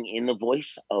something in the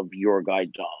voice of your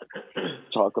guide dog.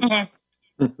 Talk about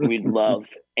we'd love.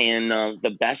 And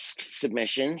the best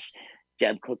submissions,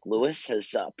 Deb Cook Lewis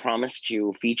has promised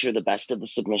to feature the best of the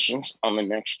submissions on the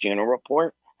next Juno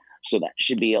report. So that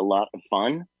should be a lot of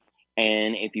fun.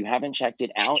 And if you haven't checked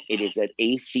it out, it is at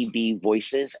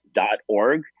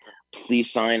acbvoices.org.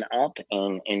 Please sign up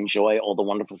and enjoy all the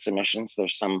wonderful submissions.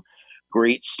 There's some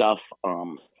great stuff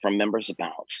from members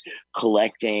about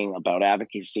collecting, about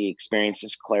advocacy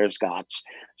experiences. Claire's got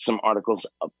some articles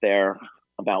up there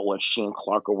about what she and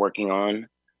Clark are working on.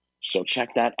 So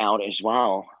check that out as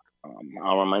well.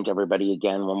 I'll remind everybody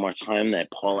again one more time that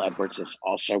Paul Edwards is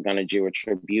also going to do a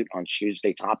tribute on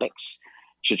Tuesday Topics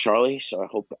to Charlie. So I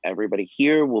hope everybody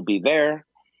here will be there.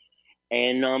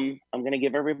 And I'm going to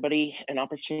give everybody an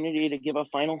opportunity to give a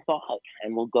final thought.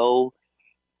 And we'll go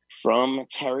from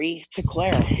Terry to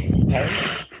Claire. Terry?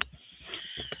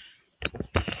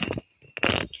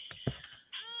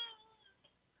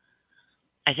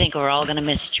 I think we're all going to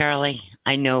miss Charlie.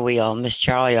 I know we all miss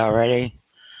Charlie already.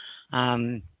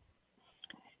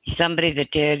 He's somebody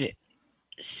that did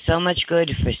so much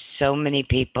good for so many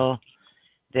people.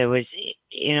 There was,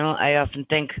 I often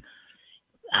think,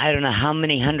 I don't know how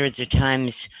many hundreds of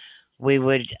times we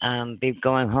would be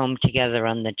going home together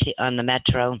on the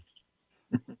metro.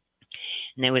 And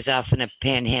there was often a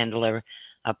panhandler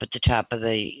up at the top of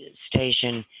the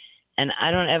station. And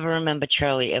I don't ever remember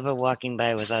Charlie ever walking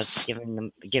by without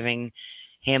giving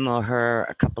him or her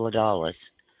a couple of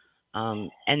dollars.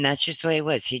 And that's just the way it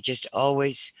was. He just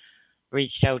always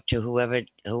reached out to whoever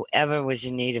was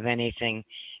in need of anything.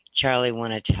 Charlie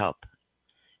wanted to help.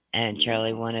 And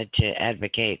Charlie wanted to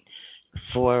advocate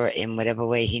for in whatever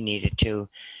way he needed to.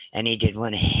 And he did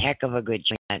one heck of a good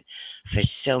job for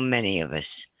so many of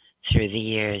us through the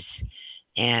years.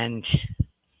 And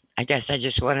I guess I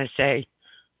just want to say,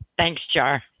 thanks,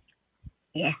 Char.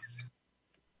 Yeah.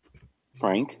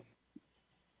 Frank?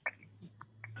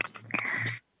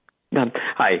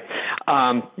 Hi.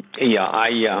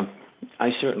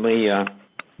 I certainly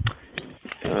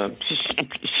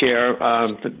share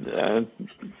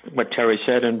what Terry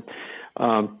said, and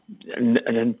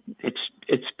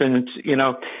it's been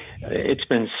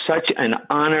such an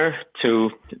honor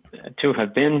to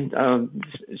have been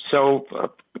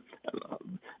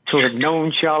to have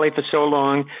known Charlie for so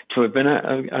long, to have been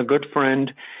a good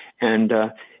friend, and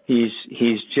he's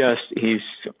of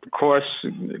course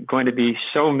going to be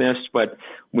so missed, but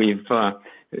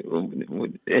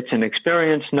it's an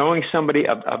experience knowing somebody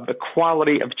of the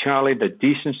quality of Charlie, the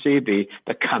decency, the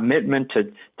commitment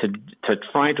to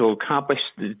trying to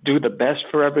do the best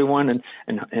for everyone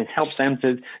and help them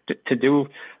to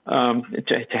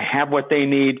have what they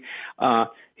need.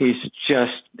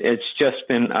 It's just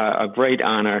been a great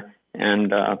honor,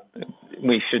 and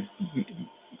we should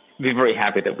be very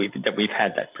happy that we've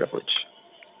had that privilege.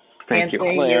 Thank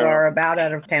Anthony, you. you are about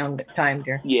out of time,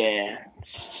 dear. Yeah.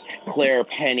 Claire,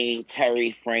 Penny,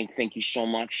 Terry, Frank, thank you so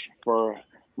much for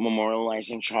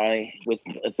memorializing Charlie with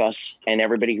us, and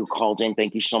everybody who called in.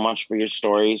 Thank you so much for your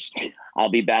stories. I'll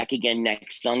be back again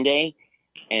next Sunday,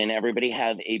 and everybody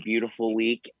have a beautiful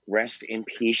week. Rest in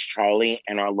peace, Charlie,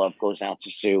 and our love goes out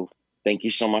to Sue. Thank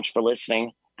you so much for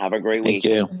listening. Have a great week.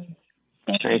 Thank you.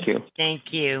 Thank you.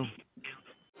 Thank you.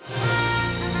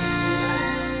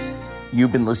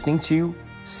 You've been listening to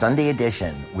Sunday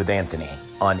Edition with Anthony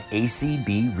on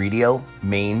ACB Radio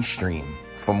Mainstream.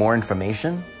 For more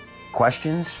information,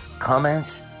 questions,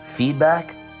 comments,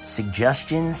 feedback,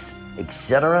 suggestions,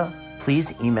 etc.,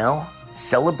 please email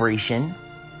celebrationac,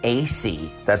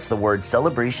 that's the word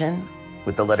celebration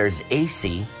with the letters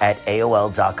AC, at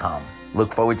AOL.com.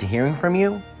 Look forward to hearing from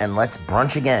you, and let's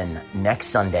brunch again next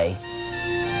Sunday.